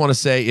I just want to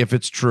say, if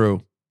it's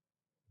true,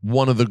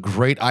 one of the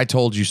great I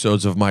told you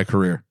so's of my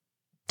career.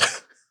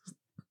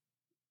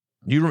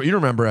 You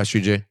remember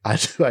SGJ? I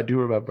do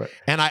remember.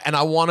 And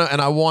I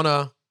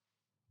wanna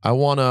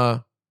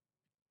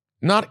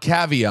not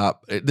caveat.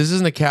 This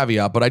isn't a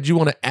caveat, but I do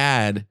want to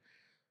add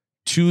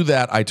to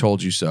that I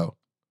told you so.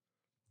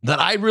 That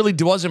I really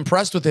was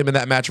impressed with him in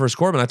that match versus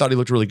Corbin. I thought he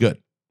looked really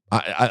good.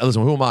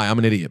 Listen, who am I? I'm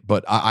an idiot,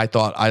 but I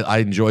thought I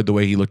enjoyed the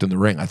way he looked in the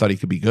ring. I thought he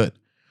could be good.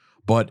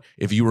 But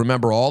if you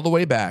remember all the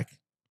way back,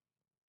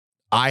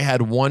 I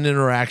had one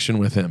interaction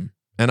with him,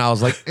 and I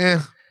was like,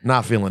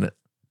 not feeling it.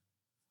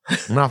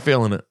 Not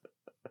feeling it.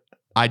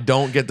 I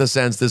don't get the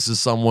sense this is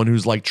someone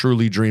who's like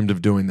truly dreamed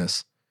of doing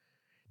this.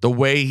 The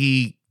way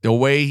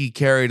he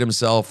carried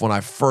himself when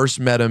I first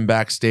met him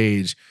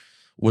backstage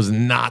was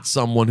not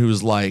someone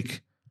who's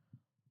like,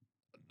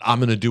 I'm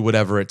going to do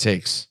whatever it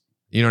takes.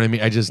 You know what I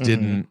mean? I just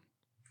didn't.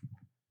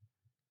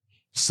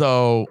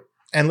 So,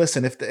 and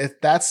listen,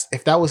 if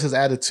that was his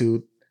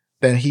attitude,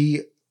 then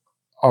he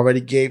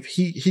already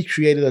he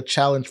created a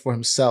challenge for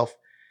himself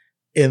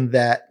in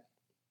that,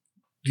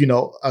 you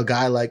know, a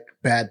guy like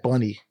Bad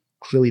Bunny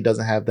clearly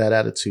doesn't have that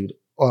attitude,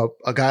 or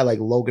a guy like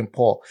Logan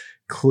Paul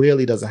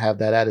clearly doesn't have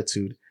that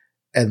attitude,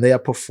 and they are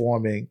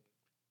performing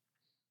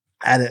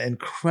at an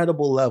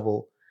incredible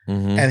level.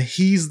 Mm-hmm. And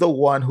he's the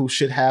one who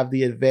should have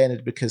the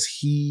advantage because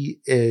he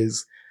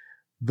is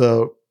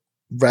the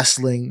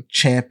wrestling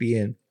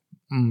champion.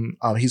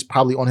 He's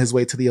probably on his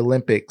way to the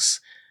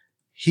Olympics.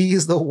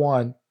 He's the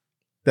one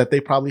that they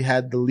probably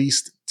had the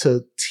least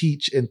to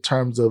teach in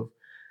terms of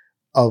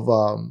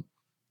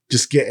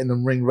just getting the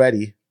ring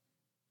ready.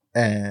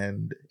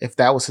 And if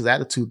that was his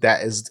attitude,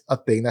 that is a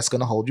thing that's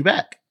going to hold you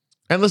back.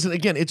 And listen,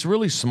 again, it's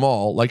really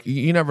small. Like,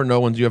 you never know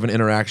when you have an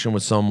interaction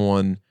with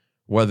someone,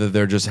 whether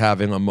they're just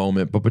having a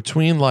moment. But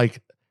between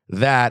like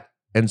that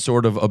and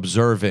sort of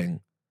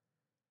observing,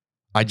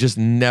 I just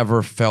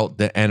never felt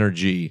the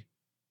energy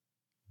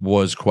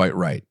was quite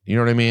right. You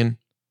know what I mean?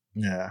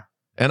 Yeah.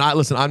 And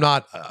I'm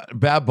not,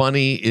 Bad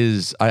Bunny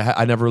is,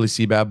 I never really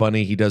see Bad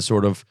Bunny. He does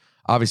sort of,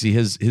 obviously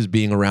his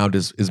being around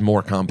is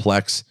more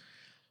complex.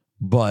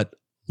 But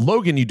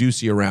Logan you do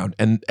see around.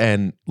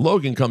 And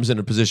Logan comes in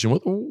a position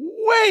with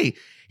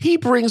he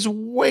brings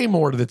way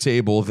more to the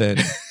table than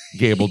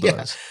Gable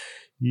does.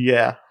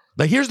 Yeah.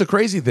 Like, here's the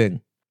crazy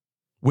thing.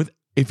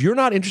 If you're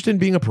not interested in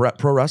being a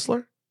pro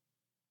wrestler,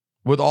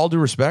 with all due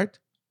respect,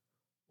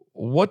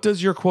 what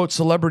does your quote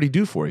celebrity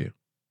do for you?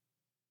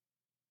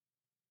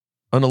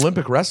 An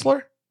Olympic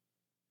wrestler?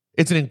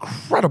 It's an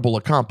incredible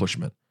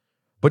accomplishment.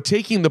 But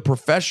taking the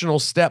professional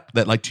step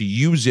that, like, to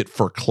use it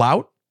for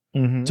clout,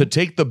 to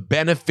take the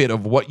benefit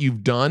of what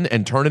you've done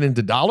and turn it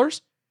into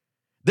dollars,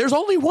 there's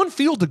only one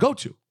field to go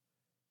to.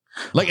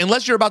 Like,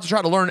 unless you're about to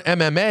try to learn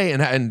MMA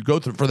and go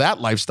through for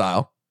that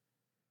lifestyle.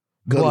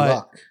 Good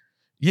luck.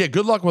 Yeah,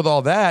 good luck with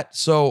all that.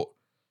 So,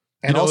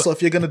 and also,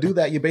 if you're going to do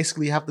that, you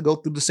basically have to go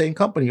through the same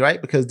company,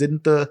 right? Because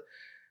didn't I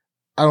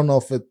don't know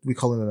if we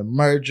call it a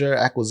merger,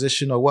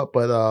 acquisition, or what,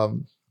 but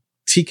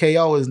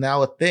TKO is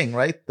now a thing,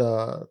 right?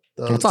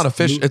 It's not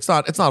official. It's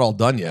not all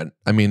done yet.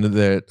 I mean,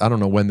 I don't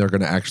know when they're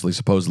going to actually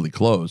supposedly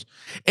close.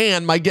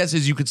 And my guess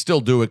is you could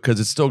still do it because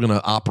it's still going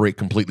to operate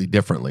completely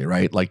differently,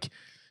 right? Like,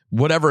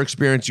 whatever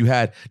experience you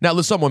had. Now,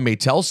 someone may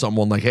tell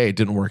someone like, hey, it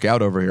didn't work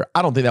out over here.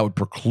 I don't think that would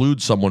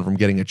preclude someone from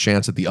getting a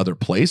chance at the other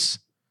place.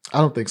 I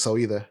don't think so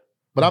either.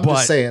 But I'm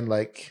just saying,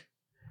 like,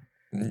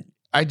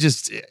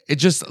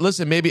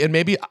 listen,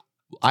 maybe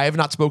I have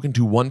not spoken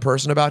to one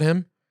person about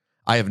him.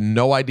 I have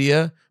no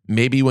idea.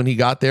 Maybe when he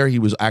got there, he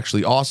was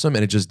actually awesome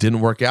and it just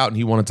didn't work out and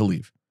he wanted to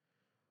leave.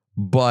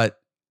 But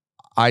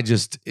I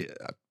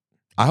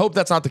hope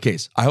that's not the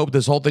case. I hope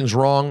this whole thing's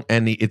wrong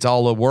and it's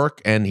all a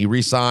work and he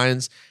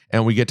resigns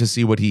and we get to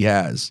see what he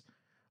has.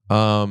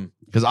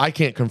 Because I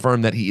can't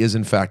confirm that he is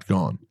in fact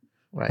gone.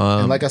 Right.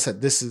 And like I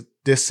said,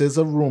 this is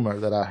a rumor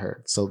that I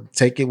heard. So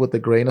take it with a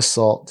grain of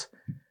salt.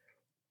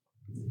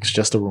 It's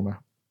just a rumor.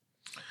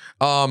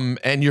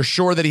 And you're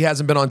sure that he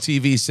hasn't been on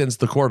TV since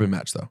the Corbin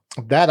match, though?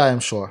 That I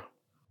am sure.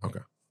 Okay.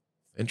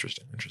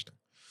 Interesting.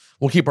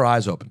 We'll keep our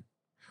eyes open.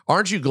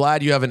 Aren't you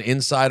glad you have an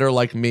insider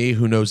like me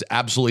who knows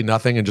absolutely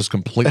nothing and just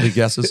completely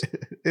guesses?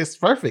 It's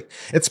perfect.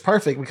 It's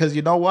perfect because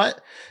you know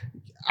what?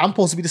 I'm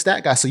supposed to be the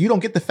stat guy, so you don't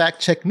get to fact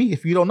check me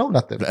if you don't know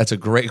nothing. That's a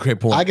great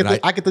point. I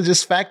get to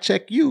just fact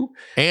check you.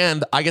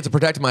 And I get to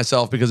protect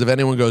myself because if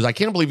anyone goes, I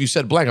can't believe you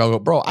said blank, I'll go,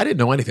 bro, I didn't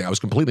know anything. I was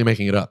completely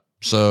making it up.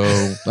 So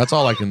that's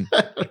all I can.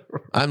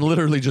 I'm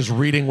literally just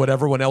reading what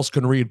everyone else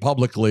can read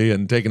publicly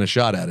and taking a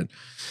shot at it.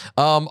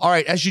 All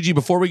right, SGG,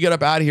 before we get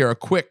up out of here, a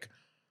quick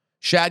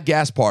Shad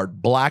Gaspard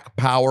Black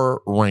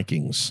Power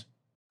rankings.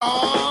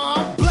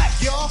 I'm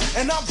black, y'all,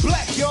 and I'm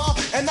black, y'all,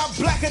 and I'm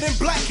blacker than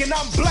black, and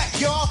I'm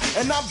black, y'all,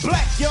 and I'm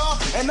black, y'all,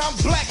 and I'm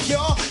black,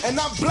 y'all, and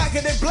I'm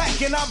blacker than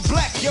black, and I'm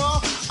black, y'all.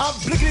 I'm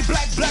blickety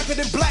black, blacker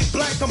than black,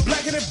 I'm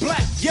blacker than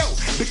black, yo,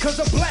 because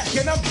I'm black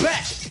and I'm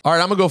back. All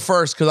right, I'm gonna go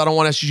first because I don't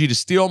want SGG to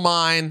steal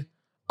mine.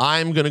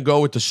 I'm gonna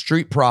go with the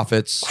Street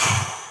Profits,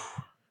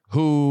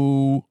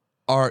 who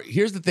are.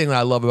 Here's the thing that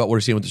I love about what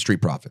we're seeing with the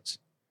Street Profits.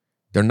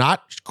 They're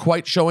not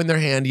quite showing their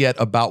hand yet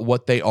about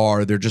what they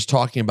are. They're just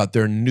talking about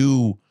their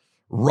new,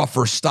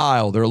 rougher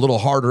style. They're a little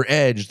harder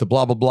edged, the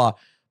blah, blah, blah.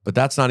 But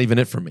that's not even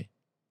it for me.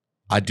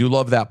 I do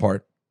love that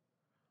part.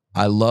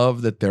 I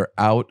love that they're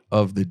out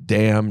of the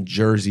damn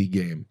jersey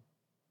game.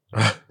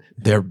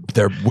 They're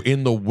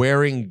in the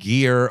wearing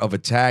gear of a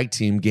tag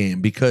team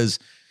game because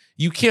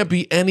you can't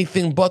be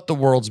anything but the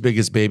world's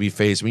biggest baby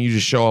face when you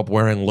just show up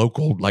wearing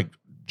local like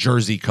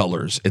jersey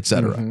colors,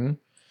 etc. Mm-hmm.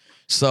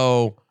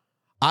 So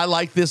I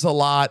like this a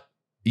lot.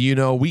 You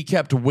know, we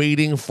kept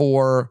waiting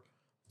for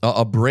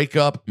a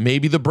breakup.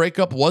 Maybe the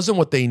breakup wasn't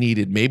what they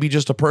needed. Maybe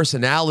just a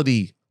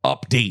personality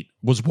update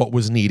was what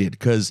was needed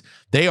because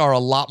they are a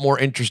lot more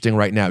interesting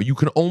right now. You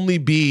can only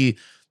be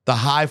the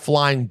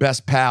high-flying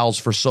best pals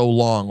for so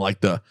long,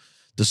 like the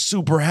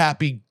super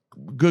happy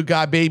good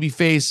guy baby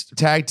face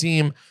tag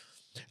team.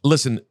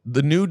 Listen,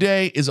 the New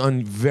Day is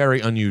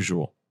very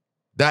unusual.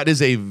 That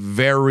is a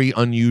very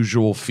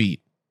unusual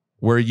feat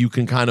where you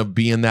can kind of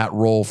be in that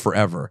role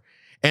forever.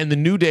 And the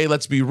New Day,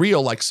 let's be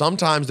real, like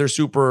sometimes they're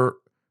super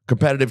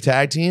competitive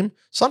tag team.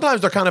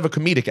 Sometimes they're kind of a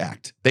comedic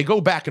act. They go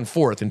back and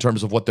forth in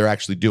terms of what they're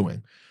actually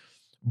doing.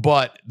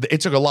 But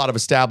it took a lot of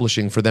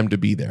establishing for them to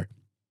be there.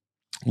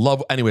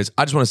 Anyways,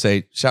 I just want to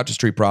say, shout out to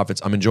Street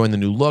Profits. I'm enjoying the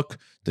new look,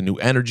 the new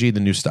energy,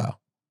 the new style.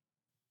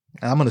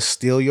 I'm going to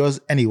steal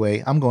yours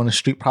anyway. I'm going to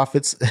Street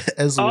Profits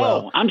as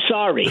well. Oh, I'm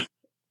sorry.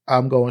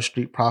 I'm going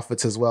Street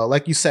Profits as well.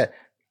 Like you said,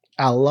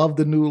 I love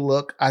the new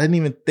look. I didn't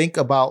even think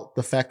about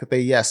the fact that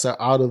they, are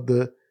out of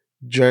the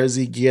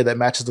jersey gear that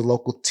matches the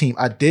local team.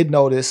 I did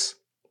notice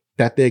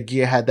that their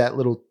gear had that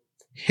little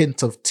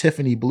hint of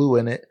Tiffany blue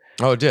in it.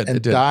 Oh, it did. And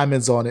it did.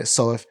 Diamonds on it.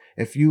 So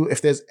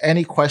if there's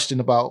any question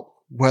about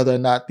whether or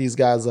not these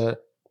guys are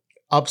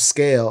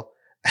upscale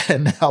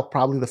and now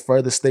probably the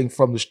furthest thing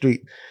from the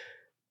street,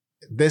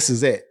 this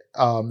is it.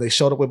 They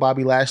showed up with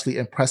Bobby Lashley,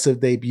 impressive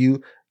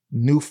debut,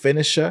 new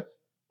finisher.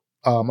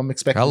 I'm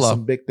expecting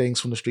some big things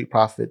from the Street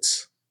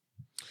Profits.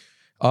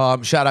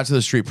 Shout out to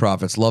the Street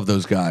Profits. Love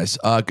those guys.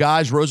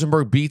 Guys,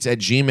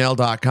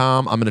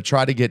 RosenbergBeats@gmail.com. I'm going to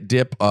try to get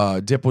Dip.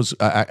 Dip was,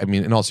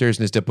 in all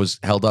seriousness, Dip was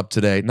held up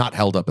today. Not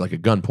held up like a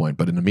gunpoint,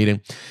 but in a meeting.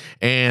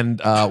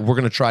 And we're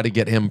going to try to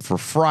get him for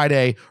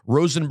Friday.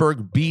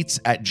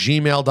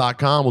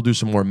 RosenbergBeats@gmail.com. We'll do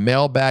some more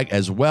mailbag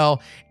as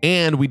well.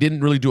 And we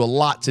didn't really do a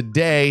lot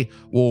today.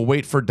 We'll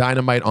wait for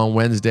Dynamite on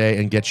Wednesday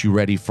and get you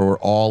ready for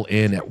All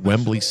In at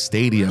Wembley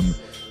Stadium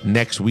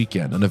next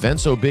weekend. An event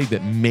so big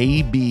that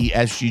maybe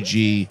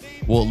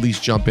SGG will at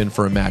least jump in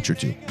for a match or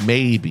two.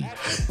 Maybe.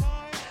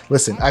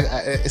 Listen,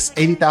 it's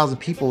 80,000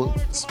 people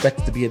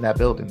expected to be in that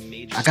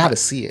building. I got to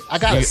see it. I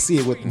got to see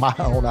it with my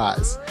own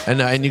eyes.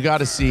 And you got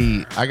to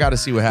see, I got to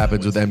see what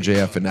happens with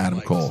MJF and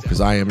Adam Cole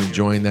because I am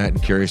enjoying that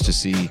and curious to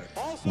see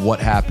what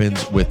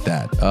happens with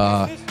that.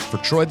 For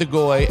Troy the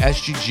Goy,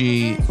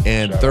 SGG,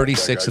 and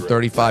 36 to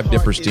 35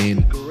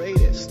 Dipperstein,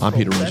 I'm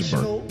Peter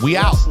Rosenberg. We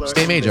out.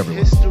 Stay mage,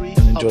 everyone.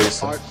 Enjoy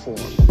yourself.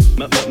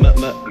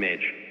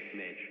 Midge.